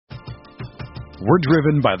We're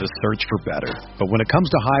driven by the search for better. But when it comes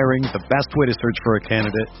to hiring, the best way to search for a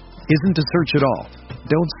candidate isn't to search at all.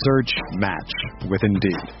 Don't search, match with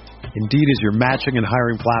Indeed. Indeed is your matching and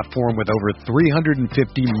hiring platform with over 350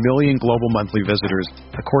 million global monthly visitors,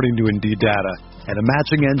 according to Indeed data, and a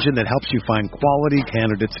matching engine that helps you find quality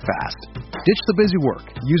candidates fast. Ditch the busy work.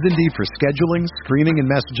 Use Indeed for scheduling, screening, and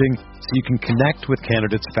messaging so you can connect with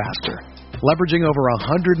candidates faster. Leveraging over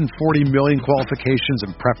 140 million qualifications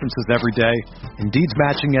and preferences every day, Indeed's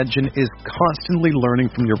matching engine is constantly learning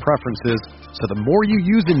from your preferences, so the more you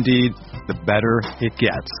use Indeed, the better it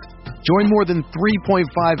gets. Join more than 3.5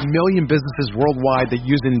 million businesses worldwide that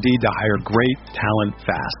use Indeed to hire great talent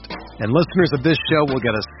fast. And listeners of this show will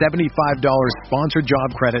get a $75 sponsored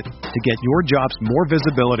job credit to get your jobs more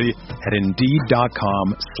visibility at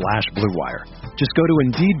Indeed.com/Blue Wire. Just go to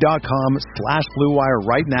Indeed.com/Blue Wire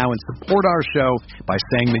right now and support our show by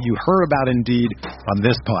saying that you heard about Indeed on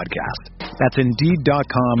this podcast. That's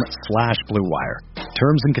Indeed.com/Blue Wire.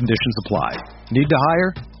 Terms and conditions apply. Need to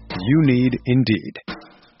hire? You need Indeed.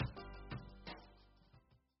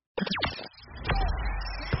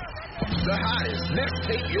 The hottest Knicks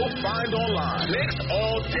tape you'll find online. Knicks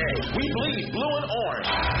all day. We bleed blue and orange.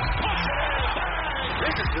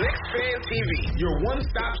 This is Knicks Fan TV, your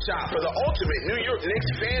one-stop shop for the ultimate New York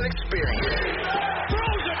Knicks fan experience.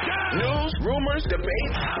 News, rumors,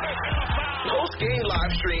 debates, post-game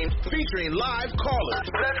live streams featuring live callers.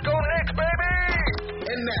 Let's go Knicks, baby!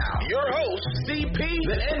 And now, your host, CP,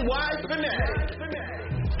 the NY Fanatic.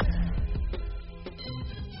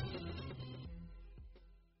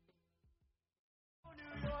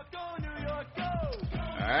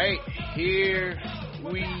 All right, here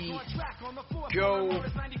we go.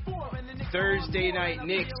 Thursday night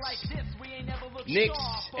Knicks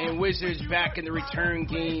and Wizards back in the return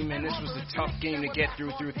game, and this was a tough game to get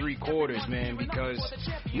through three quarters, man, because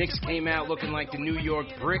Knicks came out looking like the New York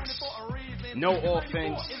Bricks. No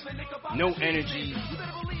offense, no energy,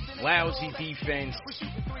 lousy defense,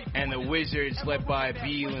 and the Wizards, led by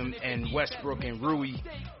Beal and Westbrook and Rui,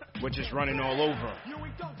 were just running all over.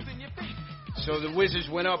 So the Wizards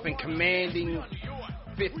went up in commanding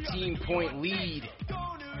 15-point lead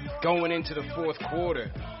going into the fourth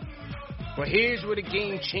quarter. But here's where the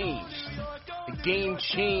game changed. The game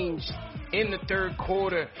changed in the third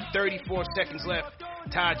quarter, 34 seconds left.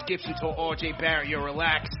 Taj Gibson told R.J. Barrett, yo,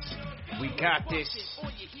 relax. We got this.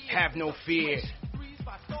 Have no fear.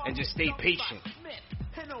 And just stay patient.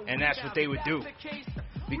 And that's what they would do.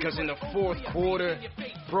 Because in the fourth quarter,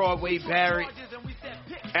 Broadway Barrett,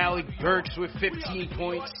 Alec Burks with 15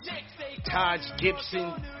 points, Taj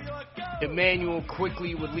Gibson, Emmanuel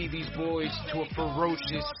quickly would lead these boys to a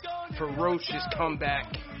ferocious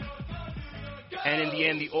comeback. And in the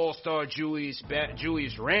end, the all-star Julius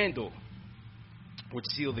Randle would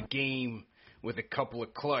seal the game with a couple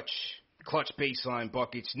of clutch baseline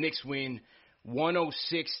buckets. Knicks win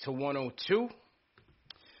 106-102.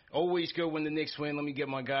 Always good when the Knicks win. Let me get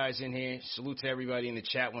my guys in here. Salute to everybody in the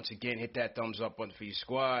chat. Once again, hit that thumbs up button for your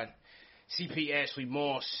squad. CP Ashley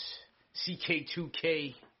Moss,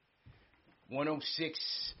 CK2K,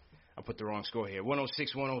 106. I put the wrong score here.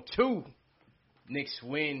 106-102. Knicks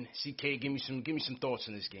win. CK, give me some thoughts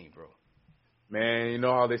on this game, bro. Man, you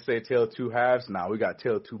know how they say tale of two halves? Nah, we got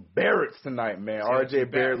tale of two Barretts tonight, man. R.J.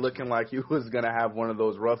 Barrett looking like he was going to have one of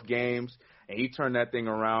those rough games, and he turned that thing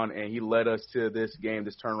around, and he led us to this game,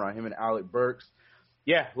 this turnaround, him and Alec Burks.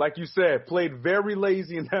 Yeah, like you said, played very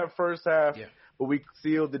lazy in that first half, but we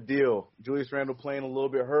sealed the deal. Julius Randle playing a little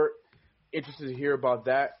bit hurt. Interested to hear about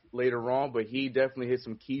that later on, but he definitely hit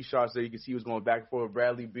some key shots there. You can see he was going back and forth with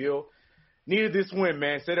Bradley Beal. Needed this win,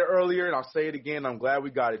 man. Said it earlier, and I'll say it again. I'm glad we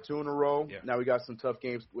got it 2 in a row. Yeah. Now we got some tough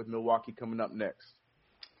games with Milwaukee coming up next.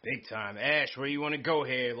 Big time. Ash, where you want to go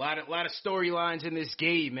here? A lot of storylines in this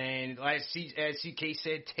game, man. As CK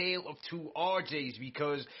said, tale of two RJs,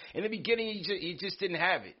 because in the beginning he just didn't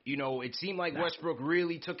have it. You know, it seemed like Westbrook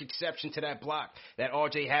really took exception to that block that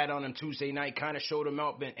RJ had on him Tuesday night, kind of showed him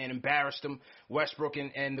up and embarrassed him. Westbrook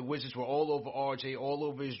and the Wizards were all over RJ, all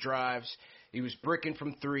over his drives. He was bricking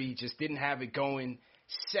from three, just didn't have it going.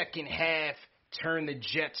 Second half, turned the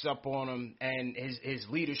Jets up on him, and his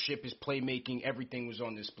leadership, his playmaking, everything was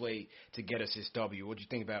on display to get us his W. What do you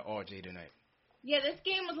think about RJ tonight? Yeah, this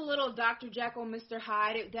game was a little Dr. Jekyll, Mr.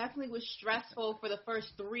 Hyde. It definitely was stressful for the first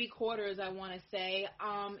 3 quarters, I want to say.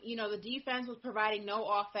 The defense was providing no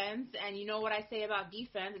offense, and you know what I say about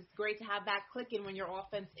defense. It's great to have that clicking when your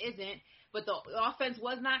offense isn't, but the offense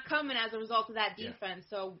was not coming as a result of that defense.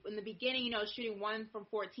 Yeah. So in the beginning, shooting 1 from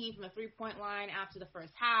 14 from the three-point line after the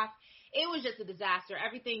first half, it was just a disaster.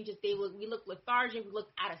 Everything we looked lethargic, we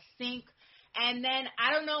looked out of sync. And then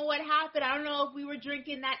I don't know what happened. I don't know if we were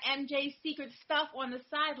drinking that MJ secret stuff on the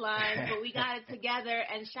sidelines, but we got it together.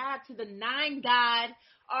 And shout out to the 9 God,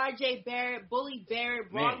 R.J. Barrett, Bully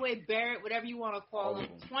Barrett, Broadway Barrett, whatever you want to call him.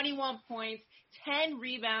 21 points, 10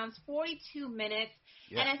 rebounds, 42 minutes.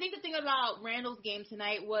 Yeah. And I think the thing about Randall's game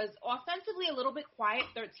tonight was offensively a little bit quiet,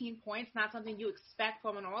 13 points, not something you expect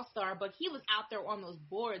from an all-star, but he was out there on those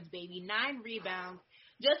boards, baby. 9 rebounds,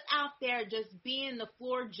 just out there, just being the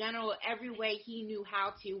floor general every way he knew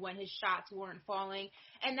how to when his shots weren't falling.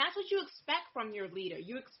 And that's what you expect from your leader.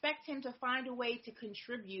 You expect him to find a way to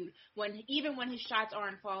contribute even when his shots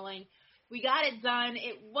aren't falling. We got it done.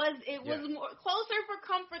 It was more closer for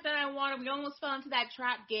comfort than I wanted. We almost fell into that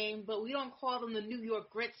trap game, but we don't call them the New York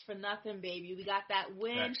Grits for nothing, baby. We got that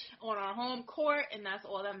win on our home court, and that's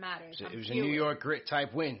all that matters. It was a New York Grit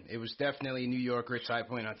type win. It was definitely a New York Grit type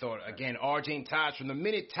win. I thought, again, RJ and Taj, from the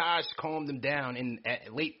minute Taj calmed them down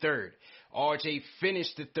at late third, RJ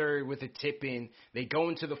finished the third with a tip-in. They go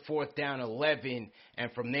into the fourth down 11,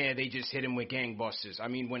 and from there they just hit him with gangbusters. I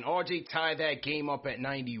mean, when RJ tied that game up at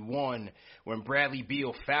 91, when Bradley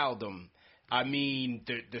Beal fouled him, I mean,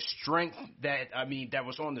 the strength that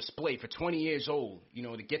was on display for 20 years old,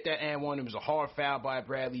 to get that and one, it was a hard foul by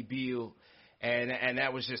Bradley Beal. And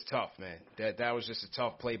that was just tough, man. That was just a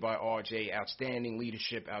tough play by RJ. Outstanding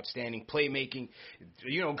leadership, outstanding playmaking.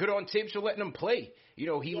 Good on Tibbs for letting him play.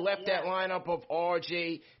 He left that lineup of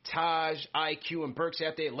RJ, Taj, IQ, and Burks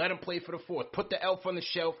out there. Let him play for the fourth. Put the elf on the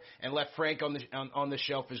shelf and left Frank on the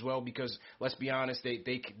shelf as well, because let's be honest,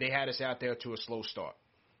 they had us out there to a slow start.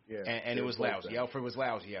 Yeah, and it was lousy. Alfred was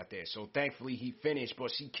lousy out there. So thankfully he finished.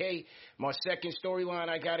 But CK, my second storyline,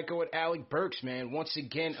 I got to go with Alec Burks, man. Once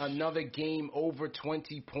again, another game over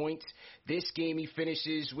 20 points. This game he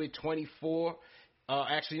finishes with 24.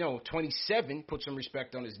 27. Put some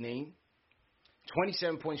respect on his name.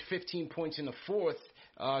 27 points, 15 points in the fourth.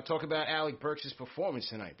 Talk about Alec Burks' performance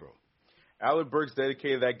tonight, bro. Alec Burks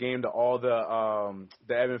dedicated that game to all the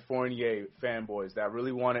Evan Fournier fanboys that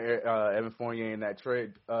really wanted Evan Fournier in that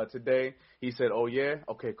trade today. He said, "Oh yeah,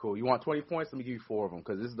 okay, cool. You want 20 points? Let me give you 4 of them,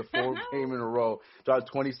 because this is the 4th game in a row.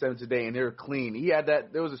 Dropped 27 today, and they're clean." He had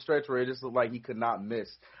that. There was a stretch where it just looked like he could not miss.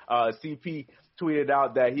 CP tweeted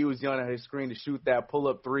out that he was yelling at his screen to shoot that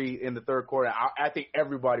pull-up 3 in the third quarter. I think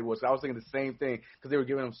everybody was. I was thinking the same thing, because they were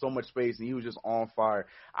giving him so much space, and he was just on fire.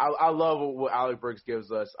 I love what Alec Burks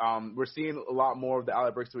gives us. We're seeing a lot more of the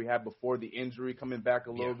Alec Burks that we had before the injury, coming back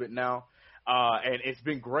a little bit now. And it's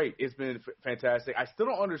been great. It's been fantastic. I still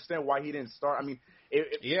don't understand why he didn't start. I mean,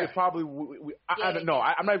 it probably I don't know.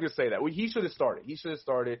 I'm not even going to say that. He should have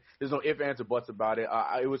started. There's no ifs, ands, or buts about it.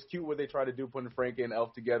 It was cute what they tried to do, putting Frank and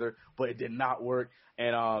Elf together, but it did not work.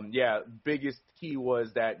 And, biggest key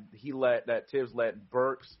was that Tibbs let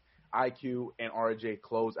Burks, IQ, and RJ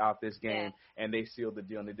close out this game, and they sealed the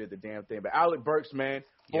deal, and they did the damn thing. But Alec Burks, man,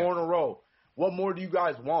 4 in a row. What more do you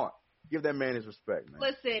guys want? Give that man his respect, man.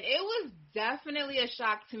 Listen, it was definitely a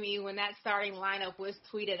shock to me when that starting lineup was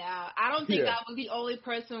tweeted out. I don't think I was the only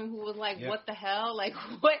person who was like, what the hell? Like,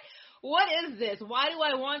 what is this? Why do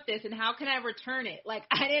I want this? And how can I return it? Like,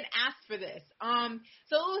 I didn't ask for this.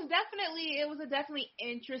 So it was a definitely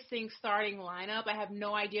interesting starting lineup. I have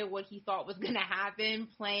no idea what he thought was going to happen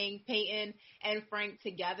playing Peyton and Frank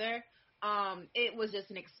together. It was just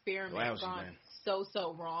an experiment gone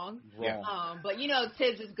so wrong. But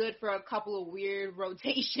Tibbs is good for a couple of weird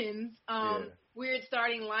rotations, weird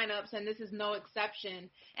starting lineups, and this is no exception.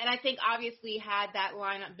 And I think obviously had that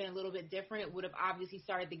lineup been a little bit different, it would have obviously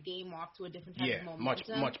started the game off to a different type of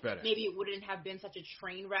momentum. much better. Maybe it wouldn't have been such a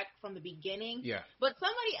train wreck from the beginning. Yeah. But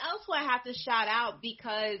somebody else who I have to shout out,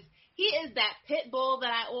 because he is that pit bull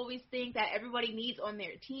that I always think that everybody needs on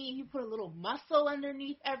their team. He put a little muscle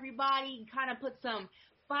underneath everybody, kind of put some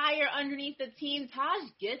fire underneath the team. Taj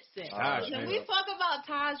Gibson. Can we talk about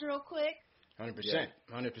Taj real quick? 100%.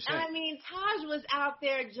 I mean, Taj was out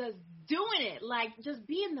there just doing it, like just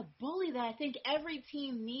being the bully that I think every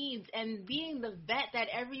team needs, and being the vet that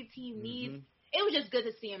every team needs. It was just good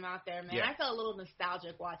to see him out there, man. I felt a little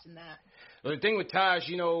nostalgic watching that. Well, the thing with Taj,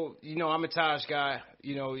 I'm a Taj guy.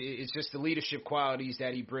 It's just the leadership qualities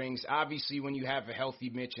that he brings. Obviously, when you have a healthy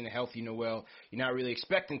Mitch and a healthy Noel, you're not really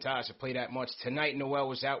expecting Taj to play that much. Tonight, Noel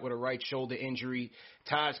was out with a right shoulder injury.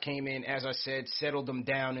 Taj came in, as I said, settled them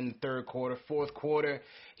down in the third quarter. Fourth quarter,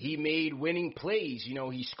 he made winning plays. You know,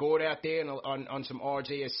 he scored out there on some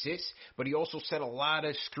RJ assists, but he also set a lot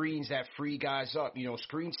of screens that free guys up. You know,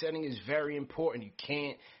 screen setting is very important. You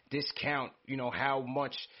can't discount, you know, how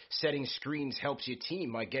much setting screens helps your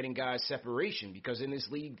team by getting guys separation, because in this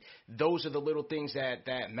league, those are the little things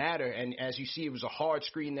that matter. And as you see, it was a hard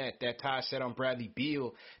screen that Ty set on Bradley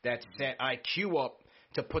Beal that set IQ up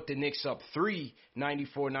to put the Knicks up 3,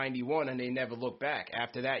 94-91, and they never looked back.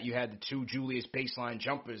 After that, you had the 2 Julius baseline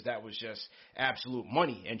jumpers. That was just absolute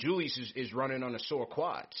money. And Julius is running on a sore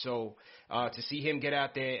quad. So to see him get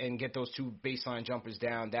out there and get those 2 baseline jumpers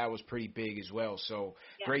down, that was pretty big as well. So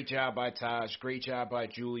Great job by Taj. Great job by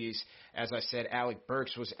Julius. As I said, Alec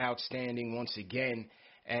Burks was outstanding once again.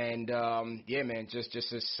 And, man, just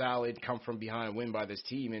a solid come-from-behind win by this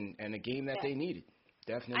team and a game that they needed.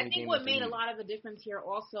 Definitely. I think what made a lot of the difference here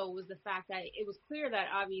also was the fact that it was clear that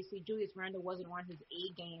obviously Julius Randle wasn't on his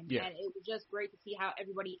A game, and it was just great to see how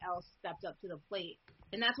everybody else stepped up to the plate.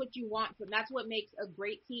 And that's what you want. That's what makes a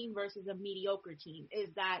great team versus a mediocre team, is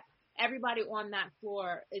that everybody on that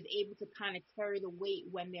floor is able to kind of carry the weight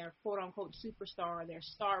when their quote-unquote superstar or their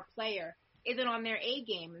star player isn't on their A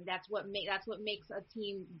game, and that's what makes a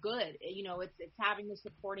team good. You know, it's having the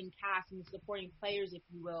supporting cast and the supporting players, if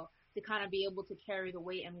you will, to kind of be able to carry the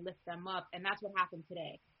weight and lift them up. And that's what happened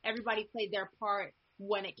today. Everybody played their part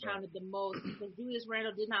when it counted the most, because Julius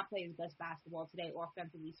Randle did not play his best basketball today,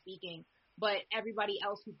 offensively speaking. But everybody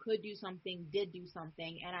else who could do something did do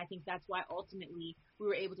something. And I think that's why ultimately we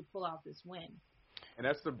were able to pull out this win. And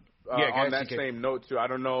that's the on that same note, too. I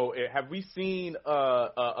don't know. Have we seen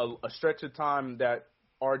a stretch of time that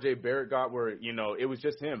R.J. Barrett got where, you know, it was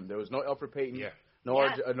just him? There was no Elfrid Payton. Yeah.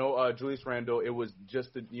 No Julius Randle. It was just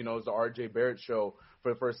it was the R.J. Barrett show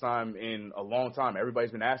for the first time in a long time.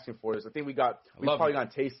 Everybody's been asking for this. I think we've probably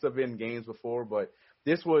gotten tastes of it in games before, but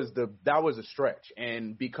that was a stretch.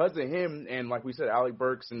 And because of him, and like we said, Alec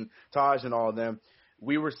Burks and Taj and all of them,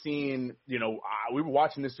 we were seeing, we were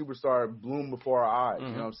watching this superstar bloom before our eyes. Mm-hmm.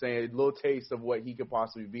 You know what I'm saying? A little taste of what he could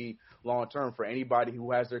possibly be long term for anybody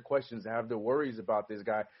who has their questions and have their worries about this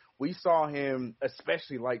guy. We saw him,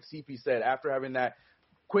 especially like CP said, after having that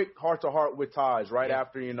quick heart-to-heart with Taj right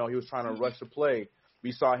after, he was trying to rush the play.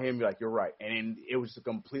 We saw him be like, you're right. And it was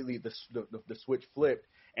completely the switch flipped,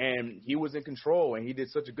 and he was in control, and he did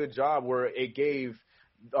such a good job where it gave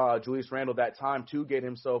Julius Randle that time to get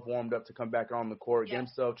himself warmed up to come back on the court, get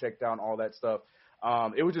himself checked down, all that stuff.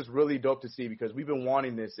 It was just really dope to see because we've been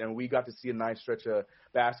wanting this, and we got to see a nice stretch of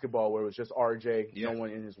basketball where it was just RJ, no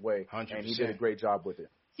one in his way, 100%. And he did a great job with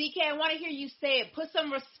it. CK, I want to hear you say it. Put some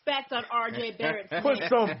respect on R.J. Barrett's name. Put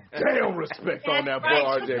some damn respect on that boy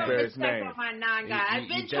R.J. Barrett's name. Put some respect on my non-guy. I've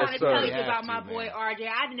been trying to tell you about my boy R.J.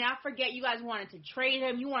 I did not forget you guys wanted to trade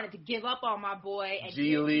him. You wanted to give up on my boy. And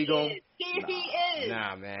G-League him. Here he is.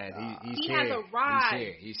 Nah, man. He's he has a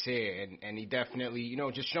ride. He's here. And he definitely,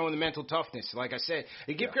 just showing the mental toughness. Like I said,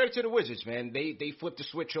 and give credit to the Wizards, man. They flipped the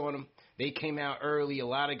switch on him. They came out early. A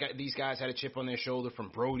lot of these guys had a chip on their shoulder, from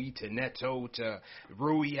Brody to Neto to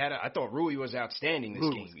Rui. I thought Rui was outstanding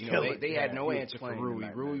this game. They had no answer for Rui.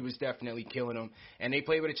 Rui was definitely killing them. And they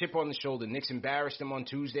played with a chip on the shoulder. Knicks embarrassed them on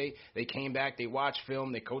Tuesday. They came back. They watched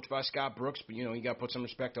film. They coached by Scott Brooks, but, you got to put some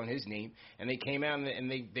respect on his name. And they came out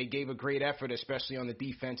and they gave a great effort, especially on the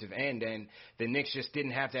defensive end. And the Knicks just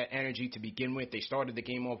didn't have that energy to begin with. They started the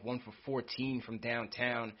game off 1 for 14 from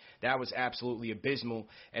downtown. That was absolutely abysmal.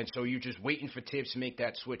 And so you're just waiting for Tibbs to make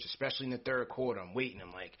that switch, especially in the third quarter. I'm waiting.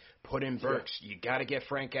 I'm like, put in Burks. You got to get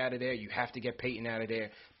Frank out of there. You have to get Payton out of there.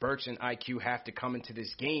 Burks and IQ have to come into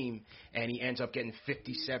this game, and he ends up getting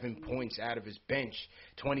 57 points out of his bench,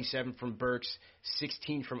 27 from Burks,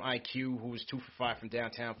 16 from IQ, who was 2 for 5 from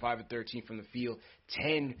downtown, 5 of 13 from the field,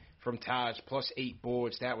 10 from Taj, plus 8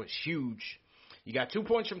 boards. That was huge. You got 2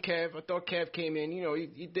 points from Kev. I thought Kev came in.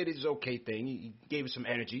 He did his okay thing. He gave us some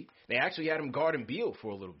energy. They actually had him guarding Beal for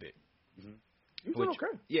a little bit. Mm-hmm. He was doing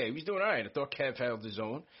okay. Yeah, he was doing all right. I thought Kev held his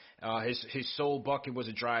own. His sole bucket was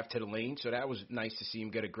a drive to the lane, so that was nice to see him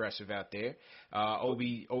get aggressive out there.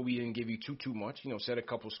 Obi didn't give you too much. Set a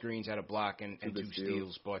couple screens, had a block and 2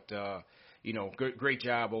 steals. But, great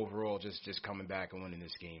job overall just coming back and winning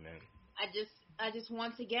this game, man. I just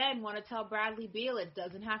once again want to tell Bradley Beal it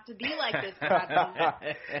doesn't have to be like this,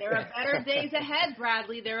 Bradley. There are better days ahead,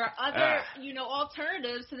 Bradley. There are other,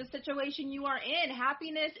 alternatives to the situation you are in.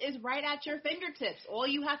 Happiness is right at your fingertips. All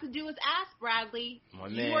you have to do is ask, Bradley.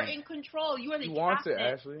 You are in control. You are the captain. Wants it,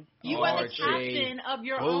 Ashley. You are the captain of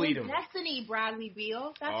your own destiny, Bradley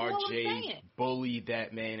Beal. That's all I'm saying. Bullied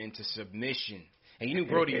that man into submission. And you knew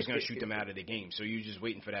Brody was going to shoot them out of the game, so you were just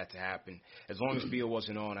waiting for that to happen. As long as Beal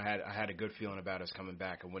wasn't on, I had a good feeling about us coming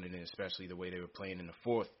back and winning it, especially the way they were playing in the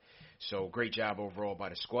fourth. So great job overall by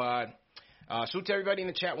the squad. Salute to everybody in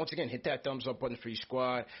the chat. Once again, hit that thumbs up button for your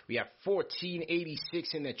squad. We have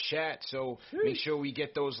 1486 in the chat, so make sure we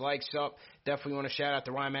get those likes up. Definitely want to shout out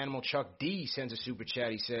the Rhyme Animal. Chuck D sends a super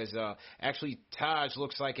chat. He says, actually, Taj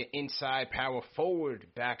looks like an inside power forward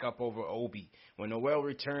backup over Obi when Noel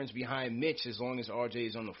returns behind Mitch as long as RJ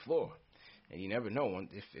is on the floor. And you never know.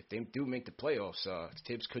 If they do make the playoffs,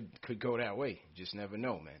 Tibbs could go that way. You just never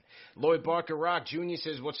know, man. Lloyd Barker Rock Jr.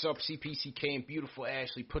 says, what's up, CPCK and beautiful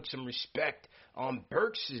Ashley? Put some respect on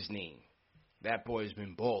Burks' name. That boy's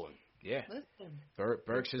been balling. Yeah.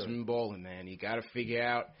 Burks has been balling, man. You got to figure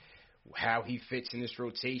out how he fits in this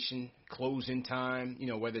rotation, closing time,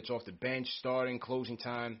 whether it's off the bench, starting, closing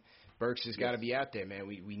time. Burks has got to be out there, man.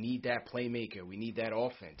 We need that playmaker. We need that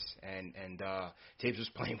offense. And Tibbs was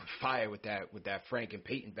playing with fire with that Frank and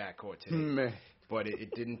Peyton backcourt today. Man. But it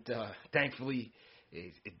didn't. Thankfully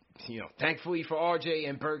for RJ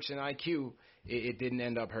and Burks and IQ, it didn't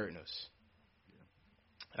end up hurting us.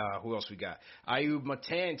 Who else we got? Ayub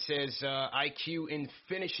Matan says IQ in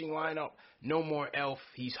finishing lineup. No more Elf.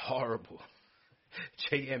 He's horrible.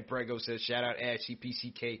 J.M. Prego says, shout out Ash,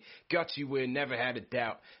 CPCK. Guts you win, never had a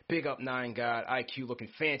doubt. Big up 9 God. IQ looking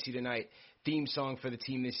fancy tonight. Theme song for the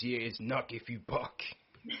team this year is Nuck If You Buck.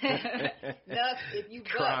 Nuck If You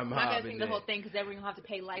Buck. I'm not going to sing the whole thing because everyone will have to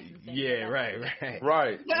pay licensing. Yeah, right.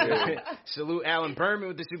 Right. Yeah. Salute Alan Berman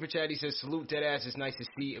with the super chat. He says, salute Deadass. It's nice to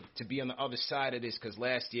see to be on the other side of this because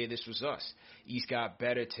last year this was us. East got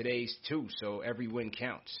better, today's too, so every win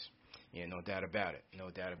counts. Yeah, no doubt about it. No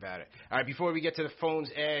doubt about it. All right, before we get to the phones,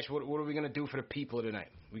 Ash, what are we going to do for the people tonight?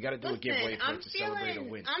 We got to do a giveaway to celebrate a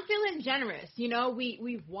win. I'm feeling generous.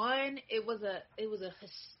 We won. It was a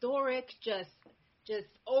historic, just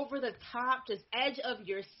over the top, just edge of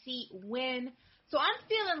your seat win. So I'm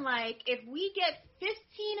feeling like if we get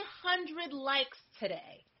 1,500 likes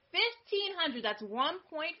today, 1,500, that's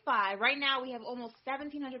 1.5. Right now we have almost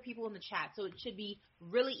 1,700 people in the chat, so it should be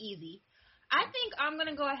really easy. I think I'm going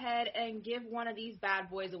to go ahead and give one of these bad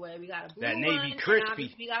boys away. We got a blue one, Navy crispy.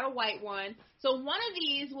 And we got a white one. So one of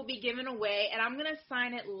these will be given away, and I'm going to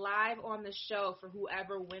sign it live on the show for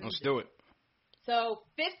whoever wins. Let's do it. So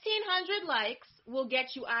 1,500 likes will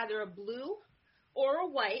get you either a blue or a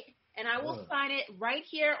white, and I will sign it right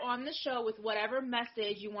here on the show with whatever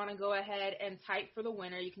message you want to go ahead and type for the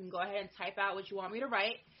winner. You can go ahead and type out what you want me to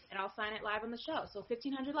write, and I'll sign it live on the show. So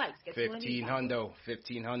 1,500 likes.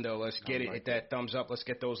 1,500. Let's get it. Hit that thumbs up. Let's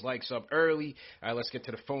get those likes up early. All right, let's get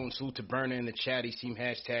to the phone. Salute to Burner in the chat. He seemed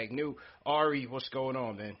 #new. Ari, what's going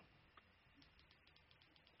on, man?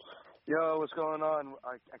 Yo, what's going on?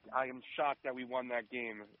 I am shocked that we won that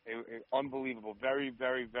game. Unbelievable. Very,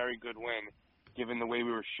 very, very good win, given the way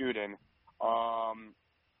we were shooting.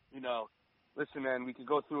 Listen, man, we could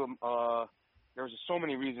go through there was so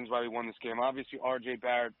many reasons why we won this game. Obviously, R.J.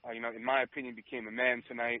 Barrett, in my opinion, became a man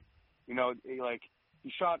tonight. He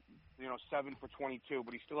shot, 7 for 22,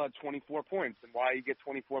 but he still had 24 points. And why he get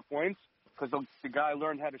 24 points? Because the guy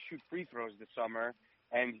learned how to shoot free throws this summer,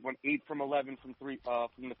 and went 8 from 11 from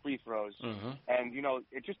the free throws. Mm-hmm. And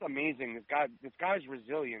it's just amazing. This guy's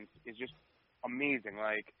resilience is just amazing.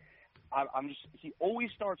 He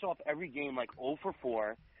always starts off every game 0 for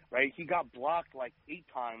 4. Right, he got blocked 8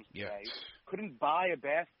 times today. Yes. Couldn't buy a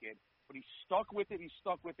basket, but he stuck with it.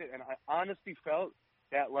 And I honestly felt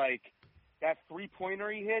that that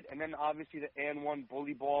 3-pointer he hit, and then obviously the and one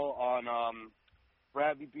bully ball on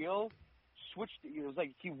Bradley Beal switched. It was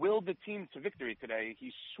like he willed the team to victory today.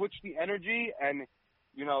 He switched the energy, and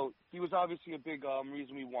he was obviously a big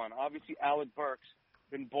reason we won. Obviously, Alec Burks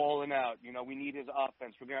been balling out. We need his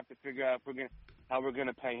offense. We're gonna have to figure out how we're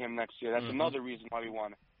gonna pay him next year. That's another reason why we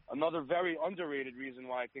won. Another very underrated reason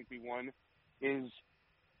why I think we won is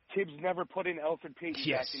Tibbs never put in Elfrid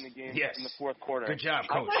Payton back in the game in the fourth quarter. Good job,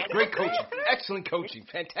 Coach. Great coaching. Excellent coaching.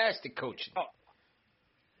 Fantastic coaching.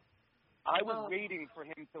 I was waiting for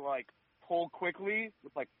him to, pull quickly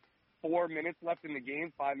with, 4 minutes left in the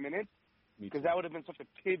game, 5 minutes, because that would have been such a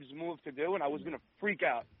Tibbs move to do, and I was going to freak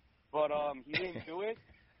out. But he didn't do it,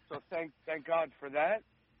 so thank God for that.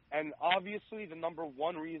 And obviously the number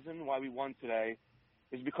one reason why we won today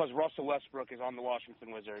is because Russell Westbrook is on the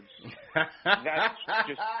Washington Wizards. That's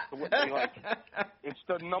just it's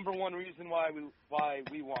the number one reason why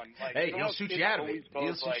we won. Hey, he'll shoot you out of it.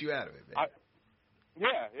 He'll shoot you out of it, man.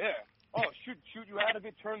 Yeah. Oh, shoot you out of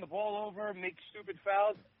it, turn the ball over, make stupid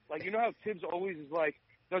fouls. How Tibbs always is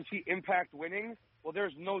does he impact winning? Well,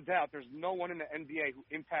 there's no doubt. There's no one in the NBA who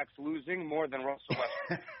impacts losing more than Russell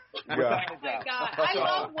Westbrook. Without a Oh my doubt. God, I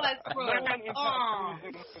love No Westbrook. one Oh,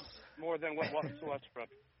 impacts more than Westbrook.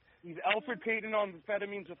 He's Alfred Payton on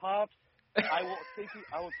amphetamines with hops. I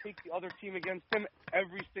will take the other team against him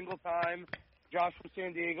every single time. Josh from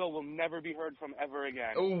San Diego will never be heard from ever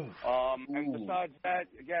again. Ooh. And besides that,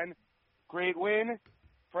 again, great win.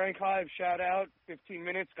 Frank Hive, shout out. 15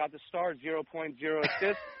 minutes, got the start, 0.0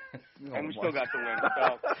 assists, and we still got the win.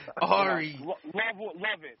 So, Ari. love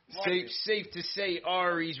it. Love Safe to say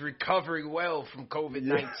Ari's recovering well from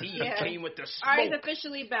COVID-19. Yeah. He came with the Ari's smoke.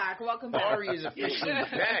 officially back. Welcome back. Ari is officially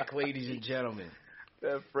back, ladies and gentlemen.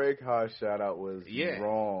 That Frank Haas shout out was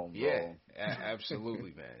wrong, bro. Yeah,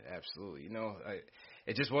 absolutely, man. Absolutely. You know,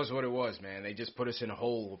 it just was what it was, man. They just put us in a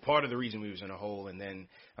hole. Part of the reason we was in a hole, and then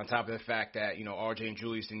on top of the fact that, you know, RJ and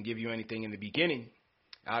Julius didn't give you anything in the beginning,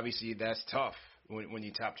 obviously that's tough when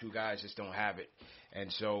your top two guys just don't have it.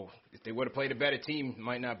 And so if they would have played a better team,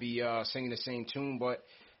 might not be singing the same tune, but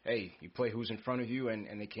hey, you play who's in front of you,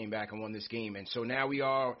 and they came back and won this game. And so now we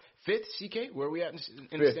are fifth, CK? Where are we at in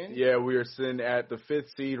the standings? Yeah, we are sitting at the 5th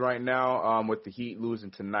seed right now with the Heat losing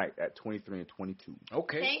tonight at 23-22.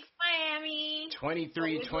 Okay. Thanks, Miami.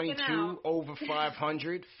 23-22, over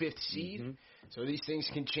 500, fifth seed. Mm-hmm. So these things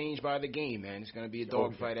can change by the game, man. It's going to be a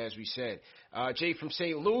dogfight, as we said. Jay from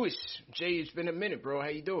St. Louis. Jay, it's been a minute, bro. How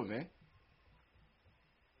you doing, man?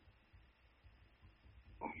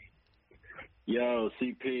 Yo,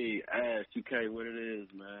 CP, Ash, 2K, what it is,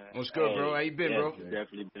 man. What's good, bro? How you been, bro? It's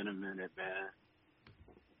definitely been a minute, man.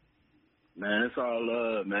 Man, it's all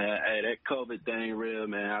love, man. Hey, that COVID thing real,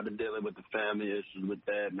 man. I've been dealing with the family issues with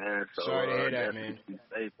that, man. So, sorry to hear that, man. Be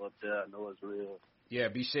safe up there. I know it's real. Yeah,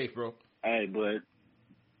 be safe, bro. Hey, but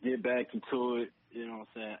get back into it. You know what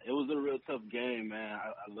I'm saying? It was a real tough game, man.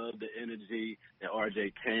 I love the energy that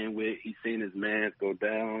RJ came with. He seen his man go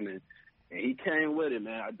down, and he came with it,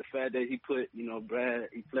 man. The fact that he put, you know, Brad,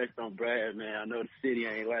 he flexed on Brad, man. I know the city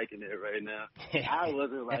ain't liking it right now. I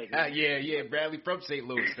wasn't liking it. Yeah, Bradley from St.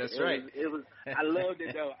 Louis. That's right. It was. I loved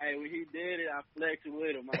it though. Hey, when he did it, I flexed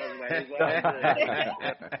with him. I was like, it's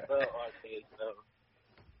all good.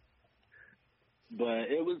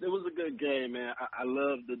 But it was a good game, man. I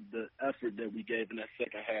love the effort that we gave in that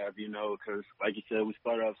second half, you know, because like you said, we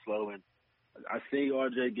started off slow, and I see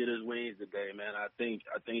RJ get his wings today, man. I think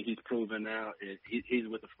he's proven now he's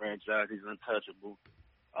with the franchise. He's untouchable.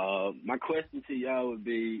 My question to y'all would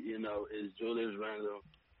be, you know, is Julius Randle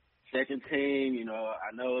second team? You know,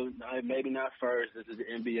 I know maybe not first. This is the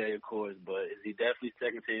NBA, of course, but is he definitely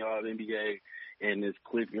second team All NBA and is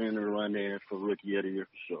quicker in the run in for Rookie of the Year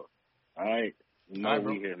for sure? All right, we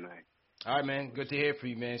here, man. All right, man. Good to hear from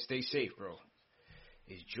you, man. Stay safe, bro.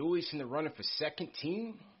 Is Julius in the running for second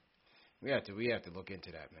team? We have to look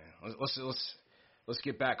into that, man. Let's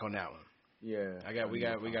get back on that one. Yeah. We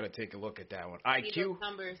got to take a look at that one. IQ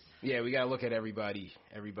Numbers. Yeah, we got to look at everybody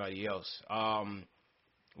else.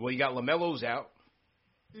 Well, you got LaMelo's out.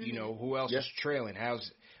 Mm-hmm. You know, who else is trailing?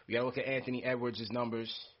 We got to look at Anthony Edwards'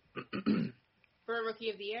 numbers. For a Rookie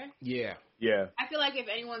of the Year? Yeah. I feel like if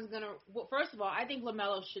anyone's going to – well, first of all, I think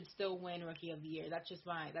LaMelo should still win Rookie of the Year. That's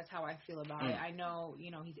how I feel about it. I know,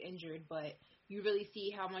 you know, he's injured, but you really see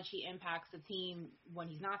how much he impacts the team when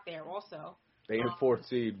he's not there also. They in 4th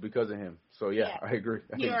seed because of him. So, yeah. I agree.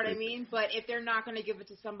 You know what I mean? But if they're not going to give it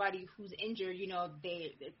to somebody who's injured, you know,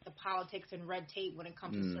 the politics and red tape when it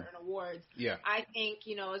comes to certain awards. Yeah. I think,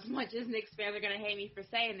 you know, as much as Knicks fans are going to hate me for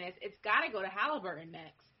saying this, it's got to go to Halliburton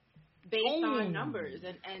next. Based on numbers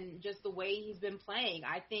and just the way he's been playing.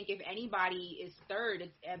 I think if anybody is third,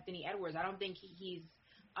 it's Anthony Edwards. I don't think he's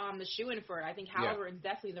the shoo-in for it. I think Halliburton's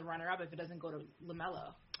definitely the runner-up if it doesn't go to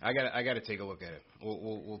LaMelo. I got to take a lock at it.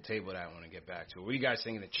 We'll table that one and get back to it. What do you guys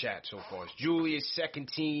think in the chat so far? Is Julius second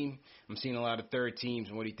team? I'm seeing a lot of third teams.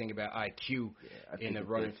 And what do you think about IQ in the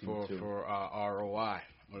running for ROI?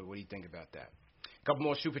 What do you think about that? A couple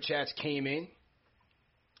more super chats came in.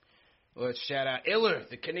 Let's shout out Iller,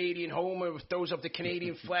 the Canadian homer, throws up the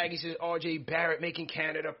Canadian flag. He says, RJ Barrett making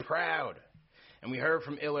Canada proud. And we heard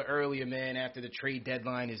from Iller earlier, man, after the trade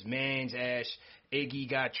deadline, his man's Ash Iggy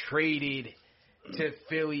got traded to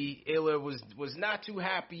Philly. Iller was not too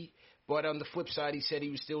happy, but on the flip side, he said he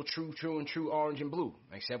was still true orange and blue,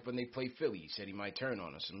 except when they play Philly. He said he might turn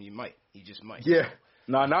on us, and he just might. Yeah.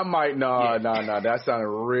 No, not might. No. That sounded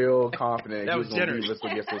real confident. That was generous. He was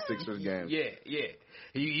going to get those Sixers games. Yeah.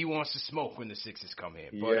 He wants to smoke when the Sixers come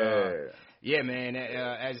in. But, yeah, man.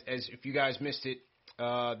 As if you guys missed it,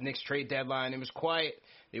 Knicks trade deadline, it was quiet.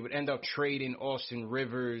 They would end up trading Austin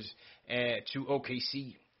Rivers to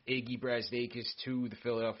OKC, Iggy Brazdeikis to the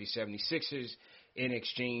Philadelphia 76ers in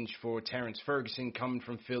exchange for Terrence Ferguson coming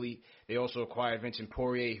from Philly. They also acquired Vincent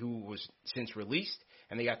Poirier, who was since released,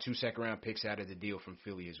 and they got 2 second-round picks out of the deal from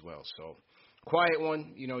Philly as well. So, quiet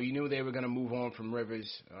one. You knew they were going to move on from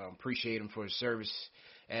Rivers. Appreciate him for his service.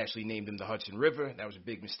 Ashley named him the Hudson River. That was a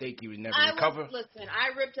big mistake. He would never recover. Listen,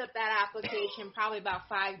 I ripped up that application probably about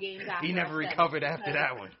 5 games after. He never recovered after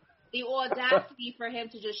that one. The audacity for him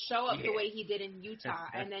to just show up the way he did in Utah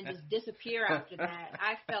and then just disappear after that.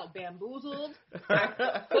 I felt bamboozled. I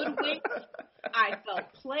felt hoodwinked. I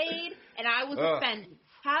felt played, and I was offended.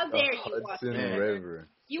 How dare you, Hudson River?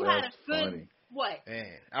 You That's had a good funny. what? Man,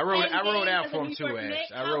 I wrote out for him too,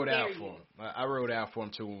 Ash. I wrote out for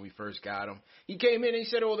him too when we first got him. He came in and he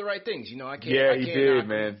said all the right things. He did,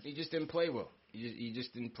 man. He just didn't play well. He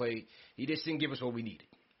just didn't play. He just didn't give us what we needed.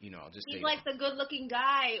 He's like the good-looking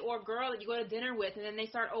guy or girl that you go to dinner with, and then they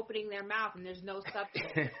start opening their mouth, and there's no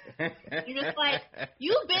substance. You're just like,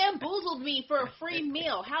 you bamboozled me for a free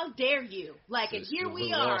meal. How dare you? Like, and here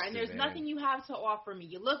we are, and there's nothing you have to offer me.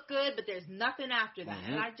 You look good, but there's nothing after that.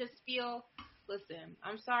 And I just feel, listen,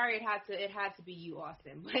 I'm sorry it had to be you,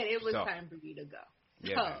 Austin, but it was time for you to go.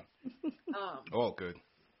 Yeah, all good.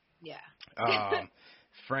 Yeah.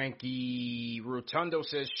 Frankie Rotundo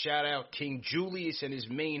says, shout out King Julius and his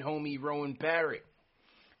main homie, Rowan Barrett.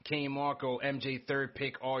 Kane Marco, MJ third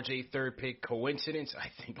pick, RJ third pick. Coincidence? I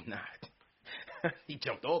think not. He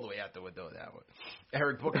jumped all the way out the window that one.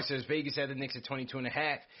 Eric Booker says, Vegas had the Knicks at 22.5.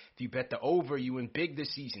 If you bet the over, you win big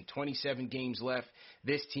this season. 27 games left.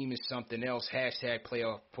 This team is something else. Hashtag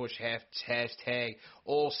playoff push. Hashtag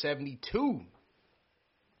all 72.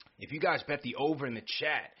 If you guys bet the over in the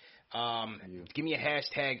chat, give me a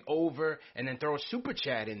hashtag over and then throw a super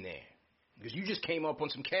chat in there. Because you just came up on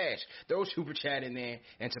some cash. Throw a super chat in there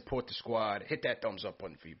and support the squad. Hit that thumbs up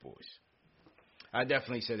button for you boys. I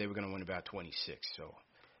definitely said they were going to win about 26, so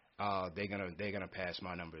they're gonna pass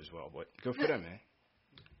my number as well. But good for them, man.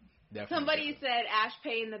 Definitely. Somebody said Ash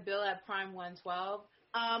paying the bill at Prime 112.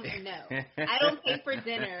 No. I don't pay for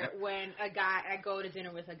dinner when I go to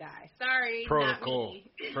dinner with a guy. Sorry, Protocol. Not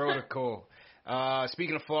me. Protocol.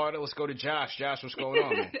 Speaking of Florida, let's go to Josh. Josh, what's going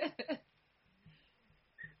on, man?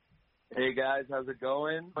 Hey, guys. How's it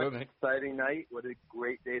going? Good, man. Exciting night. What a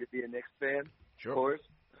great day to be a Knicks fan, Sure. Of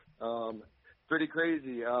course. Pretty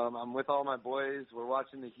crazy. I'm with all my boys. We're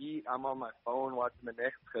watching the Heat. I'm on my phone watching the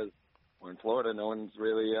Knicks because we're in Florida. No one's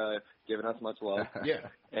really giving us much love. Yeah.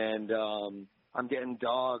 And I'm getting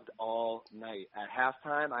dogged all night. At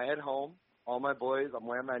halftime, I head home. All my boys, I'm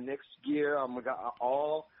wearing my Knicks gear. I'm got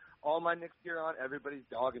all my Knicks gear on. Everybody's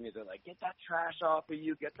dogging me. They're like, get that trash off of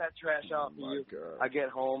you. Get that trash off of you. God. I get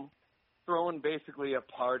home, throwing basically a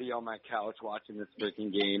party on my couch watching this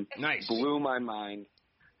freaking game. Nice. Blew my mind.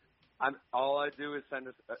 All I do is send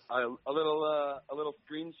a little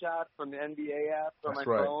screenshot from the NBA app from my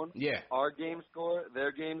phone. Yeah. Our game score,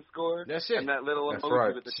 their game score. That's it. And that little That's emoji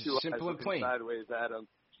right. with the two Simple eyes and plain. sideways at them.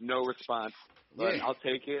 No response. But Yeah. I'll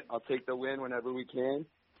take it. I'll take the win whenever we can.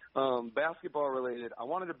 Basketball related, I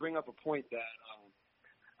wanted to bring up a point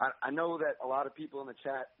that I know that a lot of people in the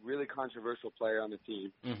chat, really controversial player on the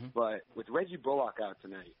team, but with Reggie Bullock out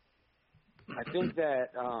tonight, I think that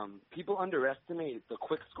people underestimate the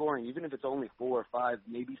quick scoring, even if it's only 4 or 5,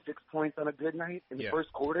 maybe 6 points on a good night in the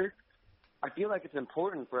first quarter. I feel like it's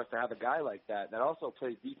important for us to have a guy like that also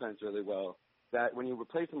plays defense really well, that when you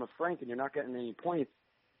replace him with Frank and you're not getting any points,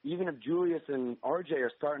 even if Julius and RJ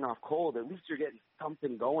are starting off cold, at least you're getting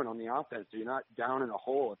something going on the offense so you're not down in a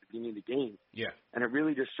hole at the beginning of the game. Yeah. And it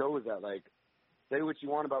really just shows that, like, say what you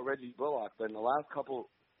want about Reggie Bullock, but in the last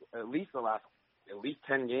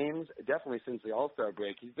 10 games, definitely since the All-Star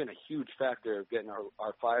break, he's been a huge factor of getting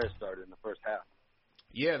our fire started in the first half.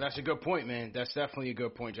 Yeah, that's a good point, man. That's definitely a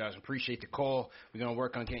good point, Josh. Appreciate the call. We're going to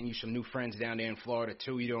work on getting you some new friends down there in Florida,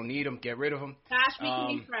 too. You don't need them. Get rid of them. Gosh, we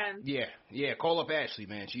can be friends. Yeah. Call up Ashley,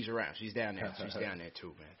 man. She's around. She's down there. She's down there,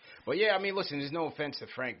 too, man. But, yeah, I mean, listen, there's no offense to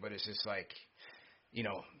Frank, but it's just like, you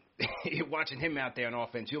know, watching him out there on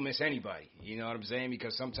offense, you'll miss anybody. You know what I'm saying?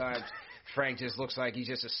 Because sometimes Frank just looks like he's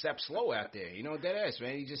just a step slow out there. You know, dead ass,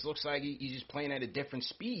 man. He just looks like he's just playing at a different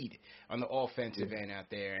speed on the offensive end out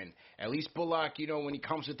there. And at least Bullock, you know, when he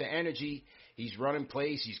comes with the energy, he's running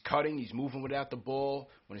plays, he's cutting, he's moving without the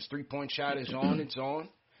ball. When his three-point shot is on, it's on.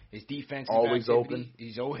 His defense always open.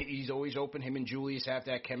 He's always open. Him and Julius have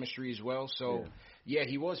that chemistry as well. So, yeah,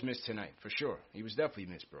 he was missed tonight for sure. He was definitely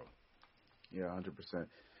missed, bro. Yeah, 100%.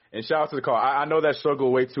 And shout out to the call. I know that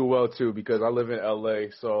struggle way too well, too, because I live in L.A.,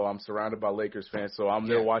 so I'm surrounded by Lakers fans. So I'm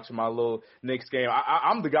there watching my little Knicks game.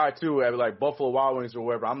 I'm the guy, too, at, like, Buffalo Wild Wings or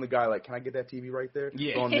wherever. I'm the guy, like, can I get that TV right there?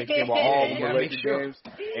 Yeah. Going to Knicks game while all of them are Lakers games.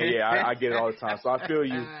 And, I get it all the time. So I feel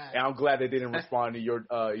you. And I'm glad they didn't respond to your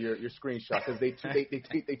screenshot because they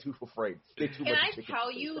too afraid. They too Can much I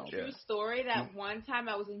tell you a true story that one time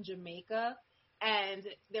I was in Jamaica and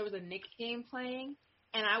there was a Knicks game playing?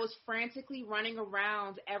 And I was frantically running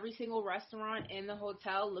around every single restaurant in the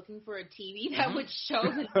hotel looking for a TV that would show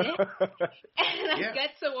the Knicks. And I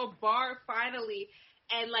get to a bar finally,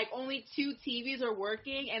 and, like, only 2 TVs are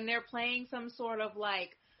working, and they're playing some sort of,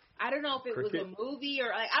 like, I don't know if it was a movie or,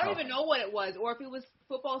 like, I don't even know what it was, or if it was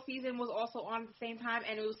football season was also on at the same time,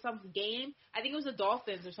 and it was some game. I think it was the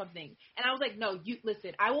Dolphins or something. And I was like, no, you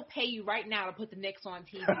listen, I will pay you right now to put the Knicks on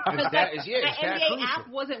TV. Because my NBA app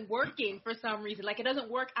wasn't working for some reason. Like, it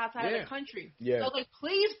doesn't work outside of the country. Yeah. So I was like,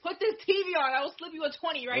 please put this TV on. I will slip you a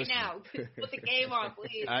 20 right now. Put the game on,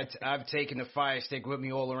 please. I've taken the Fire Stick with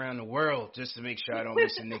me all around the world just to make sure I don't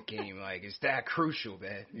miss a Knicks game. Like, it's that crucial,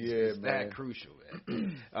 man. It's that crucial,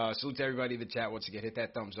 man. Salute to everybody in the chat. Once again, hit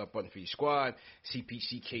that thumbs up button for your squad.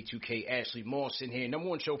 CPCK2K, Ashley Moss in here. Number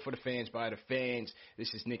one show for the fans by the fans.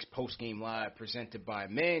 This is Knicks Post Game Live presented by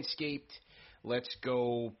Manscaped. Let's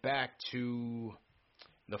go back to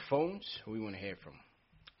the phones. Who we want to hear from?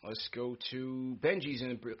 Let's go to Benji's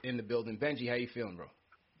in the building. Benji, how you feeling, bro?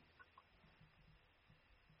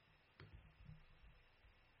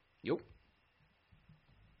 Yo.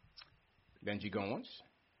 Benji going once.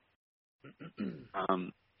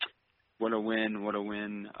 What a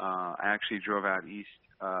win. I actually drove out east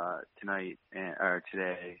tonight or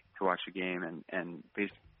today to watch the game and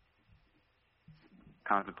basically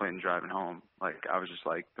contemplating driving home. Like, I was just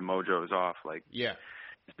like, the mojo is off. Like, this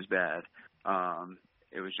is bad.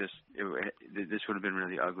 It was just, this would have been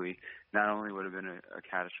really ugly. Not only would have been a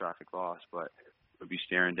catastrophic loss, but would be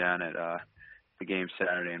staring down at the game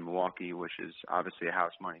Saturday in Milwaukee, which is obviously a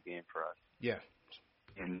house money game for us. Yeah.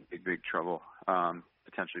 In big trouble.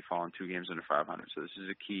 Potentially falling 2 games under 500. So this is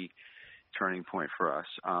a key turning point for us.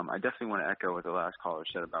 I definitely want to echo what the last caller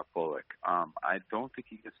said about Bullock. I don't think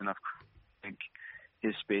he gets enough credit. I think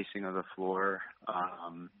his spacing of the floor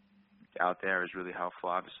out there is really helpful,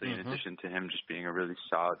 obviously, in addition to him just being a really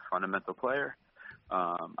solid fundamental player.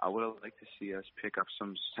 I would have liked to see us pick up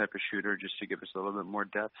some type of shooter just to give us a little bit more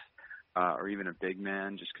depth, or even a big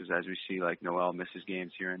man, just because as we see, like, Noel misses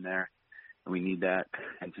games here and there. And we need that.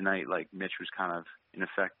 And tonight, like, Mitch was kind of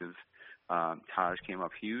ineffective. Taj came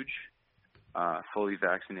up huge. Fully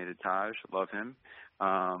vaccinated Taj. Love him.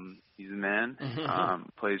 He's a man.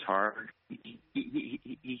 Plays hard.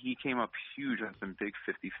 He came up huge on some big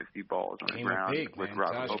 50-50 balls on the ground with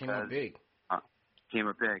Robert Lopez. Came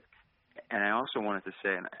up big. And I also wanted to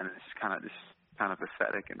say, and this is kind of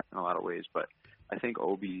pathetic in a lot of ways, but I think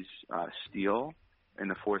Obi's steal in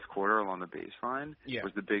the fourth quarter along the baseline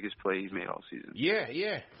was the biggest play he's made all season.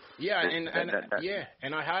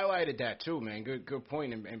 And I highlighted that too, man. Good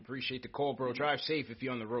point, and appreciate the call, bro. Drive safe if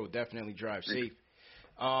you're on the road. Definitely drive safe.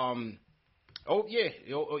 You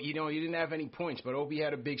didn't have any points, but Obi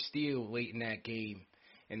had a big steal late in that game,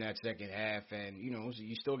 in that second half, and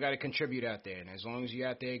you still got to contribute out there. And as long as you're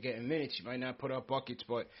out there getting minutes, you might not put up buckets,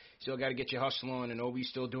 but still got to get your hustle on. And Obi's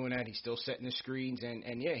still doing that. He's still setting the screens,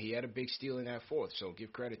 and he had a big steal in that fourth. So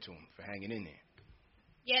give credit to him for hanging in there.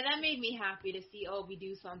 Yeah, that made me happy to see Obi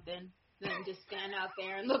do something than just stand out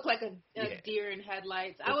there and look like a deer in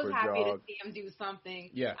headlights. I was happy to see him do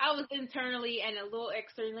something. Yeah. I was internally and a little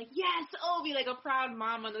externally like, yes, Obi, like a proud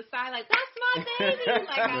mom on the side, like, that's my baby.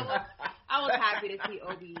 Like, I was happy to see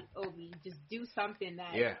Obi just do something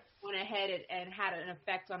that went ahead and had an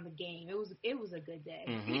effect on the game. It was a good day.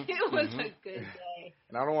 It was a good day.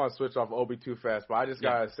 And I don't want to switch off Obi too fast, but I just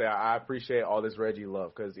gotta say I appreciate all this Reggie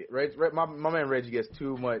love because my man Reggie gets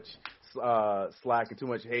too much slack and too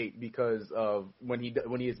much hate because of when he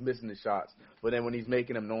is missing the shots, but then when he's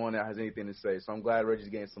making them, no one has anything to say. So I'm glad Reggie's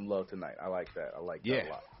getting some love tonight. I like that. I like that a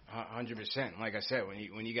lot. 100%. Like I said,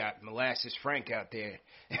 when you got Molasses Frank out there,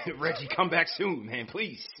 Reggie, come back soon, man.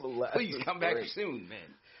 Please come back soon, man.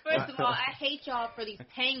 First of all, I hate y'all for these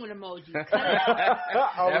penguin emojis. Cut it out.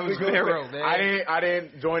 That was Mero, man. I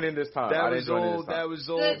didn't join in this time. That was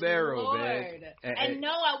old Mero, man. And no,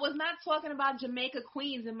 I was not talking about Jamaica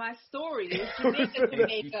Queens in my story. It was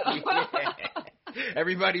Jamaica.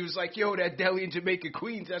 Everybody was like, yo, that deli in Jamaica,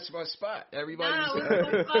 Queens, that's my spot. Everybody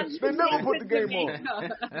was they never put the game on.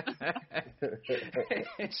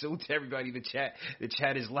 Salute to everybody in the chat. The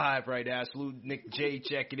chat is live right now. Salute Nick J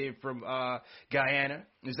checking in from Guyana.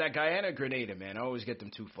 Is that Guyana or Grenada, man? I always get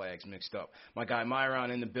them two flags mixed up. My guy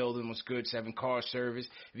Myron in the building was good, 7 car service.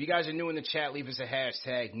 If you guys are new in the chat, leave us a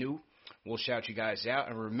hashtag new. We'll shout you guys out.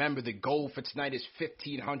 And remember, the goal for tonight is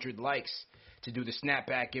 1,500 likes to do the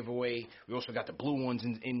snapback giveaway. We also got the blue ones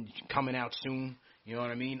in coming out soon. You know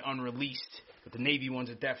what I mean? Unreleased. But the Navy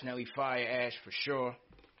ones are definitely fire, Ash, for sure.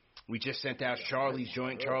 We just sent out Charlie's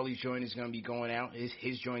joint. Charlie's joint is going to be going out.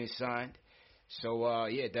 His joint is signed. So,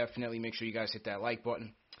 yeah, definitely make sure you guys hit that like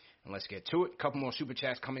button. And let's get to it. A couple more super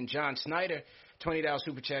chats coming. John Snyder, $20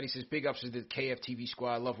 super chat. He says, big ups to the KFTV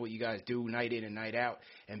squad. Love what you guys do night in and night out.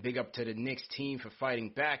 And big up to the Knicks team for fighting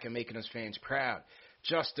back and making us fans proud.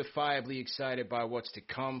 Justifiably excited by what's to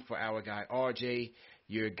come for our guy RJ,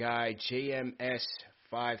 your guy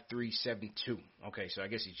JMS5372. Okay, so I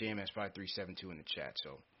guess he's JMS5372 in the chat,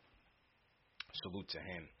 so salute to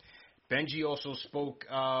him. Benji also spoke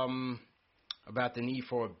about the need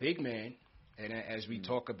for a big man, and as we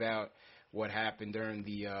talk about what happened during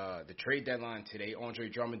the trade deadline today, Andre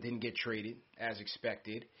Drummond didn't get traded as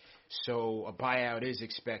expected, so a buyout is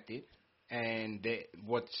expected. And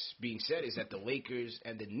what's being said is that the Lakers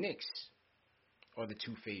and the Knicks are the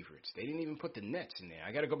two favorites. They didn't even put the Nets in there.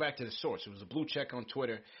 I got to go back to the source. It was a blue check on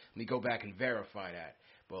Twitter. Let me go back and verify that.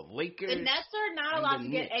 But Lakers, the Nets are not allowed to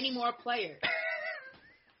get any more players.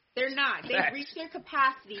 They're not. They've reached their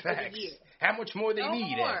capacity for the year. How much more they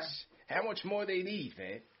need, Ash? How much more they need,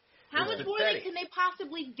 man? How much more can they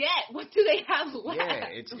possibly get? What do they have left? Yeah,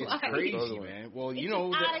 it's crazy, man. Well, you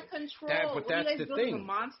know, out of control. But that's the thing.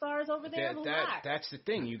 Monstars over there. That's the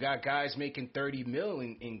thing. You got guys making $30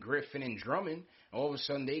 million in Griffin and Drummond. All of a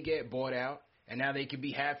sudden, they get bought out, and now they can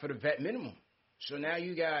be had for the vet minimum. So now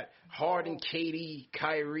you got Harden, KD,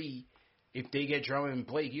 Kyrie. If they get Drummond and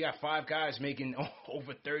Blake, you got 5 guys making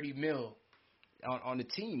over $30 million on the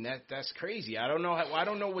team. That's crazy. I don't know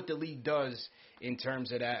what the league does in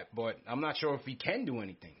terms of that, but I'm not sure if he can do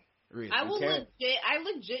anything. Really. I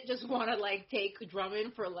legit just want to take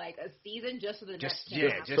Drummond for a season just so the Nets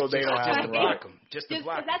so they don't have to block him. Just to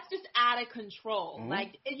block him. That's just out of control.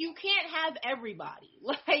 Mm-hmm. You can't have everybody.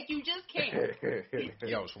 You just can't.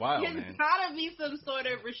 Yo, it's wild, man. There's gotta be some sort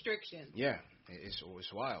of restriction. Yeah, it's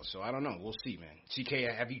wild. So I don't know. We'll see, man. CK,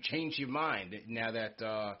 have you changed your mind now that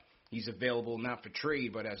he's available not for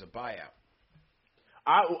trade but as a buyout?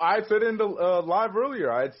 I said in the live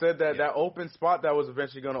earlier, I had said that that open spot that was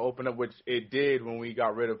eventually going to open up, which it did when we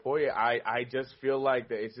got rid of Poirier. I just feel like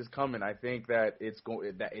that it's just coming. I think that it's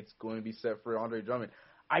going to be set for Andre Drummond.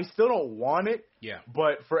 I still don't want it. Yeah.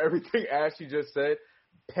 But for everything Ashley just said,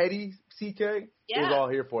 petty CK is all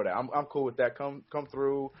here for that. I'm cool with that. Come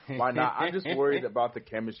through. Why not? I'm just worried about the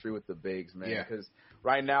chemistry with the bigs, man. Because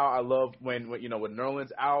right now I love when Nerlens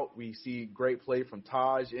out, we see great play from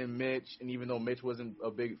Taj and Mitch. And even though Mitch wasn't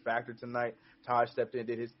a big factor tonight, Taj stepped in and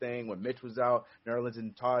did his thing. When Mitch was out, Nerlens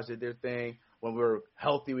and Taj did their thing. When we were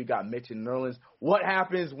healthy, we got Mitch and Nerlens. What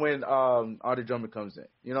happens when Andre Drummond comes in?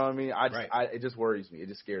 You know what I mean? It just worries me. It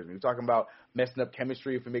just scares me. We're talking about messing up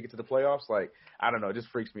chemistry if we make it to the playoffs. I don't know. It just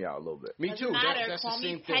freaks me out a little bit. Me too. That's Call the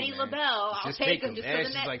same me Petty thing, LaBelle. I'll take him just for the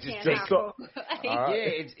Nets I just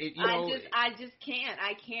can't.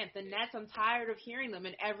 I can't. The Nets, I'm tired of hearing them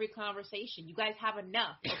in every conversation. You guys have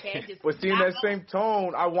enough, okay? But seeing that same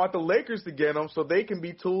tone, I want the Lakers to get them so they can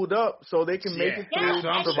be tooled up, so they can make it through,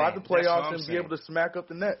 survive the playoffs, and be able to smack up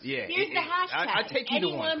the Nets. Yeah. Here's the hashtag. I take either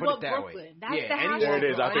one. Put it that Brooklyn. way. That's the hashtag. There it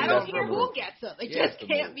is. I don't care who gets them. It just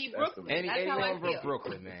can't be Brooklyn. Anyone but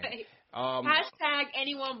Brooklyn, man. Hashtag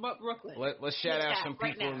anyone but Brooklyn. Let's shout out some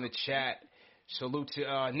people in the chat. Salute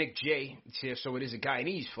to Nick J. So it is a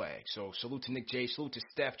Guyanese flag. So salute to Nick J. Salute to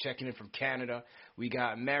Steph checking in from Canada. We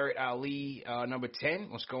got Merritt Ali, number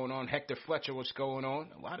 10. What's going on? Hector Fletcher, what's going on?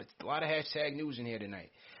 A lot of hashtag news in here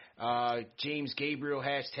tonight. James Gabriel,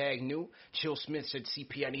 hashtag new. Chill Smith said,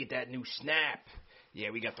 CP, I need that new snap.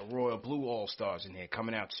 Yeah, we got the Royal Blue All-Stars in here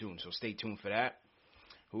coming out soon, so stay tuned for that.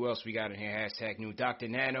 Who else we got in here? Hashtag new. Dr.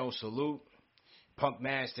 Nano, salute. Punk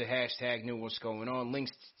Master, hashtag new. What's going on?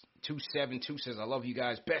 Links 272 says, I love you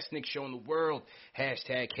guys. Best Knicks show in the world.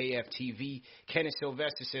 Hashtag KFTV. Kenneth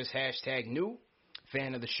Sylvester says, hashtag new.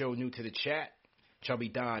 Fan of the show, new to the chat. Chubby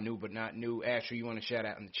Don, new but not new. Asher, you want to shout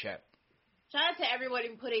out in the chat? Shout out to everybody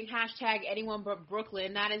putting hashtag anyone but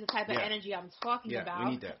Brooklyn. That is the type of energy I'm talking about.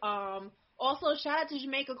 We need that. Also, shout out to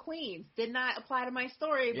Jamaica Queens. Did not apply to my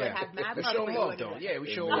story, but have mad we love show for love, you though. anyway. Yeah,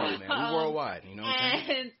 we show love, man. We worldwide, you know what I'm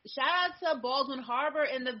saying? And shout out to Baldwin Harbor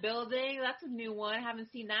in the building. That's a new one.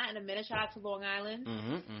 Haven't seen that in a minute. Shout out to Long Island.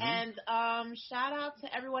 And shout out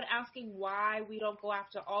to everyone asking why we don't go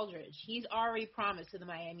after Aldridge. He's already promised to the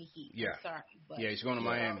Miami Heat. Yeah. I'm sorry. But he's going to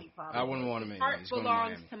Miami. I wouldn't want him in. Heart He's going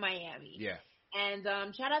belongs to Miami. Yeah. And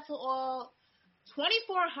shout out to all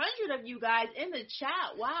 2,400 of you guys in the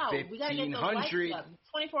chat. Wow. We got to get those likes up.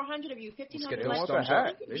 2,400 of you. 1,500 likes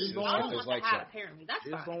up. They just don't want those likes up. Apparently. That's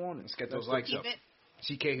fine. Don't want it. Let's get those likes up.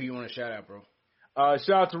 CK, who you want to shout out, bro? Shout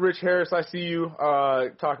out to Rich Harris. I see you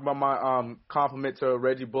talking about my compliment to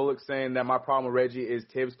Reggie Bullock, saying that my problem with Reggie is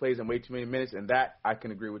Tibbs plays in way too many minutes, and that I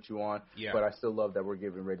can agree with you on. Yeah. But I still love that we're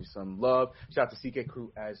giving Reggie some love. Shout out to CK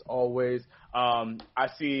Crew as always. I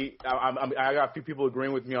see I got a few people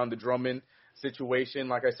agreeing with me on the Drummond situation.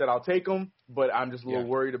 Like I said, I'll take him, but I'm just a little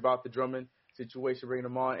worried about the Drummond situation, bringing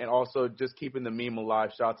them on, and also just keeping the meme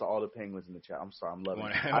alive. Shout out to all the Penguins in the chat. I'm sorry, I'm loving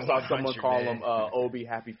it. I saw someone call him Obi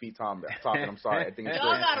Happy Feet talking. I'm sorry. I think it's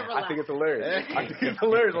hilarious. I think it's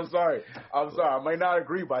hilarious. I'm sorry. I might not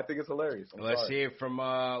agree, but I think it's hilarious. Let's hear it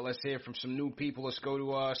from some new people. Let's go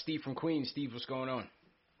to Steve from Queens. Steve, what's going on?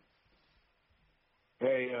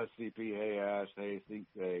 Hey, CP. Hey, Ash. Hey, Steve.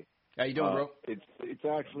 Hey. How you doing, bro? It's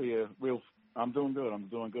actually a real. I'm doing good.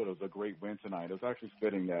 It was a great win tonight. It was actually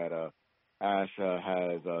fitting that Ash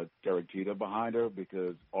has Derek Jeter behind her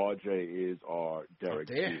because RJ is our Derek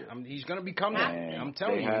Jeter. He's going to become that. I'm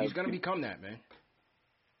telling you, he's going to become that, man.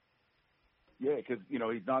 Yeah, because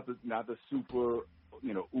he's not the super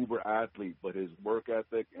uber athlete, but his work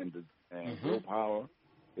ethic and willpower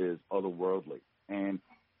is otherworldly. And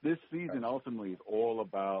this season ultimately is all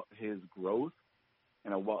about his growth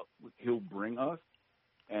and what he'll bring us.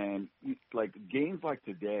 And like games like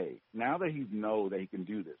today, now that he knows that he can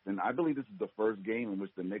do this, and I believe this is the first game in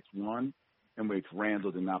which the Knicks won, in which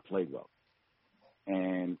Randall did not play well,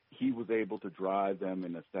 and he was able to drive them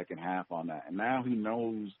in the second half on that. And now he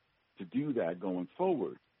knows to do that going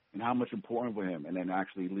forward, and how much important for him, and then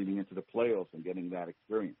actually leading into the playoffs and getting that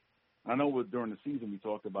experience. I know during the season we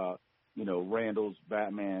talked about Randall's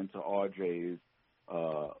Batman to RJ's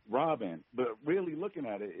Robin, but really looking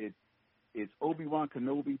at it, it's Obi-Wan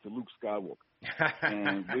Kenobi to Luke Skywalker.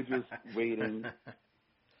 And we're just waiting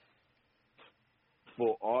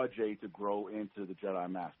for RJ to grow into the Jedi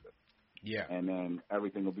Master. Yeah. And then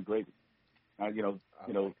everything will be great. Like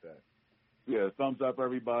that. Yeah, thumbs up,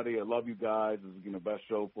 everybody. I love you guys. This is best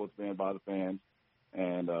show for the fan by the fans.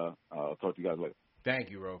 And I'll talk to you guys later. Thank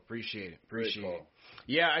you, bro. Appreciate it.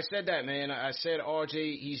 Yeah, I said that, man. I said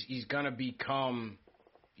RJ, he's going to become,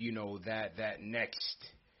 that next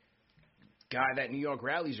guy that New York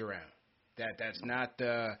rallies around. That's not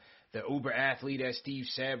the uber athlete, as Steve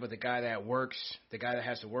said, but the guy that works, the guy that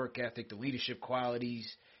has the work ethic, the leadership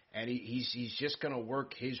qualities, and he's just going to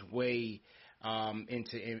work his way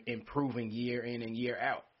into improving year in and year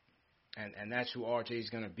out. And that's who RJ is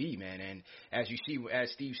going to be, man. And as you see,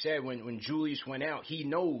 as Steve said, when Julius went out, he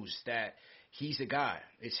knows that he's the guy.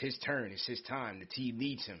 It's his turn. It's his time. The team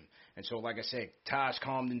needs him. And so, like I said, Taj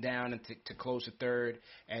calmed him down to close the third,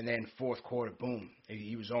 and then fourth quarter, boom,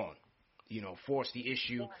 he was on. Forced the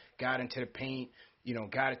issue, got into the paint,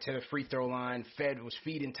 got it to the free throw line. Fed was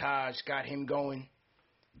feeding Taj, got him going,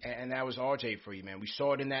 and that was RJ for you, man. We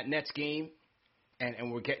saw it in that Nets game, and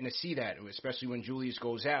we're getting to see that, especially when Julius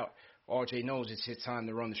goes out. RJ knows it's his time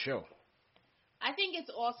to run the show. I think it's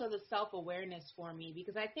also the self-awareness for me,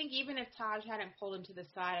 because I think even if Taj hadn't pulled him to the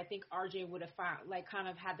side, I think RJ would have kind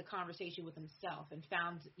of had the conversation with himself and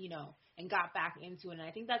found, and got back into it. And I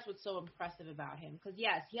think that's what's so impressive about him, because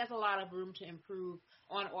yes, he has a lot of room to improve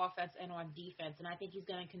on offense and on defense. And I think he's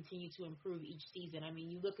going to continue to improve each season. I mean,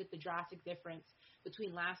 you look at the drastic difference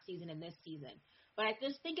between last season and this season. But I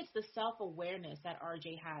just think it's the self-awareness that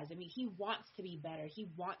RJ has. I mean, he wants to be better. He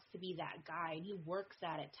wants to be that guy, and he works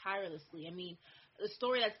at it tirelessly. I mean, the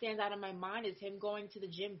story that stands out in my mind is him going to the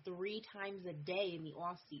gym 3 times a day in the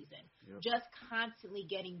off season, just constantly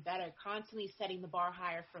getting better, constantly setting the bar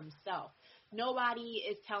higher for himself. Nobody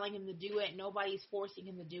is telling him to do it. Nobody's forcing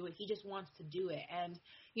him to do it. He just wants to do it. And,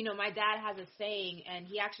 my dad has a saying, and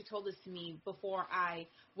he actually told this to me before I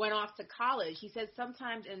went off to college. He says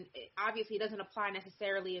sometimes, and obviously it doesn't apply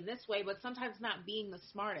necessarily in this way, but sometimes not being the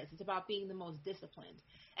smartest. It's about being the most disciplined.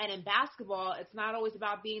 And in basketball, it's not always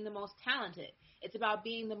about being the most talented. It's about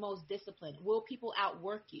being the most disciplined. Will people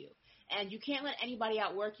outwork you? And you can't let anybody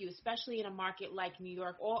outwork you, especially in a market like New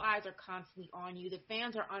York. All eyes are constantly on you. The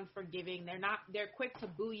fans are unforgiving. They're quick to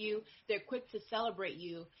boo you. They're quick to celebrate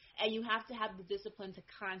you. And you have to have the discipline to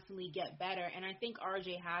constantly get better. And I think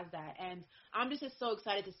RJ has that. And I'm just so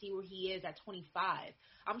excited to see where he is at 25.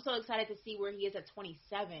 I'm so excited to see where he is at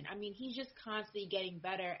 27. I mean, he's just constantly getting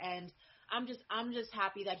better. And I'm just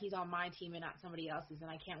happy that he's on my team and not somebody else's.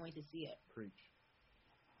 And I can't wait to see it. Preach.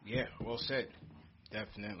 Yeah, well said.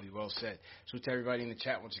 Definitely well said. So to everybody in the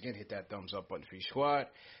chat, once again, hit that thumbs up button for your squad.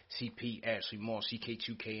 CP, Ashley Moore,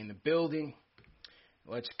 CK2K in the building.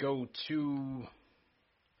 Let's go to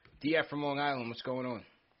DF from Long Island. What's going on?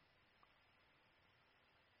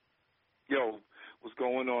 Yo, what's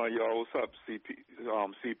going on, yo? What's up,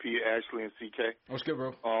 CP, Ashley, and CK? What's good,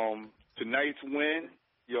 bro? Tonight's win,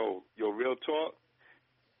 yo, real talk.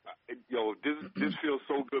 Yo, this feels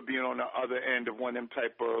so good being on the other end of one of them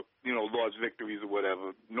type of, lost victories or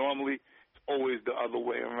whatever. Normally, it's always the other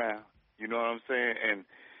way around. You know what I'm saying? And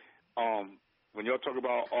when y'all talk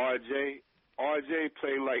about RJ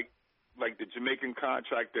play like the Jamaican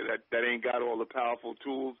contractor that ain't got all the powerful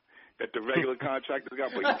tools that the regular contractors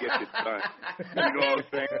got, but he gets it done. You know what I'm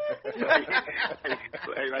saying?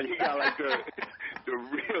 Like he got like the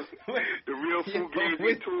real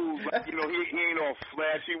fugazi tools. Like, he ain't all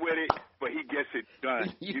flashy with it, but he gets it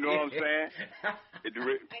done. You know what I'm saying?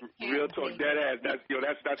 Real talk, dead ass.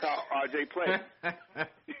 That's how RJ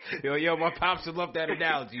plays. Yo, my pops would love that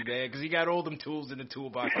analogy, man, because he got all them tools in the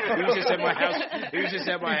toolbox. He was just at my house,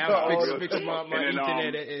 fixing my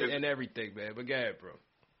Ethernet and everything, man. But go ahead, bro.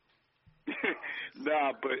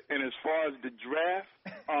 Nah, but and as far as the draft,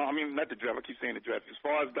 not the draft. I keep saying the draft. As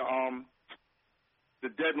far as the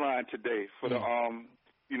deadline today for the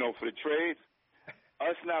for the trades,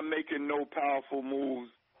 us not making no powerful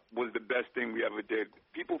moves was the best thing we ever did.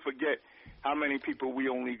 People forget how many people we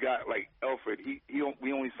only got. Like Elfrid,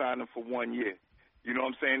 we only signed him for 1 year. You know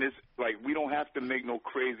what I'm saying? It's like we don't have to make no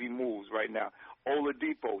crazy moves right now.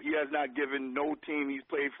 Oladipo, he has not given no team he's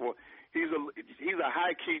played for. He's a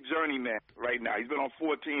high-key journeyman right now. He's been on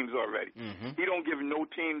 4 teams already. Mm-hmm. He don't give no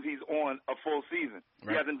teams he's on a full season.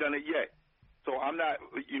 Right. He hasn't done it yet. So I'm not,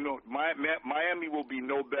 Miami will be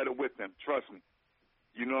no better with him. Trust me.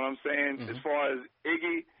 You know what I'm saying? Mm-hmm. As far as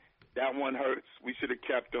Iggy, that one hurts. We should have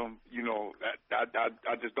kept him.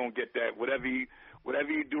 I just don't get that. Whatever you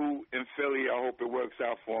do in Philly, I hope it works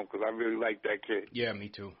out for him because I really like that kid. Yeah,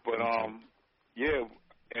 me too. But yeah,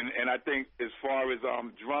 and I think as far as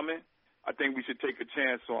Drummond, I think we should take a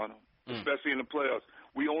chance on him, especially in the playoffs.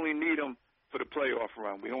 We only need him for the playoff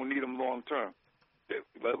run. We don't need him long term.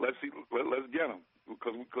 Let's get him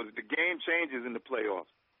because the game changes in the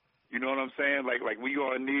playoffs. You know what I'm saying? Like we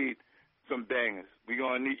gonna need some bangers. We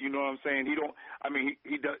gonna need. You know what I'm saying?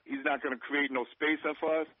 He's not gonna create no space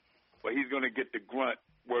for us, but he's gonna get the grunt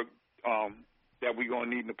work that we gonna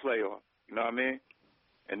need in the playoffs. You know what I mean?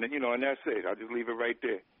 And then and that's it. I'll just leave it right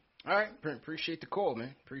there. All right, appreciate the call,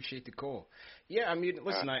 man. Appreciate the call. Yeah,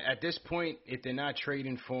 listen, at this point, if they're not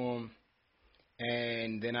trading for him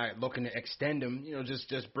and they're not looking to extend him,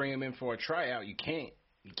 just bring him in for a tryout. You can't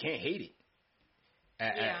hate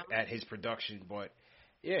it at his production, but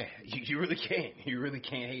yeah, you really can't. You really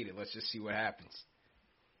can't hate it. Let's just see what happens.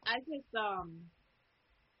 I just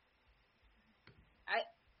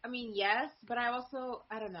yes, but I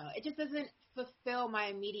don't know. It just doesn't fulfill my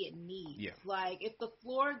immediate needs. Yeah. Like, if the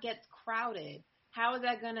floor gets crowded, how is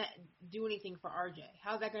that going to do anything for RJ?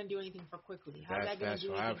 How is that going to do anything for Quickly? How is that going to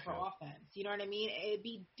do anything for offense? You know what I mean? It'd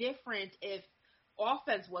be different if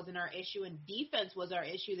offense wasn't our issue and defense was our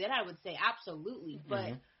issue. Then I would say absolutely.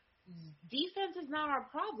 But defense is not our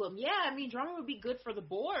problem. Yeah, Drummond would be good for the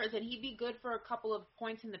boards, and he'd be good for a couple of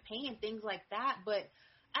points in the paint and things like that. But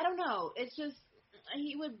I don't know. It's just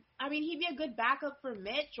he'd be a good backup for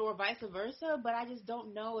Mitch or vice versa, but I just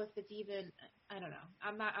don't know if it's even, I don't know.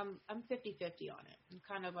 I'm 50-50 on it. I'm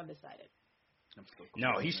kind of undecided.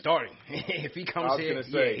 No, he's starting. If he comes here,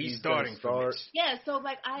 he's starting for Mitch. Yeah, so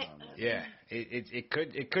it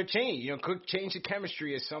could change. Could change the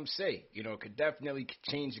chemistry, as some say. It could definitely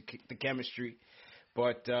change the chemistry.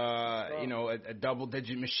 But a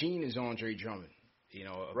double-digit machine is Andre Drummond.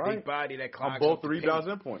 Big body that clogs both rebounds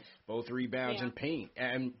and points. Both rebounds and paint,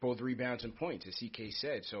 and both rebounds and points, as CK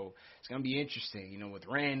said. So it's gonna be interesting. with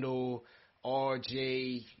Randall,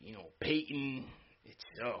 RJ, Peyton.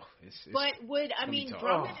 But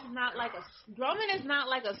Drummond is not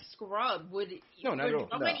like a scrub. Would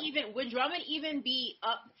Drummond even be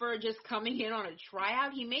up for just coming in on a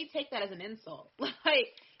tryout? He may take that as an insult.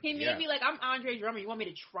 He may be like, I'm Andre Drummond. You want me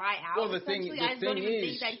to try out? Well, the thing I just don't even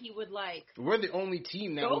think that he would We're the only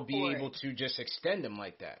team that would be able to just extend him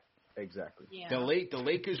like that. Exactly. Yeah. The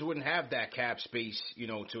Lakers wouldn't have that cap space,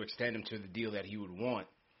 to extend him to the deal that he would want.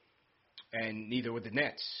 And neither would the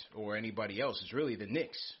Nets or anybody else. It's really the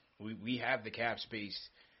Knicks. We have the cap space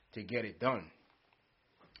to get it done.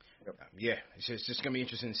 Yep. Yeah, it's just going to be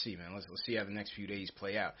interesting to see, man. Let's see how the next few days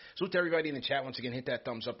play out. So to everybody in the chat, once again, hit that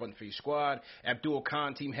thumbs up button for your squad. Abdul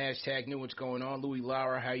Khan team, #new what's going on. Louis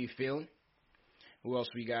Lara, how you feeling? Who else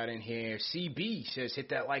we got in here? CB says hit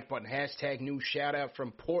that like button. #new shout out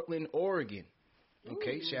from Portland, Oregon.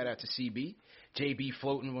 Okay, ooh. Shout out to CB. JB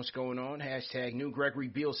floating, what's going on? #new. Gregory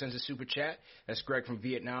Beal sends a super chat. That's Greg from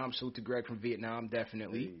Vietnam. Salute to Greg from Vietnam,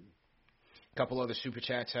 definitely. Hey. A couple other super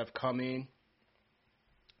chats have come in.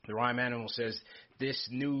 The Rhyme Animal says, this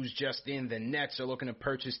news just in, the Nets are looking to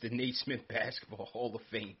purchase the Naismith Basketball Hall of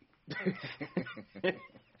Fame.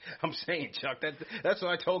 I'm saying, Chuck, that's what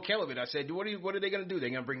I told Kelvin. I said, what are they going to do? They're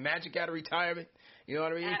going to bring Magic out of retirement? You know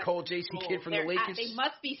what I mean? Cole Jason Kidd from the Lakers? They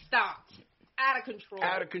must be stopped. Out of control.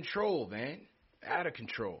 Out of control, man. Out of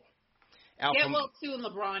control. Get well soon,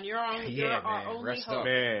 LeBron. You're our only hope.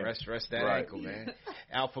 Rest that ankle, man.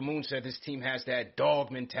 Alpha Moon said this team has that dog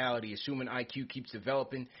mentality, assuming IQ keeps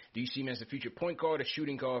developing. Do you see him as the future point guard or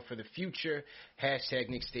shooting guard for the future?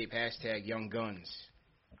 #Nick Stape, #Young Guns.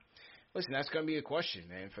 Listen, that's going to be a question,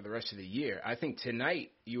 man, for the rest of the year. I think tonight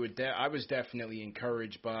I was definitely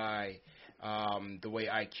encouraged by the way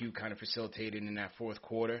IQ kind of facilitated in that fourth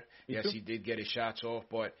quarter. Yes, he did get his shots off,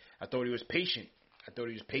 but I thought he was patient.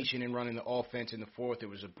 In running the offense in the fourth. It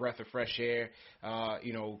was a breath of fresh air,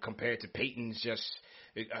 compared to Peyton's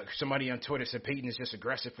somebody on Twitter said Peyton is just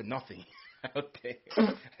aggressive for nothing out there.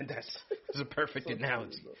 And that's a perfect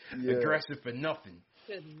analogy. Yeah. Aggressive for nothing.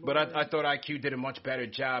 But I thought IQ did a much better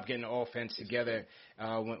job getting the offense together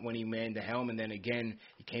when he manned the helm. And then, again,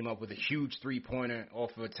 he came up with a huge three-pointer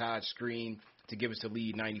off of a Todd screen to give us the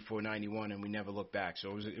lead 94-91, and we never looked back.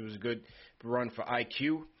 So it was a good run for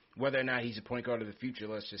IQ. Whether or not he's a point guard of the future,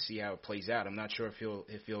 let's just see how it plays out. I'm not sure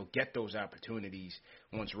if he'll get those opportunities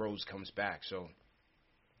once Rose comes back. So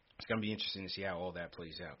it's going to be interesting to see how all that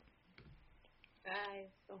plays out. Guys,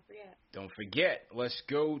 don't forget. Let's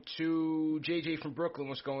go to JJ from Brooklyn.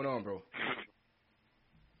 What's going on, bro?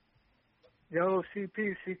 Yo,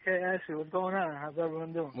 CP, CK, Ashley, what's going on? How's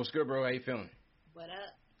everyone doing? What's good, bro? How you feeling? What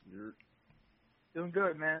up? You're doing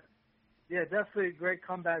good, man. Yeah, definitely a great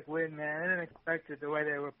comeback win, man. I didn't expect it the way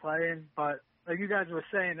they were playing, but like you guys were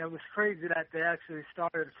saying, it was crazy that they actually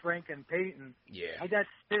started Frank and Peyton. Yeah. I guess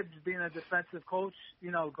Tibbs being a defensive coach,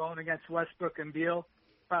 going against Westbrook and Beal,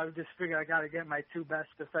 probably just figured I got to get my two best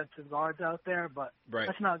defensive guards out there, but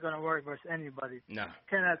that's not going to work versus anybody. No.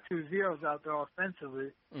 Can't have 2 zeros out there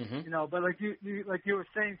offensively. Mm-hmm. But like you were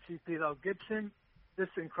saying, CP, though, Gibson,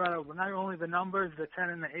 just incredible. Not only the numbers, the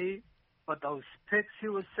 10 and the 8, but those picks he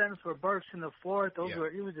was sending for Burks in the fourth,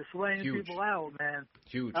 he was just laying people out, man.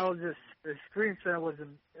 Huge. That was just, the screen center was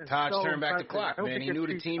Todd's so turned back the impressive. clock, man. He knew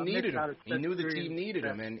the team needed him. He knew the team needed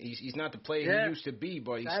him, and he's not the player he used to be,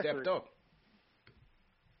 but he stepped up.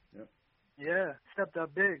 Yeah, stepped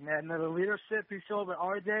up big, man. And the leadership he showed with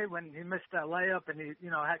RJ when he missed that layup and he,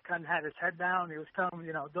 had his head down. He was telling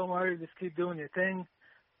him, don't worry, just keep doing your thing.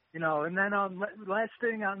 And then last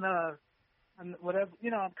thing on whatever,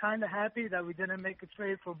 I'm kind of happy that we didn't make a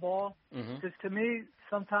trade for Ball. Because to me,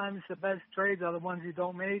 sometimes the best trades are the ones you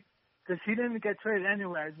don't make. Because he didn't get traded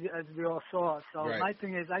anywhere, as we all saw. So my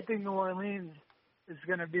thing is, I think New Orleans is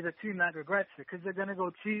going to be the team that regrets it because they're going to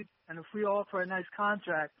go cheap. And if we offer a nice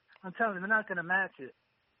contract, I'm telling you, they're not going to match it.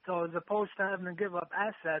 So as opposed to having to give up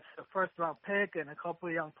assets, a first-round pick and a couple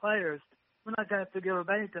of young players, we're not going to have to give up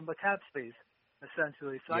anything but cap space,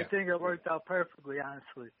 essentially. So I think it worked out perfectly,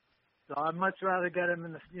 honestly. So I'd much rather get him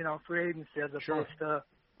in the, free agency as opposed to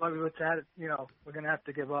what we would have, we're going to have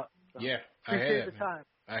to give up. So I hear that, man.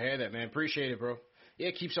 I hear that, man. Appreciate it, bro. Yeah,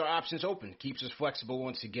 it keeps our options open. Keeps us flexible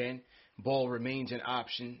once again. Ball remains an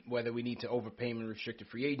option, whether we need to overpay him in restricted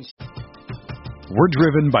free agency. We're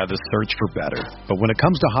driven by the search for better. But when it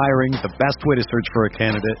comes to hiring, the best way to search for a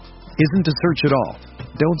candidate isn't to search at all.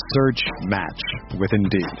 Don't search, match with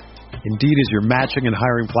Indeed. Indeed is your matching and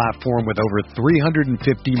hiring platform with over 350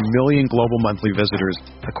 million global monthly visitors,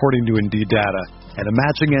 according to Indeed data, and a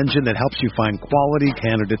matching engine that helps you find quality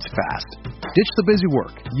candidates fast. Ditch the busy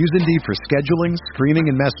work. Use Indeed for scheduling,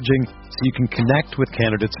 screening, and messaging so you can connect with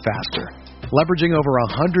candidates faster. Leveraging over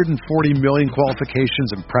 140 million qualifications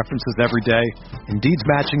and preferences every day, Indeed's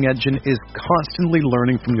matching engine is constantly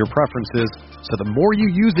learning from your preferences, so the more you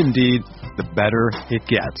use Indeed, the better it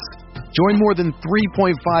gets. Join more than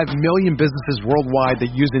 3.5 million businesses worldwide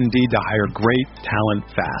that use Indeed to hire great talent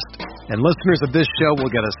fast. And listeners of this show will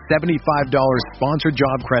get a $75 sponsored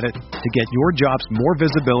job credit to get your jobs more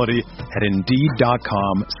visibility at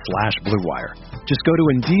Indeed.com/Blue Wire. Just go to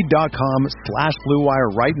Indeed.com/Blue Wire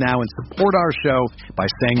right now and support our show by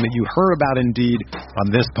saying that you heard about Indeed on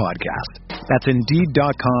this podcast. That's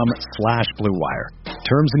Indeed.com/Blue Wire.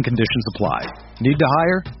 Terms and conditions apply. Need to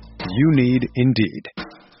hire? You need Indeed.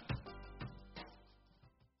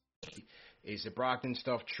 Is the Brogdon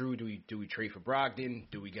stuff true? Do we trade for Brogdon?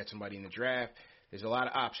 Do we get somebody in the draft? There's a lot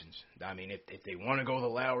of options. I mean, if they want to go the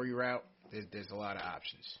Lowry route, there's a lot of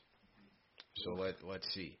options. So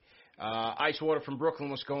let's see. Ice Water from Brooklyn,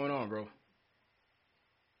 what's going on, bro?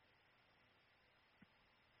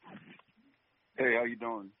 Hey, how you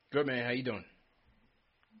doing? Good, man. How you doing?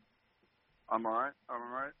 I'm all right.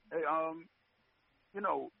 Hey,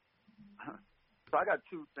 so I got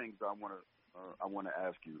two things I want to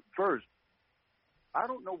ask you. First, I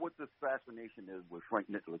don't know what this fascination is with Frank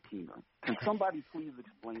Ntilikina. Can somebody please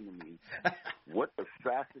explain to me what the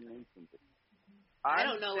fascination is? I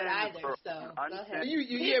don't know it either, so go ahead.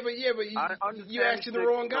 You asking the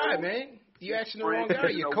wrong guy, man. You asking the wrong guy.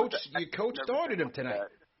 Your coach started him tonight.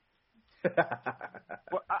 But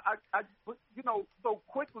so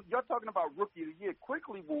quickly, you're talking about Rookie of the Year.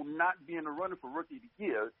 Quickly will not be in the running for Rookie of the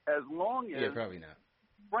Year as long as probably not.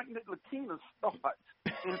 Frank Ntilikina starts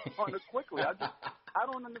in front of Quickly. I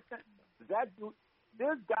don't understand.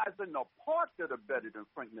 There's guys in the park that are better than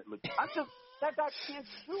Frank Ntilikina. That guy can't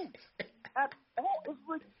shoot at all. It's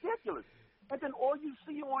ridiculous. And then all you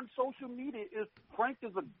see on social media is Frank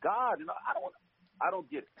is a god, and I don't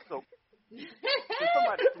get it. So can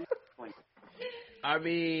somebody please explain it? I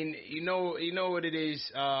mean, you know what it is.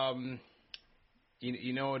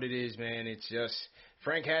 You know what it is, man. It's just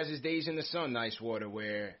Frank has his days in the sun, Nice Water,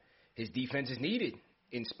 where his defense is needed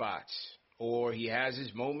in spots, or he has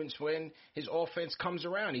his moments when his offense comes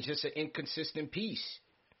around. He's just an inconsistent piece.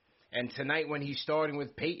 And tonight, when he's starting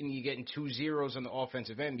with Peyton, you're getting 2 zeros on the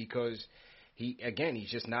offensive end because he's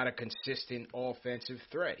just not a consistent offensive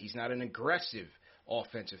threat. He's not an aggressive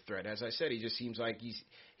offensive threat. As I said, he just seems like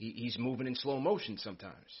he's moving in slow motion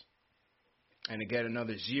sometimes. And to get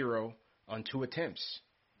another 0 on 2 attempts,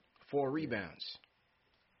 4 rebounds.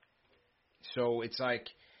 So it's like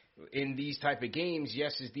in these type of games,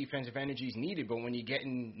 yes, his defensive energy is needed, but when you're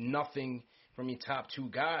getting nothing from your top 2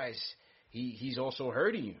 guys, he's also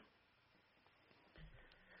hurting you.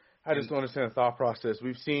 I just don't understand the thought process.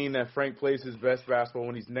 We've seen that Frank plays his best basketball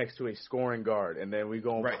when he's next to a scoring guard, and then we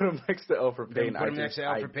go and put him next to Elfrid Payton. I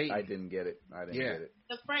didn't get it. I didn't get it.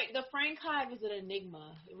 The Frank Hive is an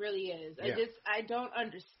enigma. It really is. Yeah. I don't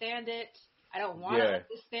understand it. I don't want to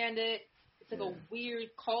understand it. It's like a weird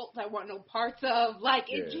cult I want no parts of.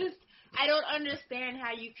 Like, I don't understand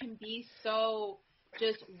how you can be so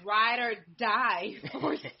just ride or die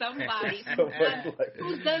for somebody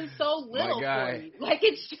who's done so little for you. Like,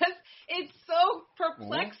 it's so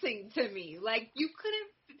perplexing to me. Like, you couldn't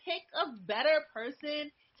pick a better person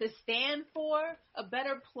to stand for, a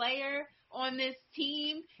better player on this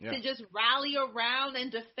team to just rally around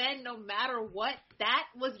and defend no matter what. That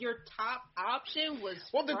was your top option.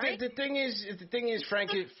 The thing is,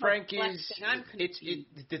 Frank is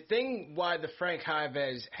the thing why the Frank Hive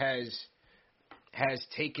has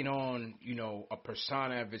taken on, a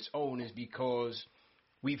persona of its own is because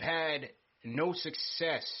we've had no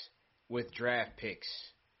success with draft picks,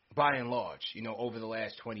 by and large, over the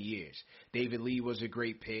last 20 years. David Lee was a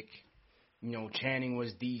great pick. Channing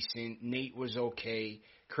was decent. Nate was okay.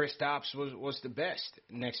 Kristaps was the best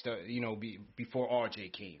next to, before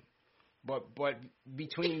RJ came. But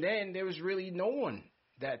between then, there was really no one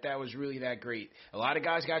that was really that great. A lot of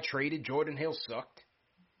guys got traded. Jordan Hill sucked.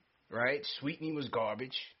 Right? Sweetney was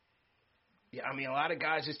garbage. Yeah, I mean, a lot of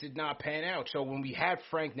guys just did not pan out. So when we had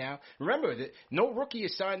Frank now, remember that no rookie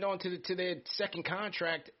has signed on to their second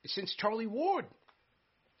contract since Charlie Ward.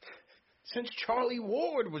 Since Charlie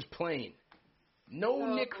Ward was playing.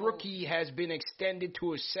 No Knick rookie has been extended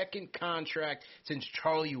to a second contract since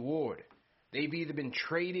Charlie Ward. They've either been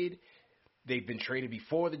traded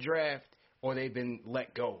before the draft, or they've been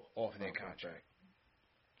let go off of their contract.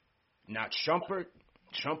 Not Shumpert.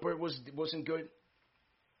 Shumpert wasn't good.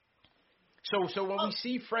 So when we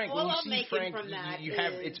see Frank, you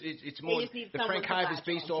have it's more the Frank Hive is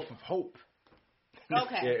based off of hope.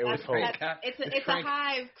 Okay, it was hope. It's a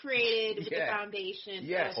hive created with the foundation.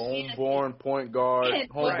 Yes, homeborn point guard.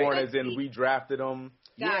 Homeborn as in we drafted him.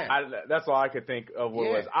 Yeah, that's all I could think of what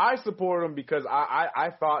it was. I support him because I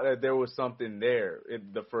thought that there was something there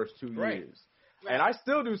in the first 2 years. Right. And I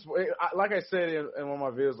still do, like I said in one of my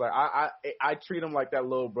videos, like I treat him like that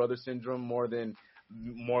little brother syndrome more than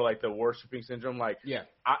more like the worshiping syndrome. Like, yeah,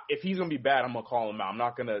 if he's gonna be bad, I'm gonna call him out. I'm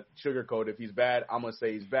not gonna sugarcoat. If he's bad, I'm gonna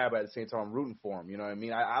say he's bad. But at the same time, I'm rooting for him. You know what I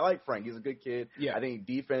mean? I like Frank. He's a good kid. Yeah. I think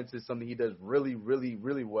defense is something he does really, really,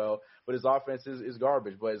 really well. But his offense is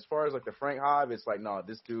garbage. But as far as like the Frank Hive, it's like, no,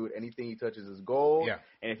 this dude, anything he touches is gold. Yeah.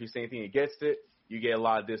 And if you say anything against it, you get a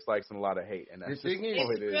lot of dislikes and a lot of hate. And that's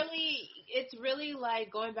it's really like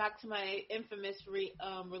going back to my infamous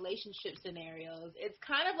relationship scenarios. It's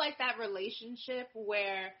kind of like that relationship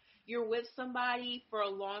where you're with somebody for a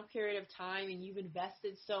long period of time and you've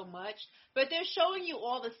invested so much, but they're showing you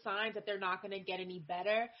all the signs that they're not going to get any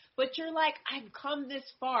better. But you're like, I've come this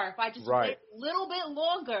far. If I just wait a little bit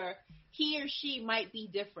longer, he or she might be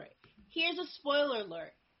different. Here's a spoiler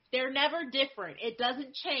alert. They're never different. It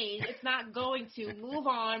doesn't change. It's not going to. Move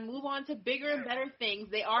on to bigger and better things.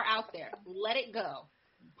 They are out there. Let it go.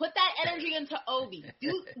 Put that energy into Obi.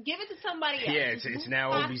 Give it to somebody else. Yeah, it's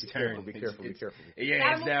now Obi's turn. Be careful.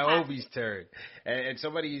 Yeah, it's now Obi's turn. And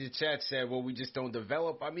somebody in the chat said, well, we just don't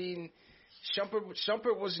develop. I mean,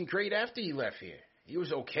 Shumpert wasn't great after he left here. He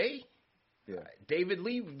was okay. Yeah. David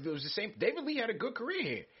Lee was the same. David Lee had a good career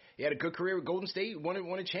here. He had a good career with Golden State, won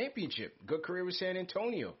a championship. Good career with San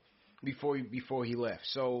Antonio before he left.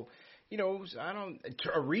 So,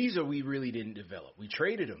 Ariza we really didn't develop. We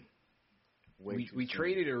traded him. We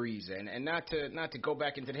traded Ariza, and not to go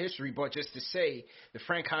back into the history, but just to say the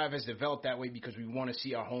Frank Hive has developed that way because we want to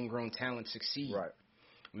see our homegrown talent succeed. Right.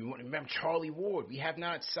 We want to remember Charlie Ward. We have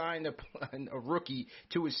not signed a rookie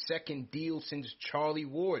to his second deal since Charlie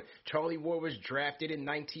Ward. Charlie Ward was drafted in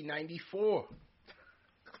 1994.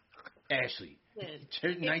 Ashley.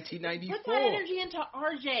 1994. Put that energy into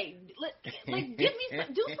RJ. Give me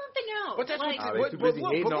do something else. But that's too busy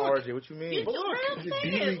hating on RJ. What you mean? He's a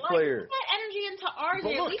D-League player. Put that energy into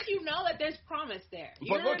RJ. At least you know that there's promise there.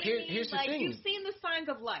 You know what I mean? Here's the thing. You've seen the signs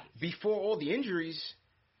of life. Before all the injuries,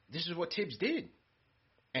 this is what Tibbs did,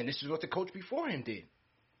 and this is what the coach before him did.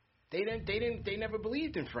 They never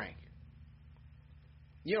believed in Frank.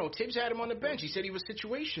 Tibbs had him on the bench. He said he was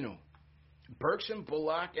situational. Burks and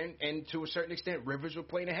Bullock and to a certain extent Rivers were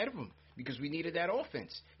playing ahead of him because we needed that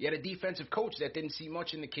offense. You had a defensive coach that didn't see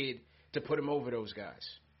much in the kid to put him over those guys.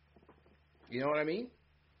 You know what I mean?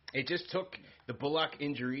 It just took the Bullock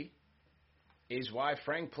injury is why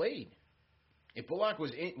Frank played. If Bullock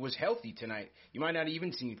was healthy tonight, you might not have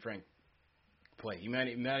even seen Frank play. You might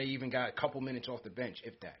have even got a couple minutes off the bench,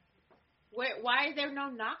 if that. Why is there no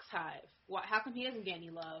Knox Hive? How come he doesn't get any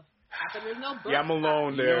love? How come there's no Burks? Yeah, I'm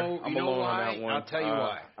alone there. I'm alone on that one. I'll tell you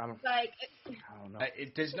why. I don't know.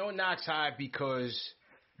 There's no Knox Hive because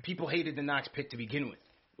people hated the Knox pick to begin with.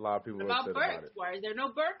 A lot of people were upset about it. Why is there no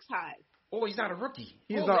Burks Hive? Oh, he's not a rookie.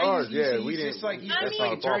 He's not ours. He's just like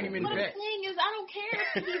a journeyman vet. What vet. I'm saying is, I don't care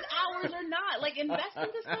if he's ours or not. Like, invest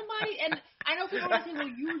into somebody. And I know people are saying, well,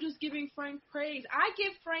 you're just giving Frank praise. I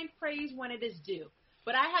give Frank praise when it is due.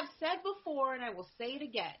 But I have said before, and I will say it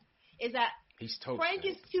again, is that Frank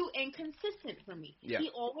is too inconsistent for me. Yeah.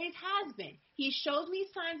 He always has been. He shows me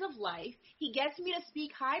signs of life. He gets me to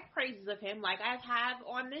speak high praises of him like I have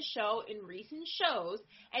on this show in recent shows.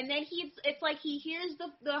 And then it's like he hears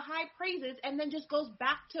the high praises and then just goes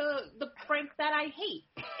back to the Frank that I hate.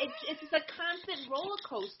 It's just a constant roller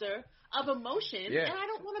coaster of emotion, and I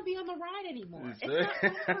don't want to be on the ride anymore. It's not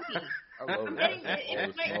fun for me. I'm getting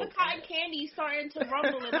it's like the cotton candy starting to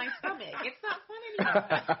rumble in my stomach. It's not fun anymore.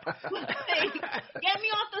 Get me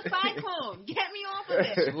off the cyclone. Get me off of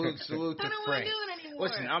it. Salute to I don't Frank. want to do it anymore.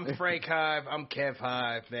 Listen, I'm Frank Hive. I'm Kev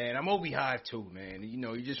Hive, man. I'm Obi Hive too, man.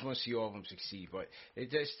 You just want to see all of them succeed, but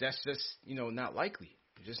that's just not likely.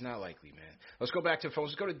 It's just not likely, man. Let's go back to the phones.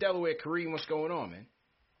 Let's go to Delaware. Kareem, what's going on, man?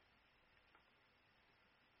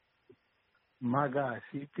 My guy,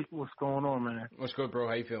 CP, what's going on, man? What's good, bro?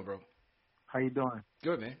 How you feeling, bro? How you doing?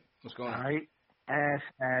 Good, man. What's going on? All right.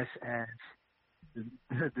 Ash.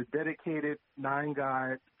 The dedicated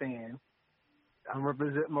 9-guy fan. I'm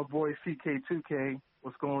representing my boy CK2K.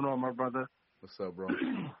 What's going on, my brother? What's up, bro?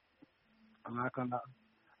 I'm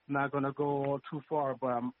not gonna go on too far, but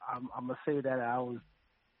I'm gonna say that I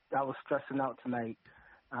was stressing out tonight.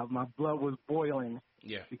 My blood was boiling.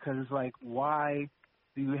 Yeah. Because it's like, why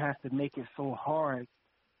do you have to make it so hard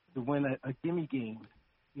to win a gimme game?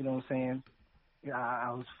 You know what I'm saying? Yeah,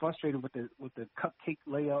 I was frustrated with the cupcake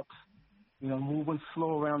layups, moving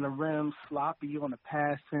slow around the rim, sloppy on the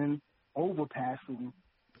passing, overpassing.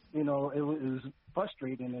 It was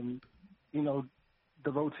frustrating, and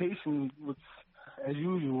the rotation was, as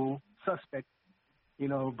usual, suspect.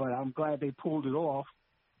 But I'm glad they pulled it off.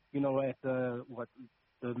 At the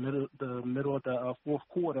middle of the fourth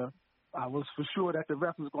quarter, I was for sure that the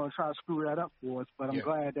ref was going to try to screw that up for us, but I'm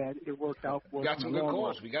glad that it worked out for us. We got some good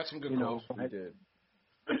calls. We got some good calls. We did.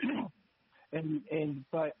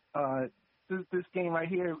 But this game right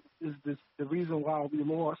here is the reason why we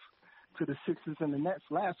lost to the Sixers and the Nets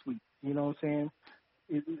last week. You know what I'm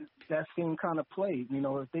saying? That same kind of play. You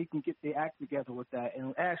know, if they can get their act together with that.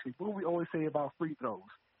 And actually, what do we always say about free throws?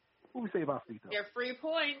 What do we say about free throws? They're free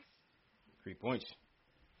points. 3 points.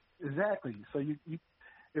 Exactly. So you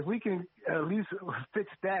if we can at least fix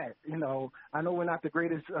that, you know, I know we're not the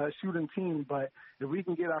greatest shooting team, but if we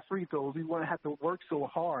can get our free throws, we won't have to work so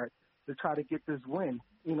hard to try to get this win,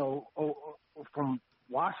 you know, from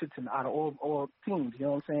Washington out of all teams, you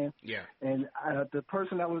know what I'm saying? Yeah. And the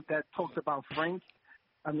person that talks about Frank,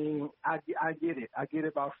 I mean, I get it. I get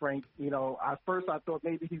it about Frank. You know, at first I thought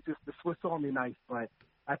maybe he's just the Swiss Army knife, but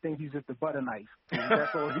I think he's just the butter knife.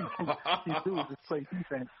 That's all he do is just play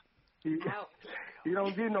defense. He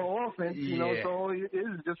don't get no offense, you know, so all it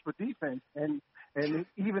is just for defense. And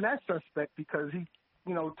even that's suspect because he,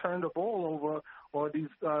 you know, turned the ball over or these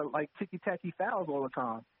like ticky-tacky fouls all the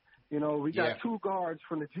time. You know, we got two guards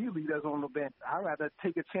from the G League that's on the bench. I'd rather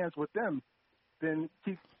take a chance with them than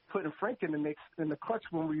keep putting Frank in the mix in the clutch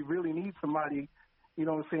when we really need somebody, you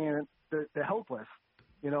know what I'm saying, to help us.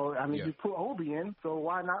 You know, I mean, you put Obi in, so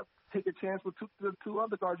why not take a chance with the two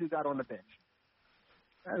other guards you got on the bench?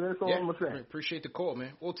 That's all I'm going to say. Appreciate the call,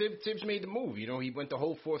 man. Well, Tibbs made the move. You know, he went the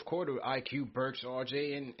whole fourth quarter with IQ, Burks,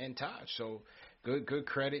 RJ, and Taj. So good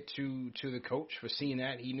credit to the coach for seeing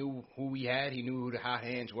that. He knew who we had. He knew who the hot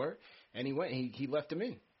hands were. And he went. He left him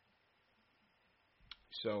in.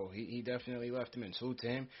 So he definitely left him in. Salute to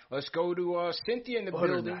him. Let's go to Cynthia in the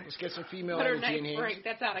building. Let's get some female energy in here. Frank,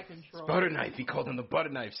 that's out of control. It's butter knife. He called him the butter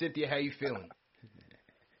knife. Cynthia, how you feeling?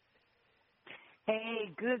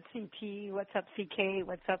 Hey, good, CP. What's up, CK?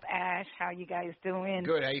 What's up, Ash? How you guys doing?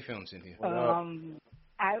 Good. How you feeling, Cynthia? Good.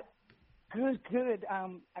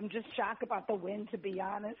 I'm just shocked about the win, to be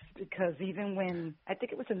honest, because even when I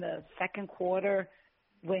think it was in the second quarter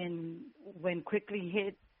when Quickly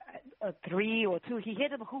hit a 3 or 2, he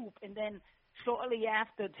hit a hoop, and then shortly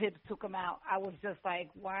after Tibbs took him out, I was just like,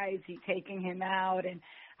 why is he taking him out? And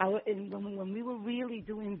when we were really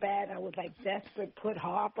doing bad, I was like desperate, put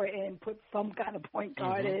Harper in, put some kind of point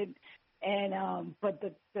guard in. And but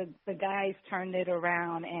the guys turned it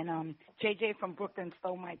around, and JJ from Brooklyn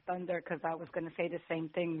stole my thunder because I was going to say the same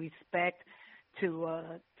thing. Respect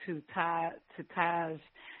to Taj,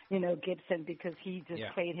 you know, Gibson, because he just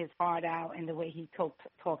played his heart out, and the way he talked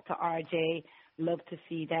to RJ. Love to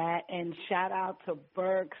see that. And shout out to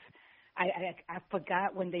Burks. I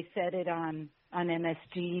forgot when they said it on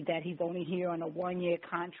MSG that he's only here on a 1-year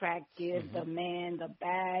contract. Give the man the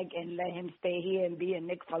bag and let him stay here and be a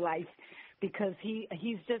Knick for life, because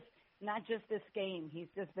he's just not just this game. He's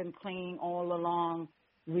just been playing all along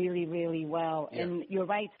really, really well. Yeah. And you're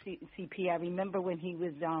right, CP. I remember when he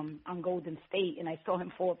was on Golden State, and I saw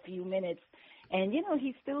him for a few minutes. And, you know,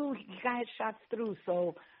 he got shots through.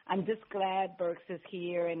 So I'm just glad Burks is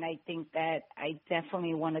here, and I think that I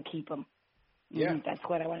definitely want to keep him. Yeah. That's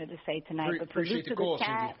what I wanted to say tonight. Appreciate the call,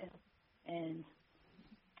 Cynthia. And,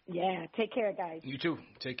 yeah, take care, guys. You too.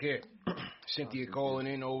 Take care. Cynthia calling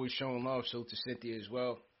in, always showing love. So to Cynthia as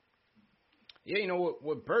well. Yeah, you know what?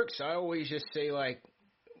 With Burks, I always just say, like,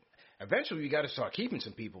 eventually you got to start keeping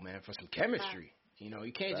some people, man, for some chemistry. You know,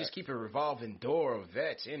 you can't just keep a revolving door of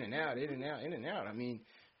vets in and out, in and out, in and out. I mean,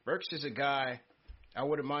 Burks is a guy I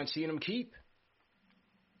wouldn't mind seeing him keep.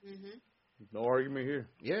 No argument here.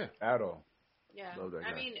 Yeah. At all. Yeah. Love that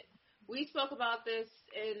guy. I mean, we spoke about this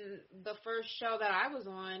in the first show that I was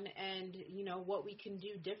on, and, you know, what we can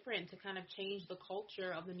do different to kind of change the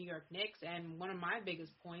culture of the New York Knicks. And one of my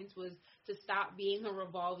biggest points was to stop being a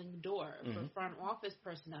revolving door for front office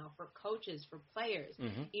personnel, for coaches, for players.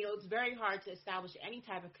 You know, it's very hard to establish any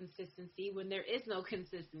type of consistency when there is no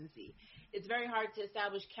consistency. It's very hard to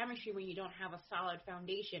establish chemistry when you don't have a solid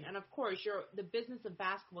foundation. And, of course, the business of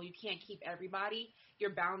basketball, you can't keep everybody.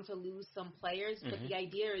 You're bound to lose some players, but the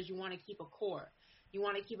idea is you want to keep a core. You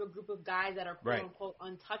want to keep a group of guys that are quote-unquote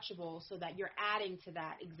untouchable, so that you're adding to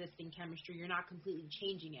that existing chemistry. You're not completely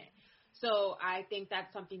changing it. So I think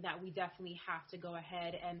that's something that we definitely have to go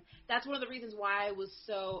ahead. And that's one of the reasons why I was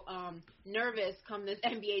so nervous come this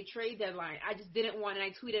NBA trade deadline. I just didn't want, and I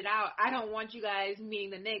tweeted out, I don't want you guys, meaning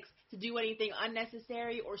the Knicks, to do anything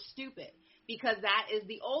unnecessary or stupid, because that is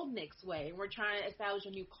the old Knicks way. And we're trying to establish a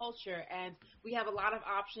new culture, and we have a lot of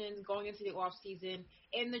options going into the offseason,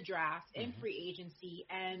 in the draft, in free agency,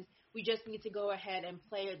 and we just need to go ahead and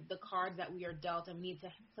play the cards that we are dealt, and we need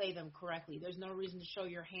to play them correctly. There's no reason to show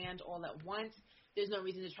your hand all at once. There's no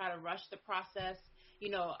reason to try to rush the process.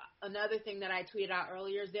 another thing that I tweeted out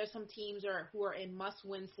earlier is there's some teams who are in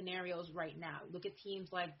must-win scenarios right now. Look at teams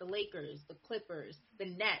like the Lakers, the Clippers, the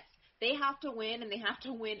Nets. They have to win, and they have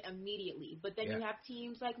to win immediately. But then you have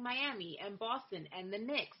teams like Miami and Boston and the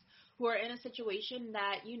Knicks who are in a situation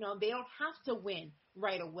that, they don't have to win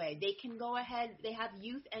right away. They can go ahead. They have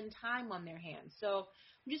youth and time on their hands. So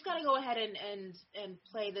we just got to go ahead and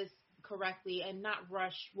play this correctly and not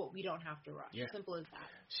rush what we don't have to rush. Yeah. Simple as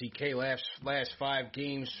that. CK, last 5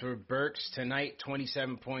 games for Burks tonight,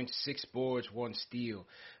 27 points, 6 boards, 1 steal.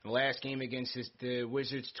 The last game against the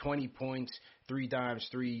Wizards, 20 points, 3 dimes,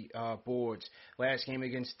 3 boards. Last game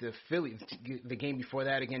against the game before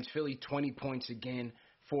that against Philly, 20 points again,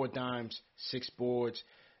 4 dimes, 6 boards.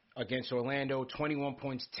 Against Orlando, 21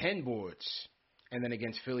 points, 10 boards. And then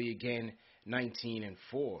against Philly again, 19 and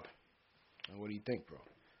 4. What do you think, bro?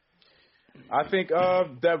 I think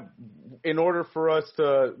that in order for us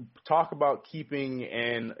to talk about keeping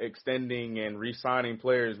and extending and re-signing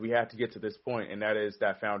players, we have to get to this point, and that is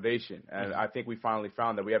that foundation. And I think we finally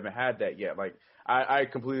found that. We haven't had that yet. Like, I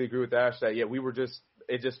completely agree with Ash that,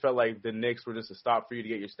 it just felt like the Knicks were just a stop for you to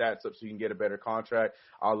get your stats up so you can get a better contract,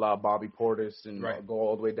 a la Bobby Portis, and go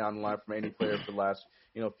all the way down the line from any player for the last,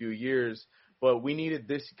 few years. But we needed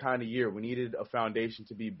this kind of year. We needed a foundation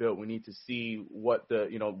to be built. We need to see what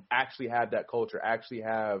actually have that culture, actually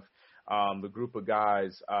have the group of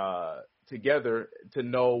guys together to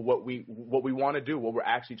know what we want to do, what we're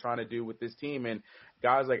actually trying to do with this team. And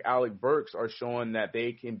guys like Alec Burks are showing that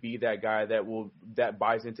they can be that guy that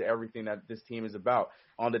buys into everything that this team is about.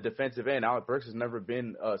 On the defensive end, Alec Burks has never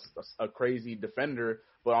been a crazy defender,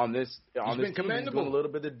 but on this team, he's doing a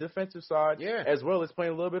little bit of the defensive side, as well as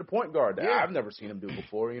playing a little bit of point guard that I've never seen him do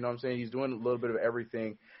before. You know what I'm saying? He's doing a little bit of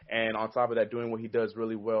everything, and on top of that, doing what he does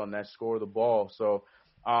really well, and that's score the ball. So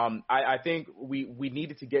I think we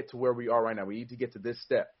needed to get to where we are right now. We need to get to this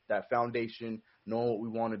step, that foundation, knowing what we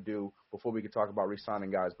want to do before we can talk about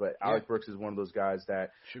re-signing guys. But Alec Burks is one of those guys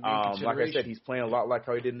that, like I said, he's playing a lot like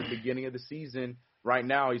how he did in the beginning of the season. Right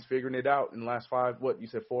now, he's figuring it out in the last 4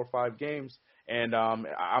 or 5 games, and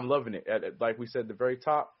I'm loving it. Like we said at the very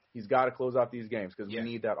top, he's got to close out these games because we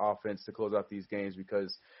need that offense to close out these games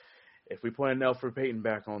because if we put Elfrid Payton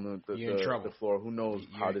back on the floor, who knows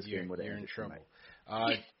how this game would end. You're in trouble.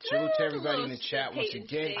 Salute to everybody in the chat once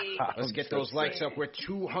again. Let's get those likes up. We're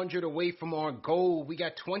 200 away from our goal. We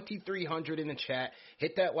got 2,300 in the chat.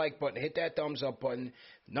 Hit that like button. Hit that thumbs up button.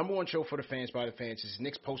 Number 1 show for the fans by the fans. This is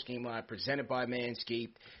Knicks Post Game Live presented by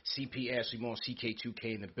Manscaped. CP Ashley Moore,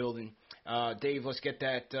 CK2K in the building. Dave, let's get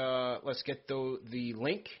that. Let's get the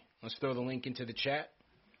link. Let's throw the link into the chat.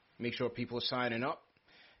 Make sure people are signing up.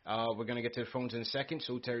 We're going to get to the phones in a second.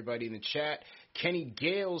 Salute to everybody in the chat. Kenny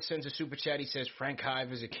Gale sends a super chat. He says, Frank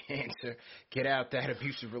Hive is a cancer. Get out that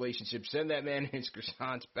abusive relationship. Send that man his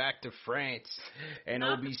croissants back to France. And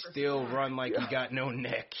Obi still run like he got no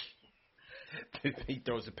neck. He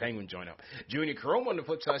throws the penguin joint up. Junior Carome on the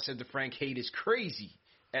flip side said the Frank hate is crazy.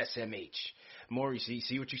 SMH. Maury,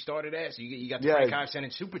 see what you started as? You got the Frank Hive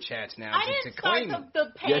sending super chats now. I didn't start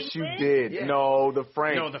the penguin. Yes, you did. Yeah. No, the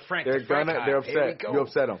Frank. They're upset. You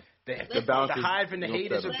upset them. The Hive and the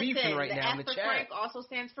haters are beefing right now in the chat. Frank also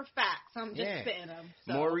stands for facts. I'm just spitting them.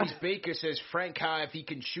 So. Maurice Baker says, Frank Hive, he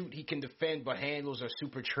can shoot, he can defend, but handles are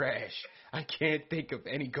super trash. I can't think of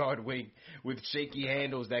any guard wing with shaky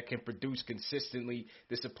handles that can produce consistently.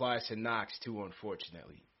 This applies to Knox, too,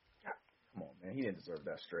 unfortunately. Come on, man. He didn't deserve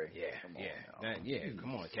that straight. Come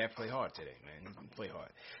on. Can't play hard today, man. Play hard.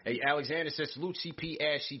 Hey, Alexander says, salute CP,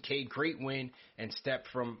 Ash, CK, great win, and step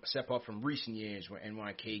up from recent years where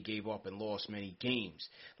NYK gave up and lost many games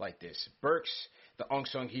like this. Burks, the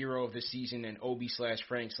unsung hero of the season, and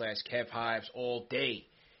Obi/Frank/Kev Hives all day.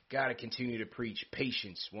 Got to continue to preach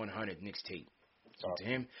patience, 100, Knicks tape. To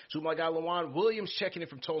him. So my guy Lawan Williams checking in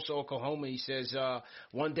from Tulsa, Oklahoma. He says,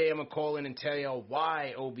 one day I'm going to call in and tell y'all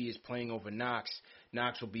why Obi is playing over Knox.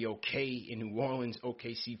 Knox will be okay in New Orleans,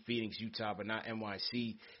 OKC, Phoenix, Utah, but not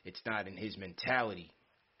NYC. It's not in his mentality.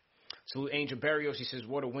 So Angel Barrios, he says,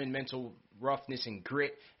 what a win. Mental roughness and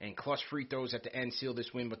grit and clutch free throws at the end seal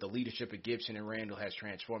this win, but the leadership of Gibson and Randall has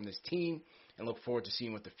transformed this team and look forward to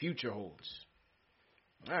seeing what the future holds.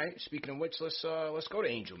 All right, speaking of which, let's go to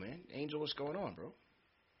Angel, man. Angel, what's going on, bro?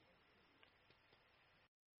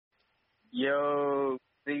 Yo,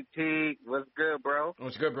 CP, what's good, bro?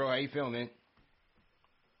 What's good, bro? How you feeling, man?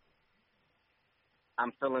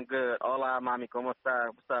 I'm feeling good. Hola, mami, ¿cómo está?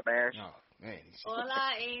 What's up, Ash? Oh, man.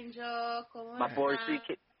 Hola, Angel. ¿Cómo My boy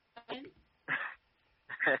CK.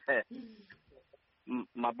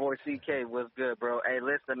 My boy CK, what's good, bro? Hey,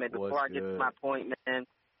 listen, man, before I get to my point, man,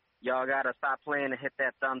 y'all gotta stop playing and hit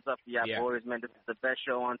that thumbs up for y'all boys, man. This is the best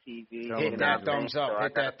show on TV. Hit that thumbs up. So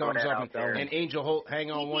hit that thumbs up. And Angel, hang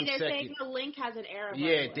on one they're second. saying the link has an error.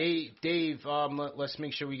 Yeah, Dave. Let's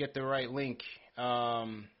make sure we get the right link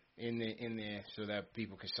in there so that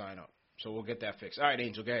people can sign up. So we'll get that fixed. All right,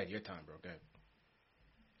 Angel, go ahead. Your time, bro. Go ahead.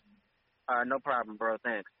 No problem, bro.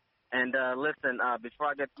 Thanks. And listen, before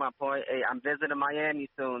I get to my point, hey, I'm visiting Miami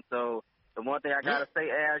soon, so the one thing I gotta say,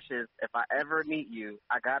 Ash, is if I ever meet you,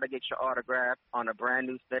 I gotta get your autograph on a brand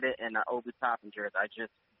new fitted and an Obi Toppin jersey.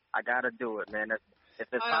 I gotta do it, man. If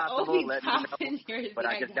it's possible, Obi let me know. Jersey, But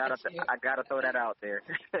I gotta throw that out there.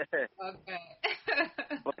 Okay.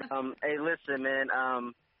 But hey, listen, man.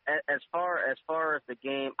 As far as the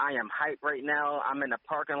game, I am hyped right now. I'm in the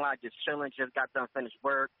parking lot just chilling. Just got done finished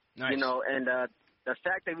work. Nice. You know, and the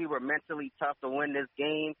fact that we were mentally tough to win this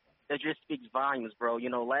game, it just speaks volumes, bro. You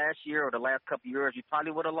know, last year or the last couple of years, you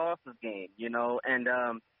probably would have lost this game, you know. And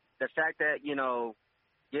the fact that, you know,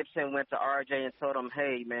 Gibson went to RJ and told him,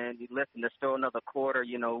 hey, man, listen, there's still another quarter,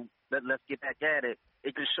 you know, let's get back at it.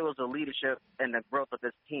 It just shows the leadership and the growth of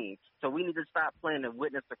this team. So we need to stop playing and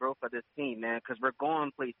witness the growth of this team, man, because we're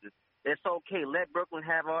going places. It's okay. Let Brooklyn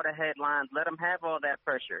have all the headlines. Let them have all that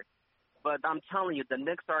pressure. But I'm telling you, the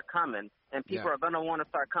Knicks are coming, and people are going to want to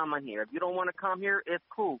start coming here. If you don't want to come here, it's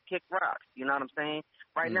cool. Kick rocks. You know what I'm saying?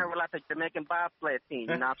 Right now, we're like a Jamaican bobsled team.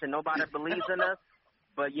 You know what I'm saying? Nobody believes in us.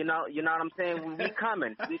 But, you know what I'm saying? We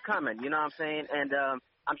coming. We coming. You know what I'm saying? And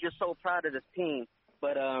I'm just so proud of this team.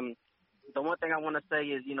 But the one thing I want to say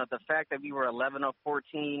is, you know, the fact that we were 11 of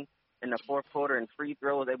 14 in the fourth quarter in free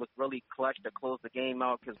throws, it was really clutch to close the game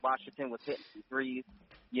out because Washington was hitting some threes,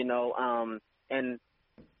 you know. And,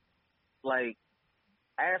 like,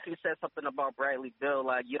 Ashley said something about Bradley Beal,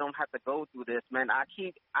 like, you don't have to go through this, man. I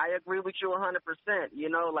agree with you 100%, you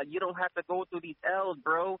know, like, you don't have to go through these L's,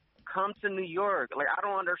 bro. Come to New York. Like, I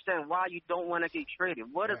don't understand why you don't want to get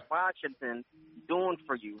traded. What is Washington doing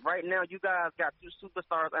for you? Right now, you guys got two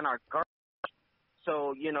superstars and are garbage.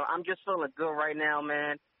 So, you know, I'm just feeling good right now,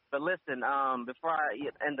 man. But listen, before I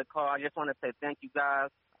end the call, I just want to say thank you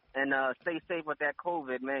guys. And stay safe with that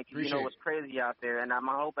COVID, man, because, you know, it's crazy out there. And I'm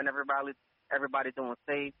hoping everybody doing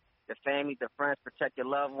safe, the family, the friends, protect your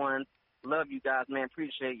loved ones. Love you guys, man.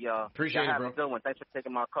 Appreciate y'all. Appreciate y'all it, bro. Have a good one. Thanks for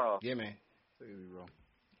taking my call. Yeah, man.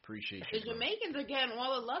 Appreciate you. The Jamaicans are getting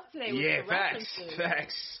all the love today. Yeah, with the references.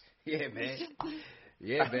 facts. Yeah, man.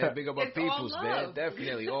 Yeah, man. Big up our peoples, man.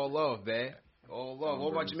 Definitely. All love, man. All love.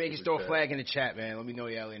 All my Jamaicans throw a flag in the chat, man. Let me know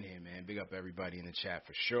y'all in here, man. Big up everybody in the chat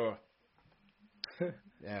for sure.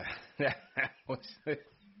 Yeah.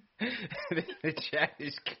 The chat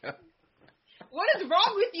is coming. What is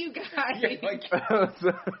wrong with you guys?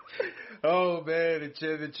 Oh man, the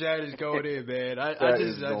chat is going in, man. I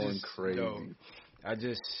just crazy. I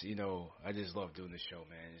just love doing this show,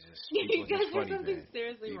 man. It's just you guys funny, there's something man.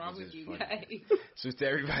 seriously People's wrong with you funny. guys. So it's to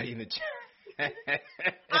everybody in the chat.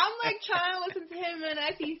 I'm like trying to listen to him and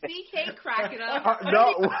I see CK cracking up.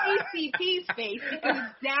 No. I see CP's face because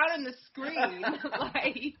it's down in the screen.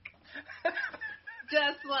 Like,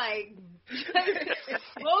 just like,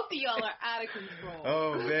 both of y'all are out of control.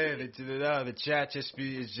 Oh man, the chat is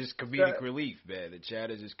just comedic relief, man. The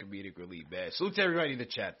chat is just comedic relief, man. Salute to everybody in the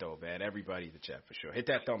chat, though, man. Everybody in the chat for sure. Hit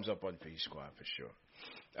that thumbs up button for you, squad, for sure.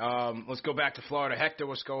 Let's go back to Florida. Hector,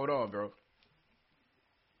 what's going on, bro?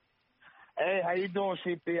 Hey, how you doing,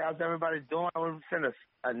 CP? How's everybody doing? I want to send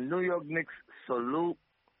a New York Knicks salute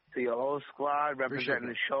to your whole squad, representing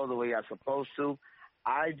the show the way you're supposed to.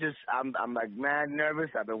 I'm like mad nervous.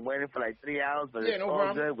 I've been waiting for like 3 hours, but it's all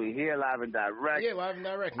problem. good. We're here live and direct. Yeah, live and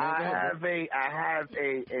direct. Man. I have a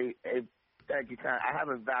thank you, Con. I have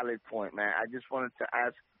a valid point, man. I just wanted to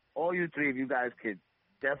ask all you three if you guys could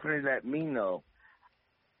definitely let me know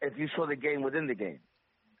if you saw the game within the game.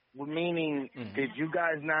 Meaning, did you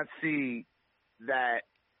guys not see that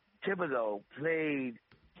Thibodeau played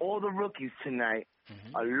all the rookies tonight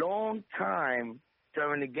a long time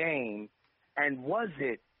during the game? And was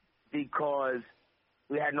it because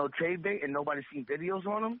we had no trade bait and nobody seen videos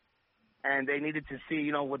on them, and they needed to see,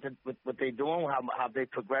 you know, what they're doing, how they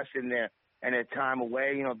progressed in their time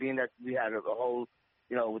away, you know, being that we had a whole,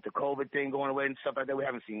 you know, with the COVID thing going away and stuff like that, we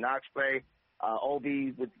haven't seen Knox play,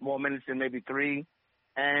 Obi with more minutes than maybe 3.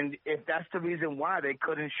 And if that's the reason why they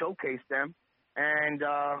couldn't showcase them, and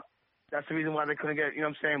that's the reason why they couldn't get, you know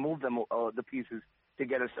what I'm saying, move them, the pieces to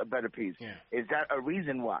get us a better piece. Yeah. Is that a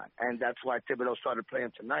reason why? And that's why Thibodeau started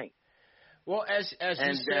playing tonight. Well, as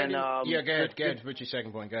you said, go ahead. What's your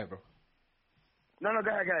second point? Go ahead, bro. No, go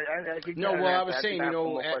ahead. No, well, I was saying, you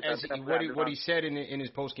know, as what he said in his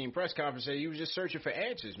post-game press conference, he was just searching for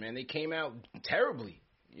answers, man. They came out terribly.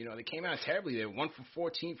 You know, they came out terribly. They were 1 for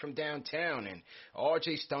 14 from downtown, and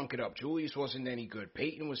RJ stunk it up. Julius wasn't any good.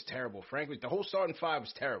 Peyton was terrible. Frankly, the whole starting five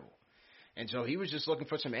was terrible. And so he was just looking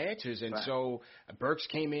for some answers. And so Burks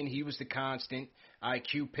came in. He was the constant.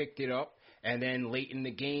 IQ picked it up. And then late in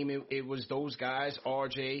the game, it was those guys,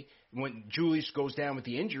 RJ, when Julius goes down with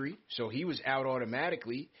the injury, so he was out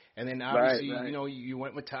automatically. And then obviously, you know, you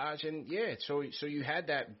went with Taj, and so you had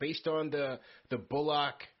that based on the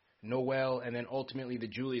Bullock, Noel, and then ultimately the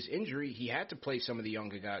Julius injury. He had to play some of the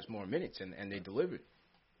younger guys more minutes, and they delivered.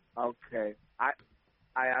 Okay, I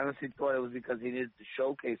honestly thought it was because he needed to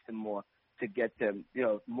showcase them more to get them, you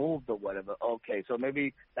know, moved or whatever. Okay, so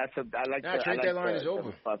maybe that's I like the trade deadline is over.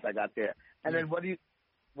 Response I got there. And then what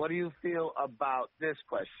do you feel about this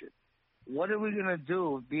question? What are we gonna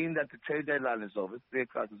do, being that the trade deadline is over? 3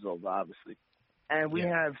 o'clock is over, obviously, and we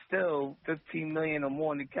have still $15 million or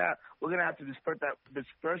more in the cap. We're gonna have to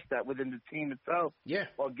disperse that within the team itself,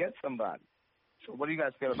 or get somebody. So what do you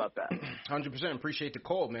guys feel about that? 100%. Appreciate the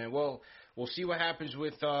call, man. Well, we'll see what happens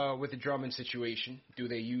with the Drummond situation. Do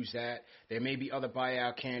they use that? There may be other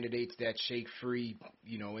buyout candidates that shake free,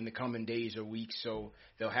 you know, in the coming days or weeks. So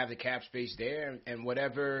they'll have the cap space there, and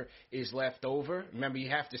whatever is left over. Remember, you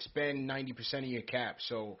have to spend 90% of your cap.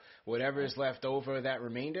 So whatever is left over, that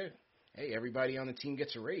remainder, hey, everybody on the team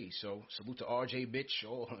gets a raise. So salute to RJ, bitch.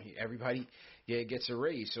 Oh, everybody gets a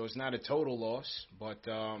raise. So it's not a total loss, but,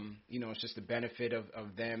 you know, it's just the benefit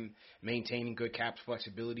of them maintaining good cap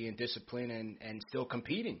flexibility and discipline and still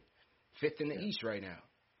competing. 5th in the East right now.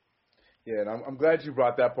 Yeah, and I'm glad you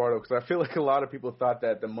brought that part up, because I feel like a lot of people thought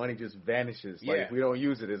that the money just vanishes. Like, if we don't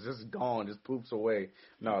use it, it's just gone, just poops away.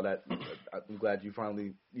 No, I'm glad you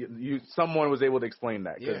finally someone was able to explain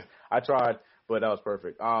that, because I tried, but that was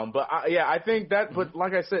perfect. I think that, but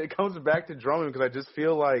like I said, it comes back to Drummond, because I just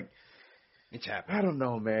feel like it's happening. I don't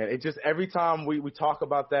know, man. It just, every time we talk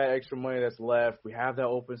about that extra money that's left, we have that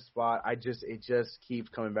open spot. It just keeps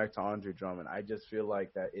coming back to Andre Drummond. I just feel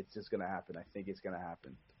like that it's just gonna happen. I think it's gonna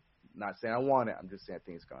happen. Not saying I want it. I'm just saying I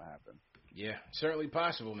think it's going to happen. Yeah, certainly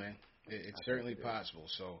possible, man. It's certainly possible.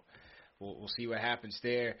 So we'll see what happens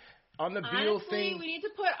there. On the Beal thing, we need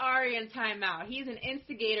to put Ari in timeout. He's an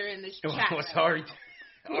instigator in this chat. What's Ari?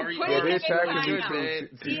 He is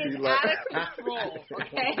out of control,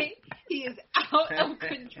 okay? He is out of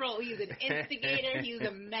control. He's an instigator. He's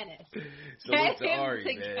a menace. Salute Get him Ari,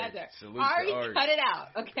 together. man. Salute Ari, Ari, cut it out,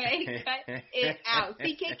 okay? Cut it out.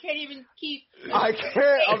 CK can't even keep. I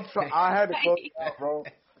can't. I had to close it out, bro.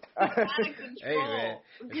 Hey, man.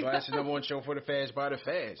 That's why it's the #1 show for the fans by the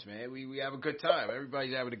fans, man. We have a good time.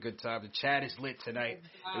 Everybody's having a good time. The chat is lit tonight.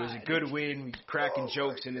 It was a good win. We cracking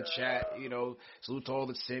jokes in the chat. You know, salute to all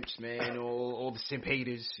the simps, man. All the simp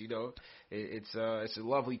haters. You know, it's a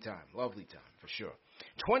lovely time. Lovely time for sure.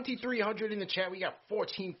 2,300 in the chat. We got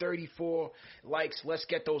 1,434 likes. Let's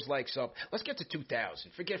get those likes up. Let's get to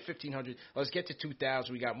 2,000. Forget 1,500. Let's get to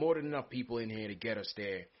 2,000. We got more than enough people in here to get us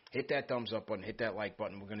there. Hit that thumbs up button. Hit that like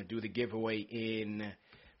button. We're going to do the giveaway in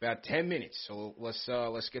about 10 minutes. So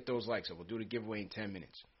let's get those likes up. We'll do the giveaway in 10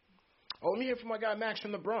 minutes. Oh, let me hear from my guy Max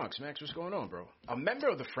from the Bronx. Max, what's going on, bro? A member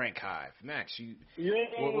of the Frank Hive. Max,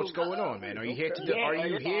 what's going on, man? Are you here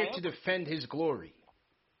to defend his glory?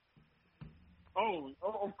 Oh,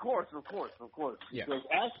 of course. Yeah. Because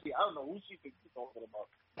Ashley, I don't know who she thinks she's talking about.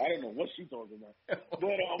 I don't know what she's talking about. But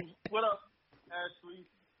what up, Ashley?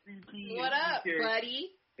 CP, what up,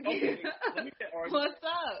 buddy? Okay, let me get What's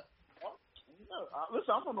up?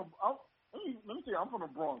 Listen, let me tell you, I'm from the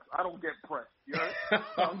Bronx. I don't get pressed. You heard?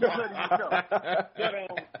 I'm just letting you know.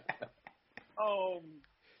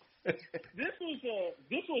 But this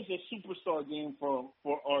was a superstar game for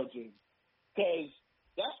RJ, because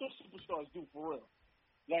that's what superstars do for real.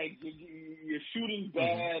 Like, you're shooting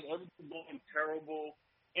bad, everything's going terrible,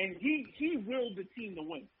 and he willed the team to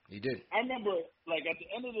win. He did. I remember, like, at the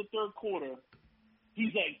end of the third quarter,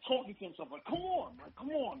 he's like talking to himself, like, come on,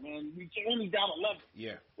 man, we're only down 11.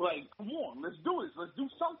 Yeah. Like, come on, let's do this, let's do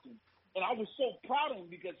something. And I was so proud of him,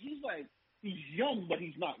 because he's young, but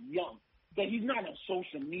he's not young. That he's not on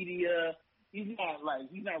social media. He's not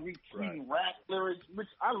retweeting rap lyrics, which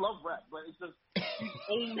I love rap, but it's just he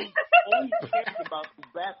only cares about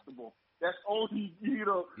basketball. That's all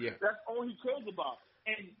that's all he cares about.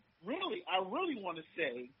 And really, I really want to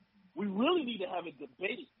say we really need to have a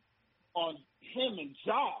debate on him and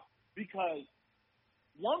Ja, because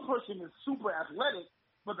one person is super athletic,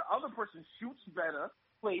 but the other person shoots better,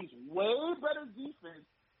 plays way better defense,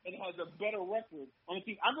 and has a better record on the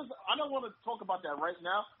team. I don't want to talk about that right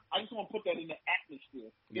now. I just want to put that in the atmosphere.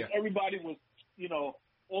 Because everybody was,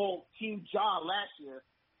 all Team Ja last year,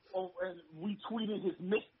 and retweeting his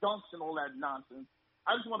missed dunks and all that nonsense.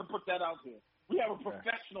 I just want to put that out there. We have a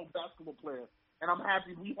professional basketball player, and I'm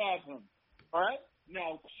happy we have him. All right?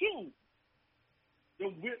 Now, two,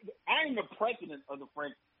 I am the president of the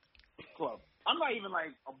Frank Club. I'm not even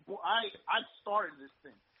like I started this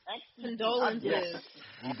thing. Actually, condolences.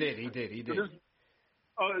 He did.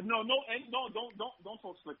 No, don't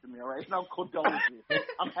talk slick to me, all right? No condolences.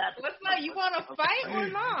 I'm happy. What's that? You want to fight or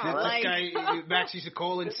not? This guy, Max used to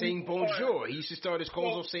call in saying bonjour. He used to start his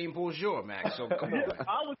calls off saying bonjour, Max. So come on.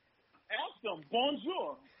 I was asked him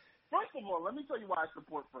bonjour. First of all, let me tell you why I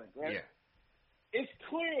support Frank. Right? Yeah. It's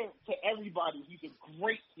clear to everybody he's a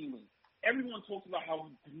great teammate. Everyone talks about how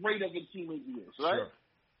great of a teammate he is, right? Sure.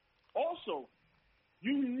 Also,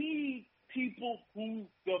 you need people who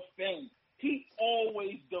defend. He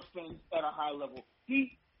always defends at a high level.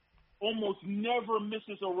 He almost never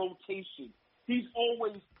misses a rotation. He's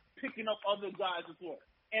always picking up other guys as well.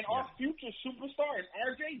 And our future superstar, and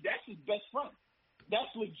RJ, that's his best friend. That's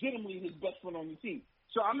legitimately his best friend on the team.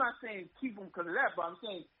 So I'm not saying keep him because of that, but I'm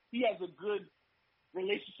saying he has a good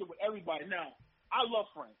relationship with everybody. Now, I love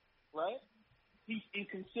Frank, right? He's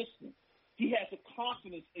inconsistent. He has the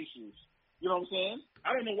confidence issues. You know what I'm saying?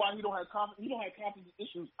 I don't know why he don't have confidence. He don't have confidence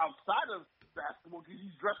issues outside of basketball because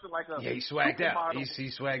he's dressed like a he swagged out. He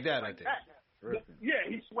swagged out like that. Yeah,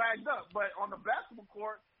 he swagged up. But on the basketball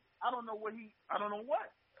court, I don't know what.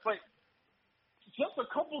 But just a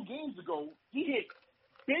couple games ago, he hit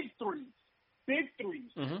big threes,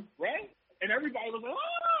 right? And everybody was like,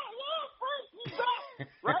 "Oh, Frank, he's back!"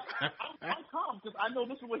 Right? I'm calm because I know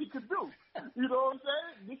this is what he could do. You know what I'm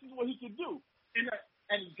saying? This is what he could do.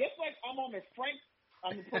 And just like I'm the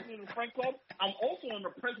president of the Frank Club, I'm also on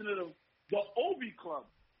the president of the Obi Club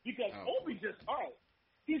because Obi just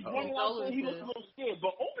he's running out there. He looks a little scared,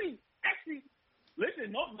 but Obi actually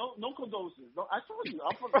listen. No condolences. No, I told you,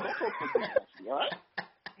 I'm from no condolences. All right.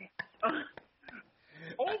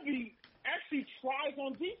 Obi actually tries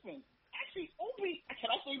on defense. Actually, Obi,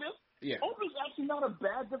 can I say this? Yeah. Obi's actually not a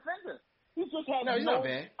bad defender. He just has he's not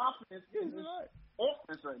bad. confidence in his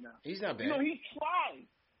offense right now. He's not bad. You know, he tries.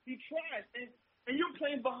 And you're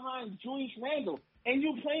playing behind Julius Randle. And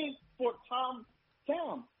you're playing for Tom,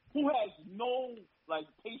 who has no,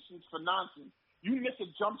 patience for nonsense. You miss a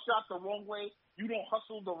jump shot the wrong way. You don't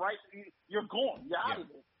hustle the right. You're gone. You're out of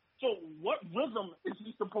there. So what rhythm is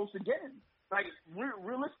he supposed to get in?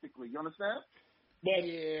 Realistically, you understand? But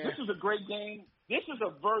this is a great game. This is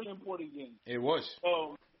a very important game. It was.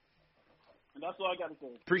 And that's all I got to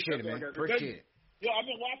say. Appreciate it, man. Appreciate it. Yeah, I've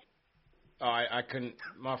been watching. Oh, I couldn't.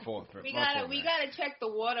 My fault. We gotta check the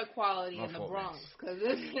water quality in the Bronx because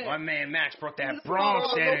my man Max brought that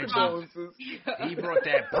Bronx energy. He brought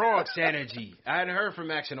that Bronx energy. I hadn't heard from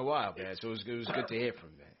Max in a while, man. So it was good to hear from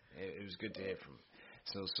him, man. It was good to hear from him.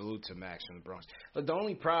 So salute to Max from the Bronx. But the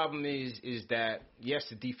only problem is that yes,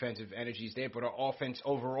 the defensive energy is there, but our offense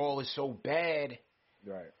overall is so bad.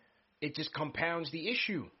 Right. It just compounds the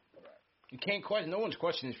issue. You can't question. No one's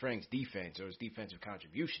questioning Frank's defense or his defensive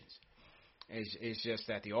contributions. It's just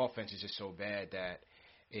that the offense is just so bad that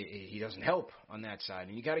he doesn't help on that side.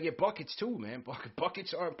 And you got to get buckets too, man.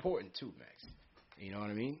 Buckets are important too, Max. You know what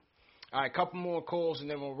I mean? All right, a couple more calls and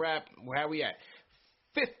then we'll wrap. Where we at?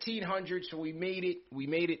 1,500, so we made it.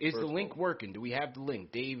 Is the link working? Do we have the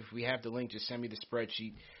link? Dave, if we have the link, just send me the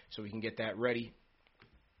spreadsheet so we can get that ready.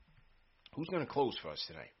 Who's going to close for us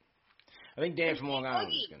tonight? I think Dan from Long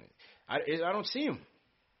Island is going to. I don't see him.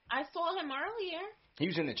 I saw him earlier. He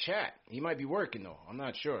was in the chat. He might be working though. I'm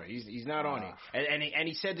not sure. He's not on it. And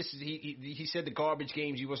he said this is he said the garbage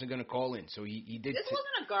games he wasn't going to call in. So he did. This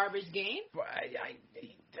wasn't a garbage game.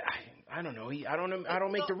 I don't know. I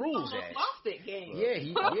don't make the rules. Lost it game.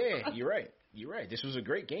 Yeah. You're right. This was a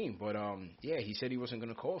great game, but he said he wasn't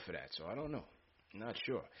going to call for that. So I don't know. I'm not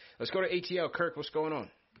sure. Let's go to ATL. Kirk, what's going on?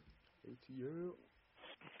 ATL.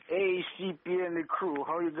 Hey, CP and the crew.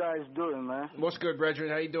 How you guys doing, man? What's good, brethren?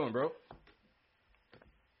 How you doing, bro?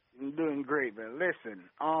 I'm doing great, man. Listen,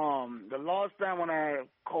 the last time when I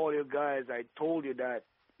called you guys, I told you that,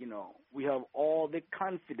 we have all the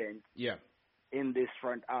confidence in this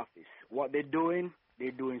front office. What they're doing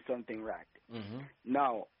something right. Mm-hmm.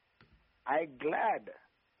 Now,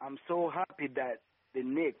 I'm so happy that the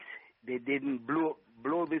Knicks, they didn't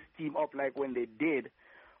blow this team up like when they did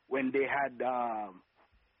when they had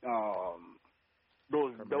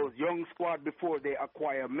those young squad before they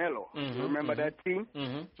acquire Melo. Mm-hmm, Remember that team?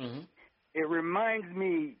 Mm-hmm, mm-hmm. It reminds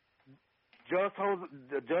me just how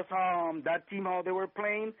that team, how they were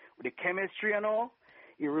playing with the chemistry and all.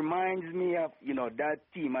 It reminds me of that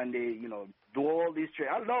team, and they do all these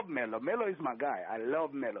trades. I love Melo. Melo is my guy. I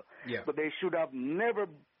love Melo. Yeah. But they should have never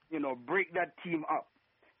break that team up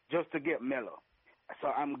just to get Melo. So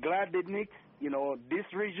I'm glad the Knicks, this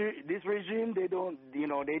regime, they don't,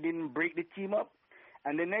 they didn't break the team up.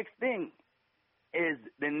 And the next thing is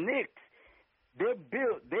the Knicks, they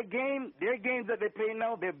built their games that they play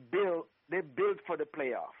now. They built for the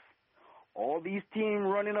playoffs. All these teams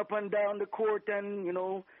running up and down the court and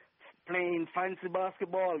playing fancy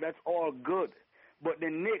basketball, that's all good. But the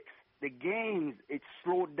Knicks, the games, it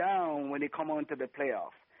slowed down when they come onto the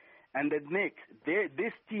playoffs. And the Knicks,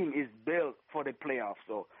 this team is built for the playoffs.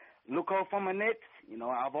 So look out for my Knicks.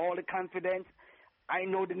 I have all the confidence. I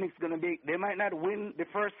know the Knicks going to they might not win the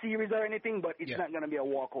first series or anything, but it's not going to be a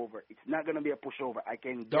walkover. It's not going to be a pushover. I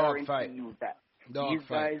can guarantee you that.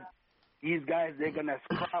 These guys, they're going to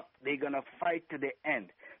scrap. They're going to fight to the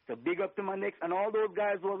end. So big up to my Knicks. And all those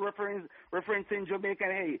guys who are referencing Jamaica.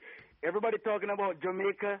 Hey, everybody talking about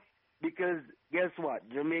Jamaica because guess what?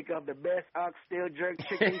 Jamaica have the best oxtail jerk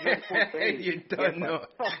chicken jerk food. You don't know.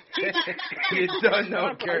 You don't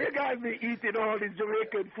know, Kirk. You guys be eating all this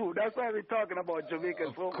Jamaican food. That's why we're talking about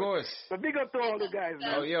Jamaican food. Of course. So big up to all the guys,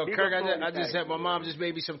 man. Oh, yo, big Kirk, I just had my mom just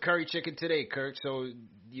made me some curry chicken today, Kirk. So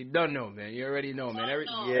you don't know, man. You already know, man.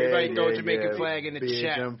 Everybody throw a Jamaican flag in the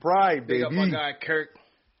chat. And pride, big baby. up my guy, Kirk.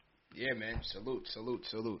 Yeah, man. Salute,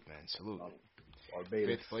 man. Salute. Barbados.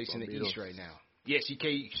 5th place in the East right now. Yeah, CK,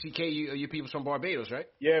 you people's from Barbados, right?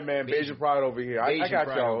 Yeah, man. Bajan pride over here. I got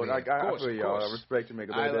y'all. I feel y'all. I respect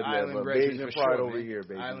Jamaica. Island Bajan pride over man. here,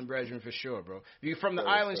 baby. Island brethren for sure, bro. If you're from the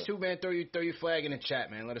islands too, man, throw your flag in the chat,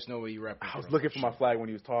 man. Let us know where you represent. I was looking for my flag when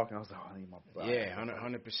he was talking. I was like, I need my flag. Yeah, 100%,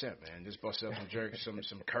 man. Just busted up some jerk, some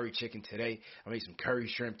curry chicken today. I made some curry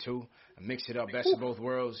shrimp too. I mixed it up, best of both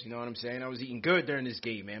worlds. You know what I'm saying? I was eating good during this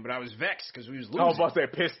game, man, but I was vexed because we was losing. I was about to say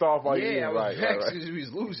pissed off while you I was right, vexed right. because we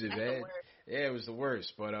was losing, man. Yeah, it was the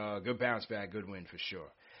worst, but good bounce back, good win for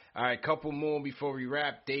sure. All right, couple more before we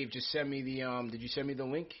wrap. Dave just sent me the did you send me the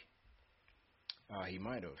link? He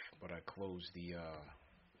might have, but I closed the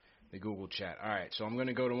Google chat. All right, so I'm going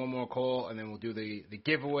to go to one more call, and then we'll do the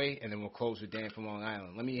giveaway, and then we'll close with Dan from Long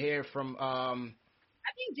Island. Let me hear from I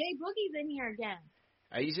think Jay Boogie's in here again.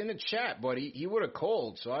 He's in the chat, but he would have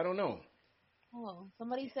called, so I don't know. Oh,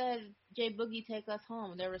 somebody said Jay Boogie take us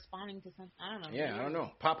home. They're responding to something. I don't know. Yeah, I don't know.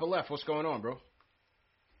 Papa Left, what's going on, bro?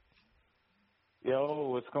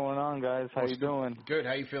 Yo, what's going on, guys? How you doing? Good.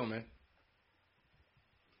 How you feeling, man?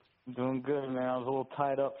 Doing good, man. I was a little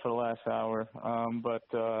tied up for the last hour, but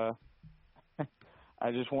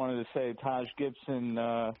I just wanted to say Taj Gibson,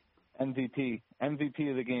 MVP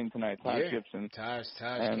of the game tonight. Taj Gibson. Taj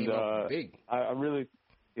came up big.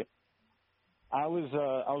 I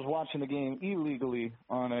was watching the game illegally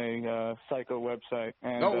on a psycho website.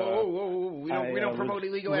 And, whoa. We don't promote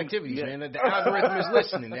illegal activities, man. The algorithm is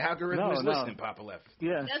listening. The algorithm is listening, Papa Left.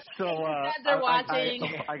 Yeah. So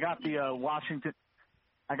I got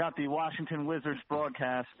the Washington Wizards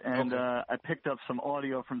broadcast, and I picked up some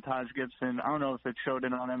audio from Taj Gibson. I don't know if it showed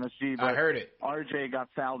it on MSG, but I heard it. RJ got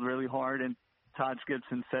fouled really hard, and Taj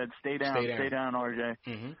Gibson said, stay down, RJ.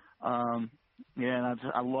 Mm-hmm. Yeah, and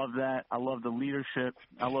I love that. I love the leadership.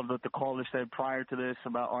 I love what the caller said prior to this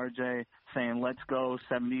about RJ saying, let's go,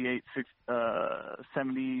 78-67,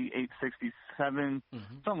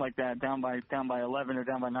 something like that, down by 11 or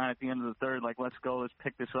down by 9 at the end of the third, like, let's go, let's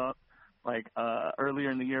pick this up. Like,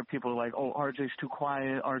 earlier in the year, people were like, oh, RJ's too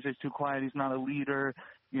quiet, he's not a leader,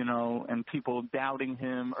 and people doubting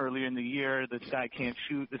him earlier in the year. This guy can't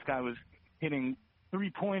shoot. This guy was hitting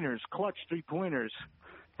clutch three-pointers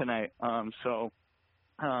tonight.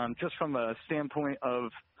 Just from a standpoint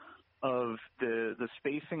of the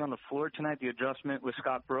spacing on the floor tonight, the adjustment with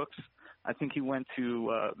Scott Brooks, I think he went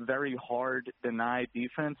to very hard deny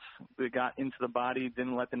defense. They got into the body,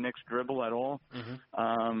 didn't let the Knicks dribble at all.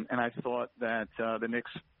 And I thought that the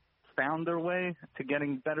Knicks found their way to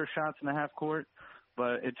getting better shots in the half court,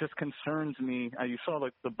 but it just concerns me. You saw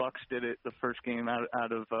like the Bucks did it the first game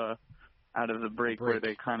out of the break where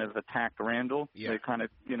they kind of attacked Randall. Yeah. They kind of,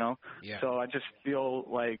 So I just feel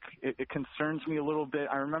like it concerns me a little bit.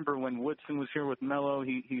 I remember when Woodson was here with Melo,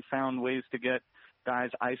 he found ways to get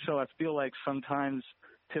guys ISO. I feel like sometimes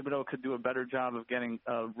Thibodeau could do a better job of getting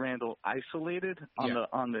Randall isolated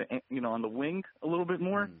on the wing a little bit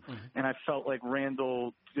more. And I felt like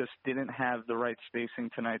Randall just didn't have the right spacing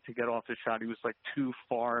tonight to get off the shot. He was like too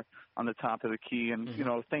far on the top of the key. And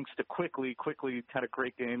thanks to Quickly had a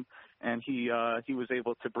great game, and he was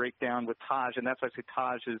able to break down with Taj, and that's why I say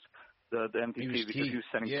Taj is the MVP because he was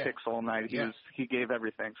setting picks all night. He gave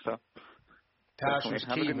everything. So Taj was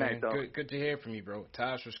Have key, a good man. night, Good to hear from you, bro.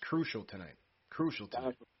 Taj was crucial tonight.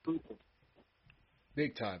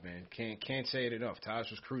 Big time, man. Can't say it enough. Taj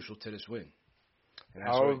was crucial to this win.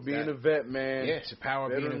 Power of being a vet, man. Yeah, it's a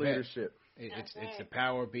power of being a vet. Leadership. It's the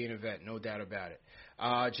power of being a vet, no doubt about it.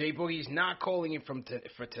 Jay Boogie's not calling in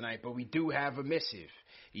for tonight, but we do have a missive.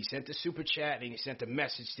 He sent a super chat and he sent a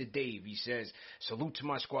message to Dave. He says, "Salute to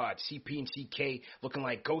my squad, CP and CK looking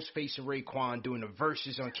like Ghostface and Raekwon doing the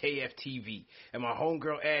verses on KFTV, and my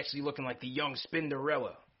homegirl Ashley looking like the young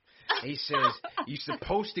Spinderella." He says, "You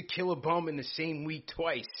supposed to kill a bum in the same week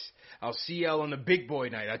twice. I'll see y'all on the big boy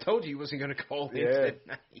night." I told you he wasn't going to call in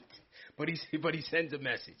tonight. But he sends a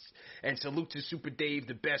message. And salute to Super Dave,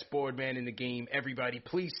 the best board man in the game. Everybody,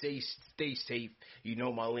 please stay safe. You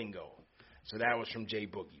know my lingo. So that was from Jay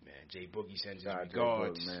Boogie, man. Jay Boogie sends his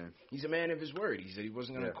regards. Boogie, man. He's a man of his word. He said he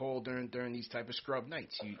wasn't going to call during these type of scrub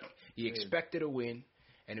nights. He expected a win,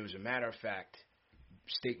 and it was a matter of fact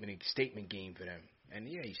statement game for them. And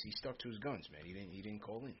yeah, he stuck to his guns, man. He didn't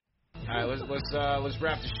call in. All right, let's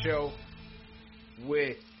wrap the show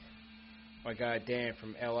with my guy Dan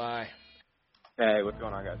from LI. Hey, what's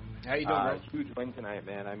going on, guys? How you doing, bro? Huge win tonight,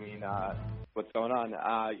 man. I mean, what's going on?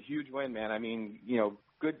 Huge win, man. I mean,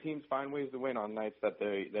 good teams find ways to win on nights that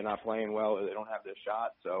they're not playing well or they don't have their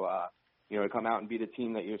shot. So, to come out and beat a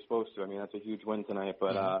team that you're supposed to. I mean, that's a huge win tonight.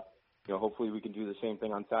 But hopefully we can do the same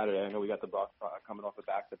thing on Saturday. I know we got the Bucks coming off a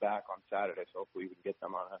back-to-back on Saturday, so hopefully we can get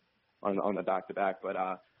them on the back-to-back. But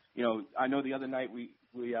I know the other night we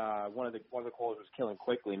one of the callers was killing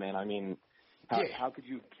quickly, man. I mean, how could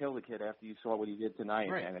you kill the kid after you saw what he did tonight,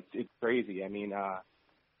 man? It's crazy. I mean,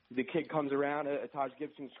 the kid comes around a Taj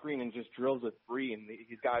Gibson screen and just drills a three, and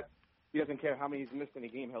he doesn't care how many he's missed in a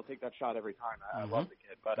game. He'll take that shot every time. I love the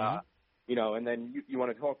kid, but and then you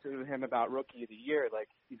want to talk to him about Rookie of the Year. Like,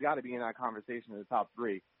 he's got to be in that conversation in the top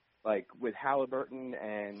three. Like, with Halliburton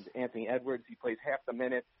and Anthony Edwards, he plays half the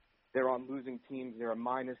minutes. They're on losing teams. They're a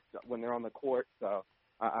minus when they're on the court. So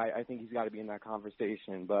I think he's got to be in that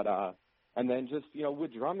conversation. But and then just,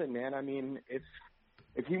 with Drummond, man, I mean,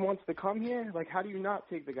 if he wants to come here, like, how do you not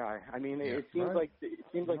take the guy? I mean, it seems like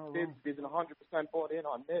Tibbs isn't 100% bought in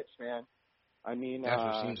on Mitch, man. I mean, that's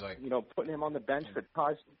what it seems like. Putting him on the bench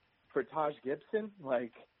for Taj Gibson,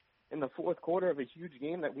 like, in the fourth quarter of a huge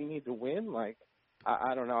game that we need to win, like,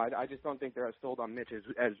 I don't know. I just don't think they're as sold on Mitch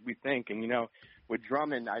as we think. And, with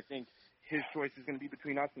Drummond, I think his choice is going to be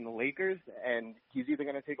between us and the Lakers, and he's either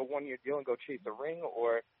going to take a one-year deal and go chase a ring,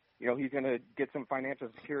 or, he's going to get some financial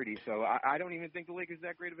security. So I don't even think the Lakers are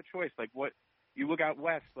that great of a choice. Like, what you look out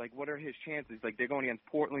west, like, what are his chances? Like, they're going against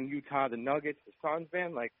Portland, Utah, the Nuggets, the Suns,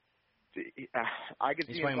 man. Like, I could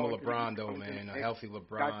see he's playing with LeBron, though, man. A healthy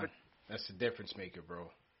LeBron. That's the difference maker,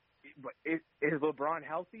 bro. But is LeBron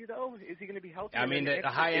healthy, though? Is he going to be healthy? I mean, the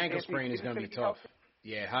high ankle sprain is going to be tough.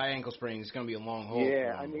 Yeah, high ankle sprain is going to be a long haul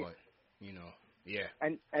for him, but, yeah.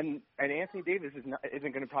 And Anthony Davis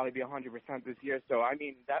isn't going to probably be 100% this year. So, I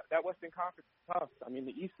mean, that Western Conference is tough. I mean,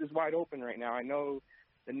 the East is wide open right now. I know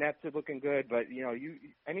the Nets are looking good, but,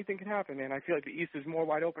 anything can happen, man. I feel like the East is more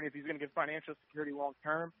wide open if he's going to get financial security long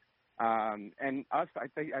term. And us,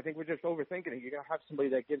 I think we're just overthinking it. You're going to have somebody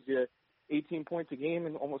that gives you 18 points a game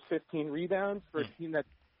and almost 15 rebounds for a team that's,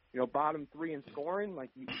 bottom three in scoring. Like,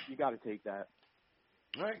 you got to take that.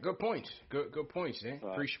 All right, good points. Good points, man.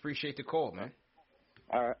 Appreciate the call, man.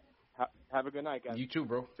 All right. Have a good night, guys. You too,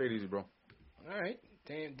 bro. Take it easy, bro. All right.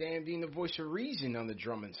 Damn being the voice of reason on the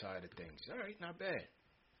Drummond side of things. All right, not bad.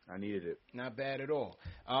 I needed it. Not bad at all.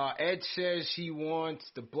 Ed says he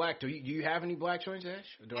wants the black. Do you have any black joints, Ash?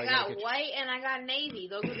 I got white and I got navy.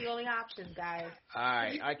 Those are the only options, guys. All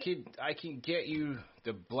right, I can get you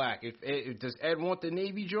the black. Does Ed want the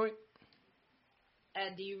navy joint?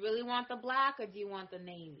 Ed, do you really want the black or do you want the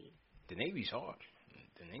navy? The navy's hard.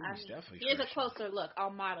 The navy's definitely. Here's a closer look.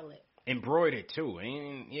 I'll model it. Embroidered too.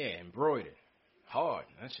 Embroidered. Hard.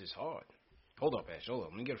 That's just hard. Hold up, Ash. Hold up.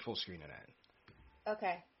 Let me get a full screen of that.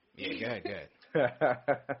 Okay. Yeah, go ahead.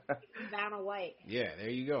 Down a white. Yeah, there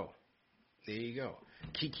you go.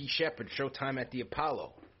 Kiki Shepard, Showtime at the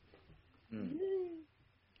Apollo.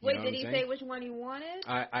 Wait, did he say which one he wanted?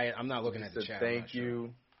 I'm not looking at the chat. Thank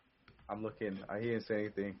you. I'm looking. He didn't say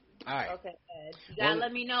anything. All right. Okay, Ed. You gotta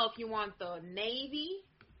let me know if you want the navy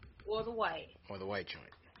or the white. Or the white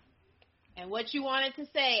joint. And what you wanted to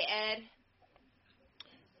say, Ed.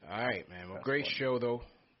 All right, man. Well, great show, though.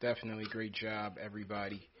 Definitely great job,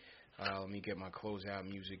 everybody. Let me get my closeout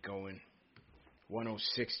music going.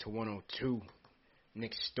 106-102.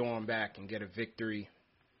 Knicks storm back and get a victory.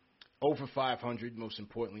 Over 500, most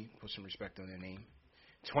importantly. Put some respect on their name.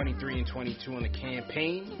 23-22 on the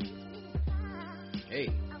campaign. Hey,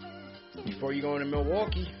 before you go into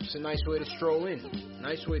Milwaukee, it's a nice way to stroll in.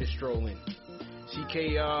 CK,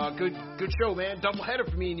 good show, man. Doubleheader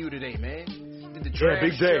for me and you today, man. Did the draft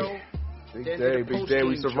big day. show. Big day.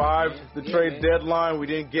 We survived the trade deadline. We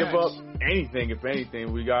didn't give up anything, if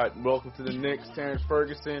anything. We got welcome to the Knicks, Terrence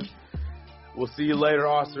Ferguson. We'll see you later,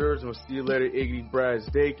 Oscars. We'll see you later, Iggy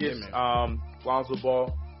Brazdeikis. Lonzo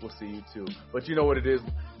Ball, we'll see you too. But you know what it is.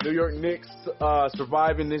 New York Knicks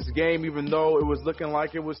surviving this game, even though it was looking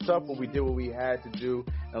like it was tough, but we did what we had to do.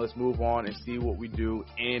 Now let's move on and see what we do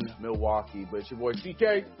in Milwaukee. But it's your boy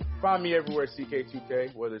CK. Find me everywhere,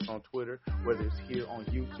 CK2K, whether it's on Twitter, whether it's here on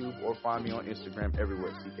YouTube, or find me on Instagram,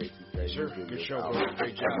 everywhere, CK2K. Sure, good show, bro.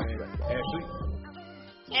 Great job, man. Ashley?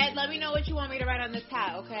 Ed, let me know what you want me to write on this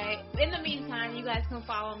hat, okay? In the meantime, you guys can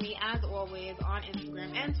follow me, as always, on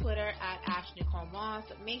Instagram and Twitter at Ash Nicole Moss.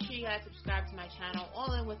 Make sure you guys subscribe to my channel,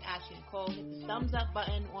 All In with Ashley Nicole. Hit the thumbs up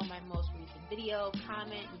button on my most recent video,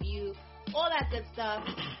 comment, view, all that good stuff.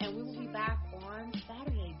 And we will be back on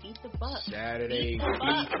Saturday. Beat the Bucks. Saturday, beat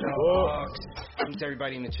the Bucks. Thanks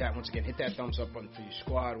everybody in the chat. Once again, hit that thumbs up button for your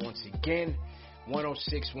squad. Once again,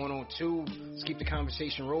 106, 102. Let's keep the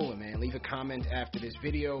conversation rolling, man. Leave a comment after this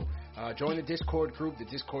video. Join the Discord group. The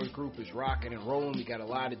Discord group is rocking and rolling. We got a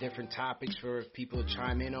lot of different topics for people to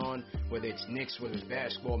chime in on, whether it's Knicks, whether it's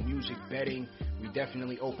basketball, music, betting. We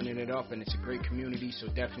definitely opening it up, and it's a great community, so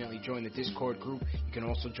definitely join the Discord group. You can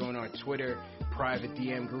also join our Twitter private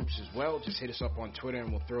DM groups as well. Just hit us up on Twitter,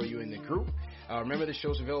 and we'll throw you in the group. Remember, the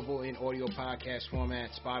show's available in audio podcast format,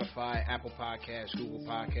 Spotify, Apple Podcasts, Google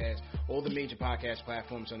Podcasts, all the major podcast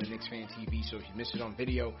platforms on the Knicks Fan TV. So if you miss it on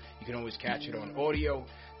video, you can always catch it on audio.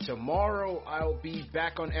 Tomorrow, I'll be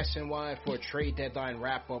back on SNY for a trade deadline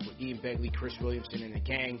wrap-up with Ian Begley, Chris Williamson, and the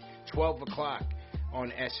gang, 12 o'clock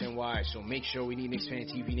on SNY. So make sure we need Knicks Fan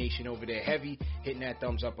TV Nation over there heavy, hitting that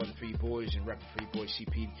thumbs up button for you boys and repping for you boys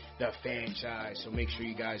CP, the franchise. So make sure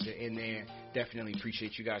you guys are in there. Definitely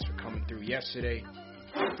appreciate you guys for coming through yesterday.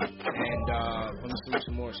 And let's do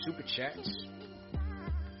some more super chats.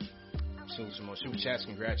 Salute some more super chats.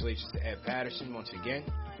 Congratulations to Ed Patterson once again.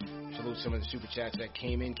 Salute some of the super chats that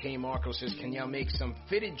came in. K. Marco says, can y'all make some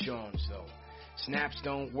fitted Johns though? Snaps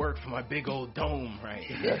don't work for my big old dome, right?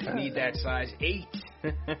 Need that size 8.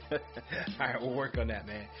 All right, we'll work on that,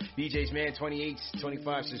 man. DJ's Man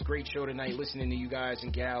 2825 says, great show tonight. Listening to you guys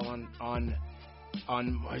and gal on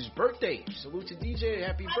his birthday. Salute to DJ.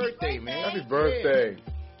 Happy birthday, man. Happy birthday.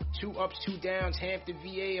 Yeah. 2 ups, 2 downs. Hampton,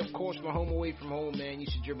 VA. Of course, my home away from home, man. You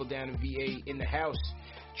should dribble down to VA in the house.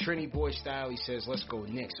 Trini Boy Style, he says, let's go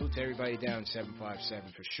Knicks. Salute to everybody down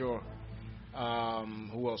 757 for sure.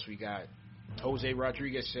 Who else we got? Jose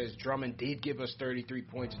Rodriguez says, Drummond did give us 33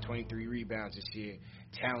 points and 23 rebounds this year.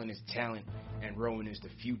 Talent is talent, and Rowan is the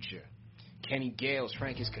future. Kenny Gales,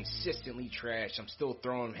 Frank is consistently trash. I'm still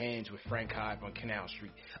throwing hands with Frank Hive on Canal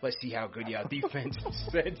Street. Let's see how good y'all defense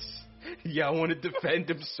is. Y'all want to defend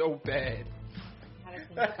him so bad.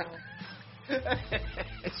 All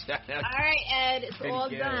right, Ed, it's all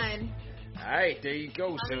done. All right, there you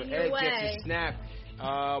go. So Ed gets his snap.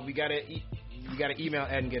 We gotta email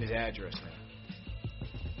Ed and get his address now.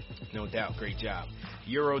 No doubt, great job.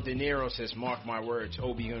 Euro De Niro says, mark my words,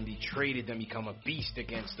 Obi gonna be traded, then become a beast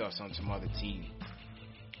against us on some other team.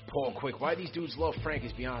 Paul Quick, why these dudes love Frank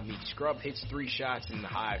is beyond me. Scrub hits 3 shots and the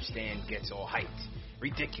Hive stand gets all hyped.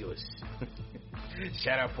 Ridiculous.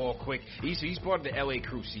 Shout out Paul Quick. He's part of the LA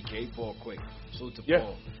crew, CK. Paul Quick. Salute to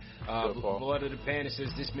Paul. Blood of the Panda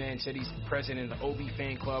says, this man said he's the president of the Obi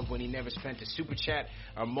fan club when he never spent a super chat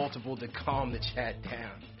or multiple to calm the chat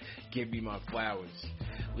down. Give me my flowers.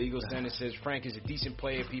 Legal Center says, Frank is a decent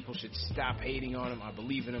player. People should stop hating on him. I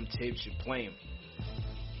believe in him. Tibbs should play him.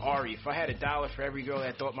 Ari, if I had $1 for every girl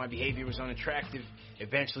that thought my behavior was unattractive,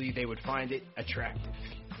 eventually they would find it attractive.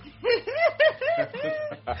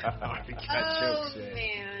 Ari got jokes,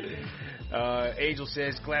 man. Angel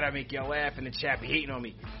says, glad I make y'all laugh and the chat be hating on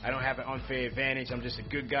me. I don't have an unfair advantage. I'm just a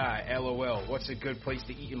good guy. LOL. What's a good place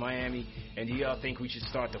to eat in Miami? And do y'all think we should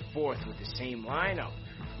start the 4th with the same lineup?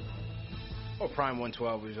 Oh, Prime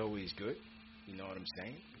 112 is always good. You know what I'm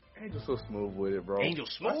saying? Angel's so smooth with it, bro. Angel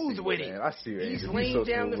smooth with it. I see you, Angel. He's laying so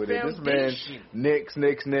down smooth the with foundation. It. This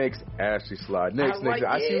man, Knicks, Ashley Slide. Knicks. I see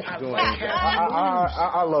what you're doing.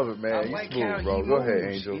 I love it, man. He's smooth, bro. Go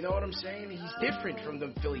ahead, Angel. You know what I'm saying? He's different from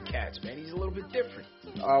the Philly Cats, man. He's a little bit different.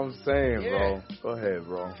 I'm saying, bro. Go ahead,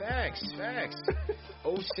 bro. Facts.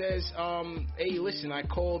 O says, hey, listen, I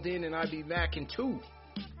called in and I'll be back in 2.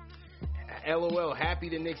 LOL, happy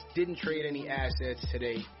the Knicks didn't trade any assets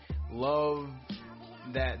today. Love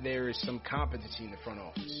that there is some competency in the front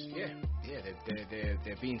office. Yeah,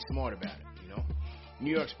 they're being smart about it, you know. New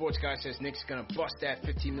York Sports Guy says Knicks gonna bust that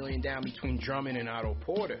 $15 million down between Drummond and Otto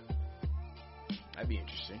Porter. That'd be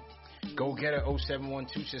interesting. Go Getter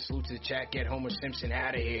 0712 says salute to the chat. Get Homer Simpson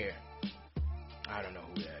out of here. I don't know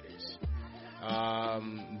who that is.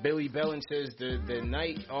 Billy Bellin says the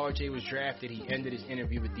night RJ was drafted, he ended his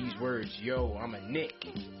interview with these words, "Yo, I'm a Knick."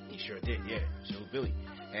 He sure did, yeah. So Billy,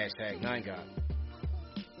 #9God.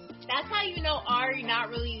 That's how you know Ari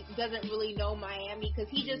doesn't really know Miami, because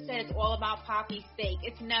he just said it's all about Poppy Steak.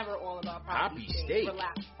 It's never all about Poppy Steak.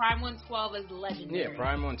 Relax. Prime 112 is legendary. Yeah,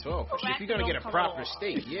 Prime 112. If you're gonna get a proper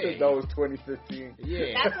steak, yeah. That was 2015.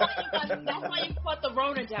 Yeah. That's why you put the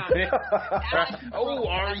Rona down.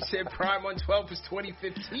 Ari said Prime 112 was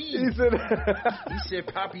 2015. He said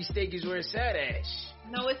Poppy Steak is where it's at, Ash.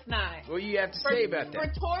 No, it's not. What do you have to say about that?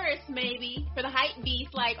 For tourists, maybe. For the hype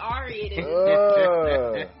beast like Ari, it is.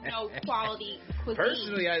 No quality cuisine.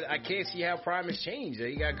 Personally, I can't see how Prime has changed.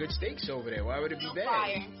 You got good steaks over there. Why would it be bad?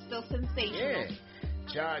 Fire. Still sensational.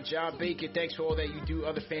 Yeah. John Baker, thanks for all that you do.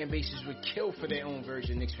 Other fan bases would kill for their own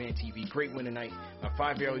version of Knicks Fan TV. Great win tonight. My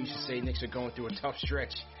 5-year-old used to say Knicks are going through a tough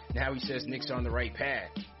stretch. Now he says Knicks are on the right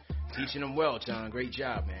path. Teaching them well, John. Great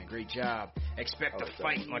job, man. Great job. Expect a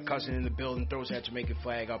fight. My cousin in the building throws that Jamaican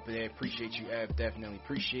flag up there. Appreciate you, Ev. Definitely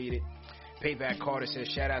appreciate it. Payback Carter says,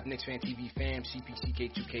 shout out to Knicks Fan TV fam.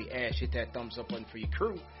 CPCK2K Ash. Hit that thumbs up button for your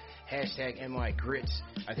crew. #MI Grits.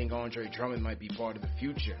 I think Andre Drummond might be part of the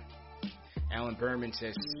future. Alan Berman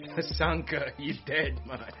says, Sanka, you dead,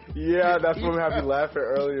 man. Yeah, that's what had me laughing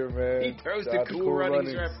earlier, man. He throws the Cool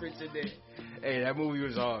Runnings reference in there. Hey, that movie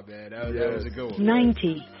was hard, man. That was a good one.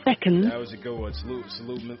 90 seconds. That was a good one.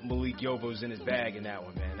 Salute Malik Yobo's in his bag in that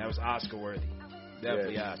one, man. That was Oscar worthy.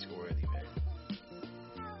 Definitely Oscar worthy, man.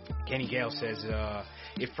 Kenny Gale says,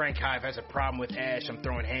 if Frank Hive has a problem with Ash, I'm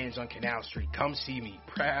throwing hands on Canal Street. Come see me.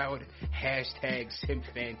 Proud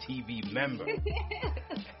 #SimpFanTV member.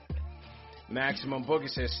 Maximum Booker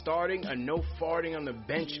says, starting a no farting on the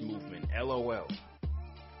bench movement. LOL.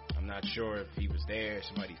 I'm not sure if he was there.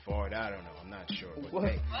 Somebody farted. I don't know. I'm not sure. But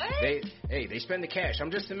what? They spend the cash.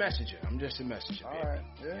 I'm just a messenger. All right.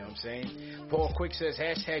 Yeah. You know what I'm saying? Paul Quick says,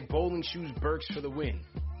 #bowling shoes Burks for the win.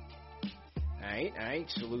 All right.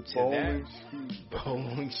 Salute to that.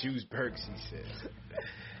 Bowling shoes Burks, he says.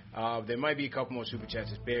 There might be a couple more super chats.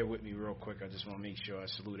 Just bear with me real quick. I just want to make sure I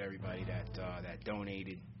salute everybody that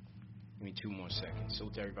donated. Give me 2 more seconds.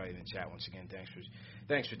 Salute to everybody in the chat once again.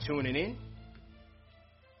 Thanks for tuning in.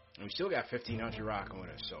 And we still got 1,500 rocking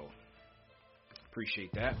with us, so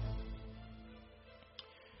appreciate that.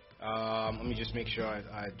 Let me just make sure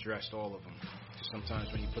I addressed all of them.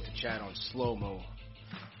 Sometimes when you put the chat on slow-mo,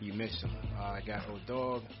 you miss them. I got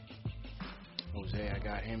O-Dog, Jose, I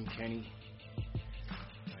got him, Kenny.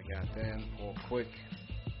 I got them, Paul Quick.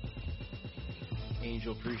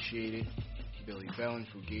 Angel, appreciate it. Billy Bellin,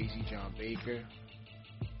 Fugazi, John Baker.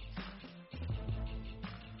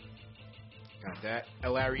 Got that.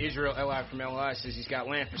 Larry Israel, Li from LI, says he's got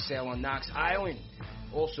land for sale on Knox Island.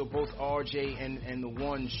 Also, both RJ and the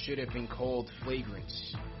ones should have been called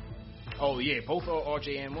flagrants. Oh, yeah, both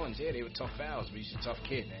RJ and ones. Yeah, they were tough fouls, but he's a tough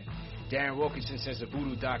kid, man. Darren Wilkinson says the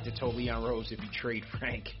voodoo doctor told Leon Rose if you trade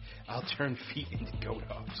Frank, I'll turn feet into goat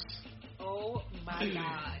hops. Oh, my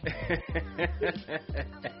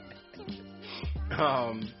God.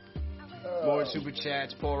 More super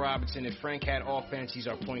chats. Paul Robinson, if Frank had offense, he's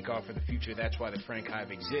our point guard for the future. That's why the Frank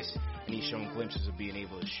Hive exists, and he's shown glimpses of being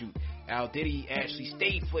able to shoot. Al Diddy actually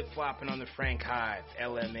stayed flip-flopping on the Frank Hive.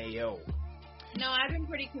 LMAO. No, I've been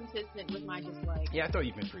pretty consistent with my dislike. Yeah, I thought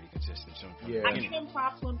you've been pretty consistent. I give him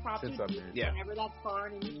props when props are due, whenever that's far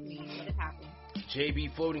and in between, but it happens.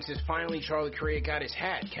 JB Floating says, finally Charlie Correa got his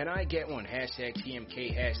hat. Can I get one?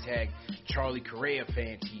 #TMK, Charlie Correa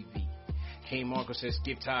Fan TV. K. Marco says,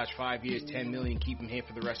 give Taj 5 years, $10 million, keep him here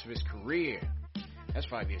for the rest of his career. That's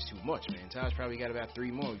 5 years too much, man. Taj probably got about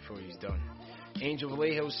 3 more before he's done. Angel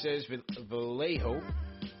Vallejo says,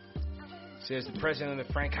 the president of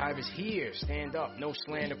the Frank Hive is here. Stand up. No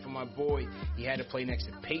slander for my boy. He had to play next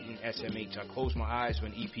to Peyton SMH. I close my eyes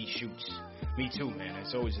when EP shoots. Me too, man.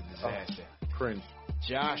 It's always a disaster. Cringe.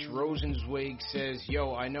 Josh Rosenzweig says,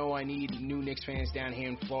 yo, I know I need new Knicks fans down here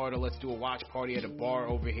in Florida. Let's do a watch party at a bar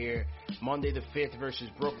over here. Monday the 5th versus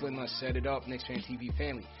Brooklyn. Let's set it up. Knicks Fan TV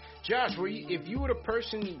family. Josh, if you were the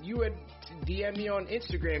person you had DM me on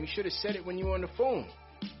Instagram, you should have said it when you were on the phone.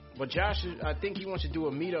 But Josh, I think he wants to do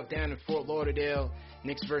a meetup down in Fort Lauderdale,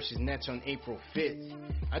 Knicks versus Nets on April 5th.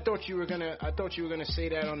 I thought you were gonna say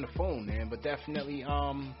that on the phone, man. But definitely,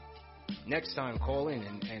 next time call in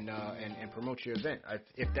and promote your event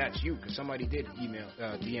if that's you, because somebody did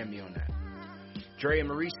DM me on that. Drea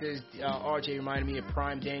Marie says RJ reminded me of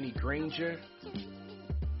prime Danny Granger.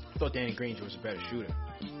 I thought Danny Granger was a better shooter,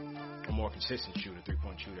 a more consistent shooter,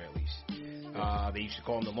 3-point shooter at least. They used to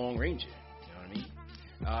call him the Long Ranger. You know what I mean?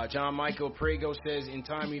 John Michael Prego says, in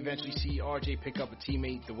time we eventually see RJ pick up a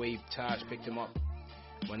teammate the way Taj picked him up.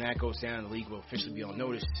 When that goes down, the league will officially be on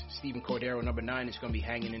notice. Steven Cordero, number 9, is going to be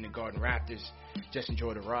hanging in the Garden Raptors. Just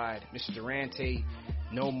enjoy the ride. Mr. Durante,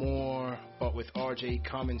 no more, but with RJ,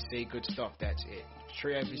 come and say good stuff. That's it.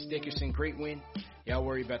 Travis Dickerson, great win. Y'all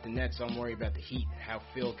worry about the Nets. I'm worried about the Heat. How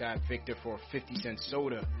Phil got Victor for a 50-cent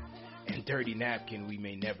soda and dirty napkin, we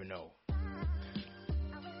may never know.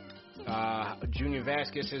 Junior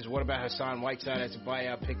Vasquez says, what about Hassan Whiteside as a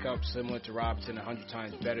buyout pickup similar to Robinson, 100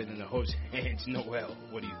 times better than the Hoops Hands Noel?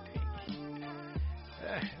 What do you think?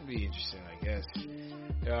 It'll be interesting, I guess.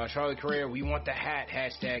 Charlie Correa, we want the hat.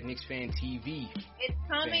 Hashtag Knicks Fan TV. It's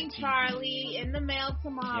coming, Charlie. In the mail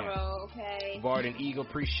tomorrow, okay? Varden Eagle,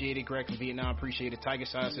 appreciate it. Greg from Vietnam, appreciate it. Tiger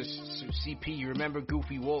Silas says, CP, you remember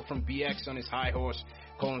Goofy Wolf from BX on his high horse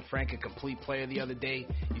calling Frank a complete player the other day?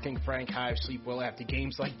 You think Frank Hive sleep well after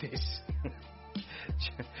games like this?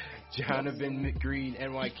 Jonathan McGreen,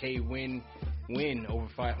 NYK win over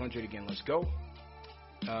 500 again. Let's go.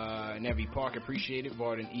 Nevi Park, appreciate it.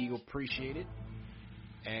 Varden Eagle, appreciate it.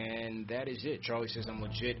 And that is it. Charlie says, I'm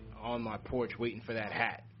legit on my porch waiting for that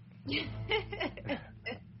hat.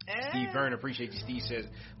 Steve Verne, appreciate you. Steve says,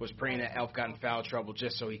 was praying that Elf got in foul trouble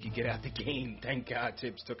just so he could get out the game. Thank God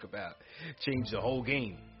Tibbs took about. Changed the whole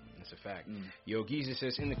game. That's a fact. Yo, Giza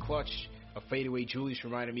says, in the clutch, a fadeaway Julius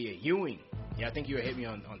reminded me of Ewing. Yeah, I think you hit me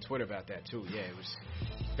on Twitter about that, too. Yeah, it was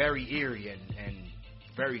very eerie and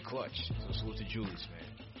very clutch. So salute to Julius, man.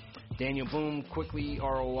 Daniel Boone, quickly,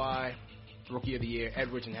 ROI, Rookie of the Year.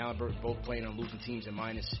 Edwards and Halliburton both playing on losing teams and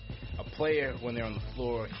minus a player when they're on the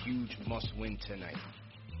floor. Huge must-win tonight.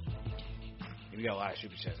 We got a lot of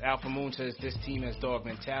super chats. Alpha Moon says, this team has dog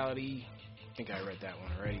mentality. I think I read that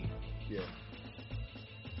one already. Yeah.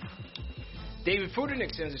 David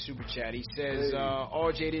Fudernick sends a super chat. He says,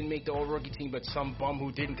 RJ didn't make the all-rookie team, but some bum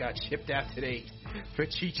who didn't got shipped out today for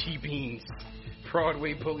Chi-Chi Beans.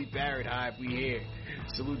 Broadway bully Barrett Hive, we here.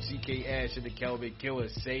 Salute CK Ash and the Kelvin Killer.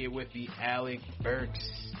 Say it with me, Alec Burks.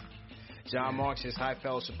 John Mark says, hi,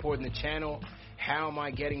 fellas, supporting the channel. How am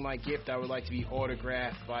I getting my gift? I would like to be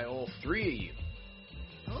autographed by all 3 of you.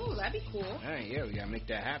 Oh, that'd be cool. All right, yeah, we got to make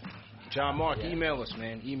that happen. John Mark, email us,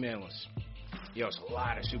 man. Email us. Yo, it's a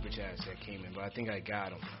lot of super chats that came in, but I think I got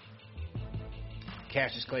them.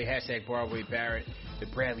 Cassius Clay, hashtag Broadway Barrett. The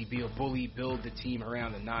Bradley Beal bully, build the team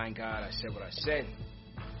around the 9 God. I said what I said.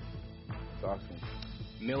 That's awesome.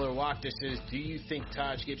 Miller Wachter says, do you think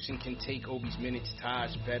Taj Gibson can take Obi's minutes?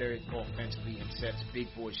 Taj better offensively and sets big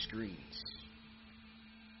boy screens.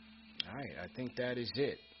 All right, I think that is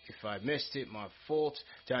it. If I missed it, my fault.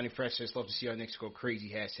 Johnny Fresh says, love to see our Knicks go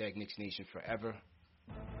crazy. Hashtag Knicks Nation forever.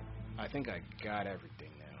 I think I got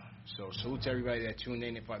everything now. So salute to everybody that tuned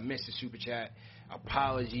in. If I missed the super chat,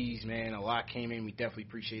 apologies, man. A lot came in. We definitely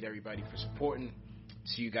appreciate everybody for supporting.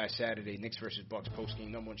 See you guys Saturday. Knicks versus Bucks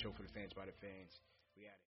postgame. #1 show for the fans by the fans. We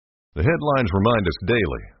at it. The headlines remind us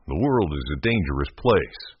daily the world is a dangerous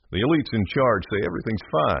place. The elites in charge say everything's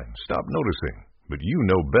fine. Stop noticing. But you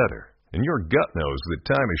know better. And your gut knows that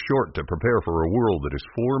time is short to prepare for a world that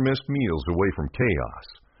is 4 missed meals away from chaos.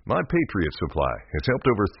 My Patriot Supply has helped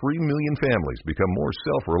over 3 million families become more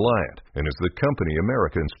self-reliant and is the company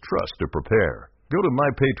Americans trust to prepare. Go to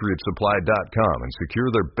MyPatriotSupply.com and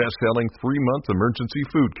secure their best-selling 3-month emergency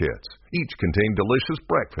food kits. Each contain delicious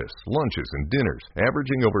breakfasts, lunches, and dinners,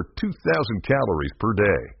 averaging over 2,000 calories per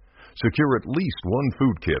day. Secure at least 1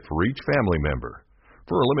 food kit for each family member.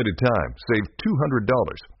 For a limited time, save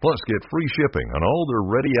 $200, plus get free shipping on all their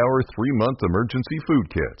Ready Hour 3-month emergency food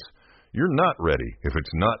kits. You're not ready if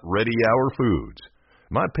it's not Ready Hour Foods.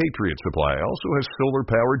 My Patriot Supply also has solar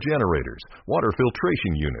power generators, water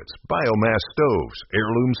filtration units, biomass stoves,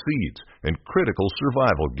 heirloom seeds, and critical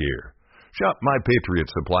survival gear. Shop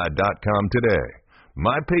MyPatriotSupply.com today.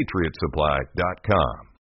 MyPatriotSupply.com.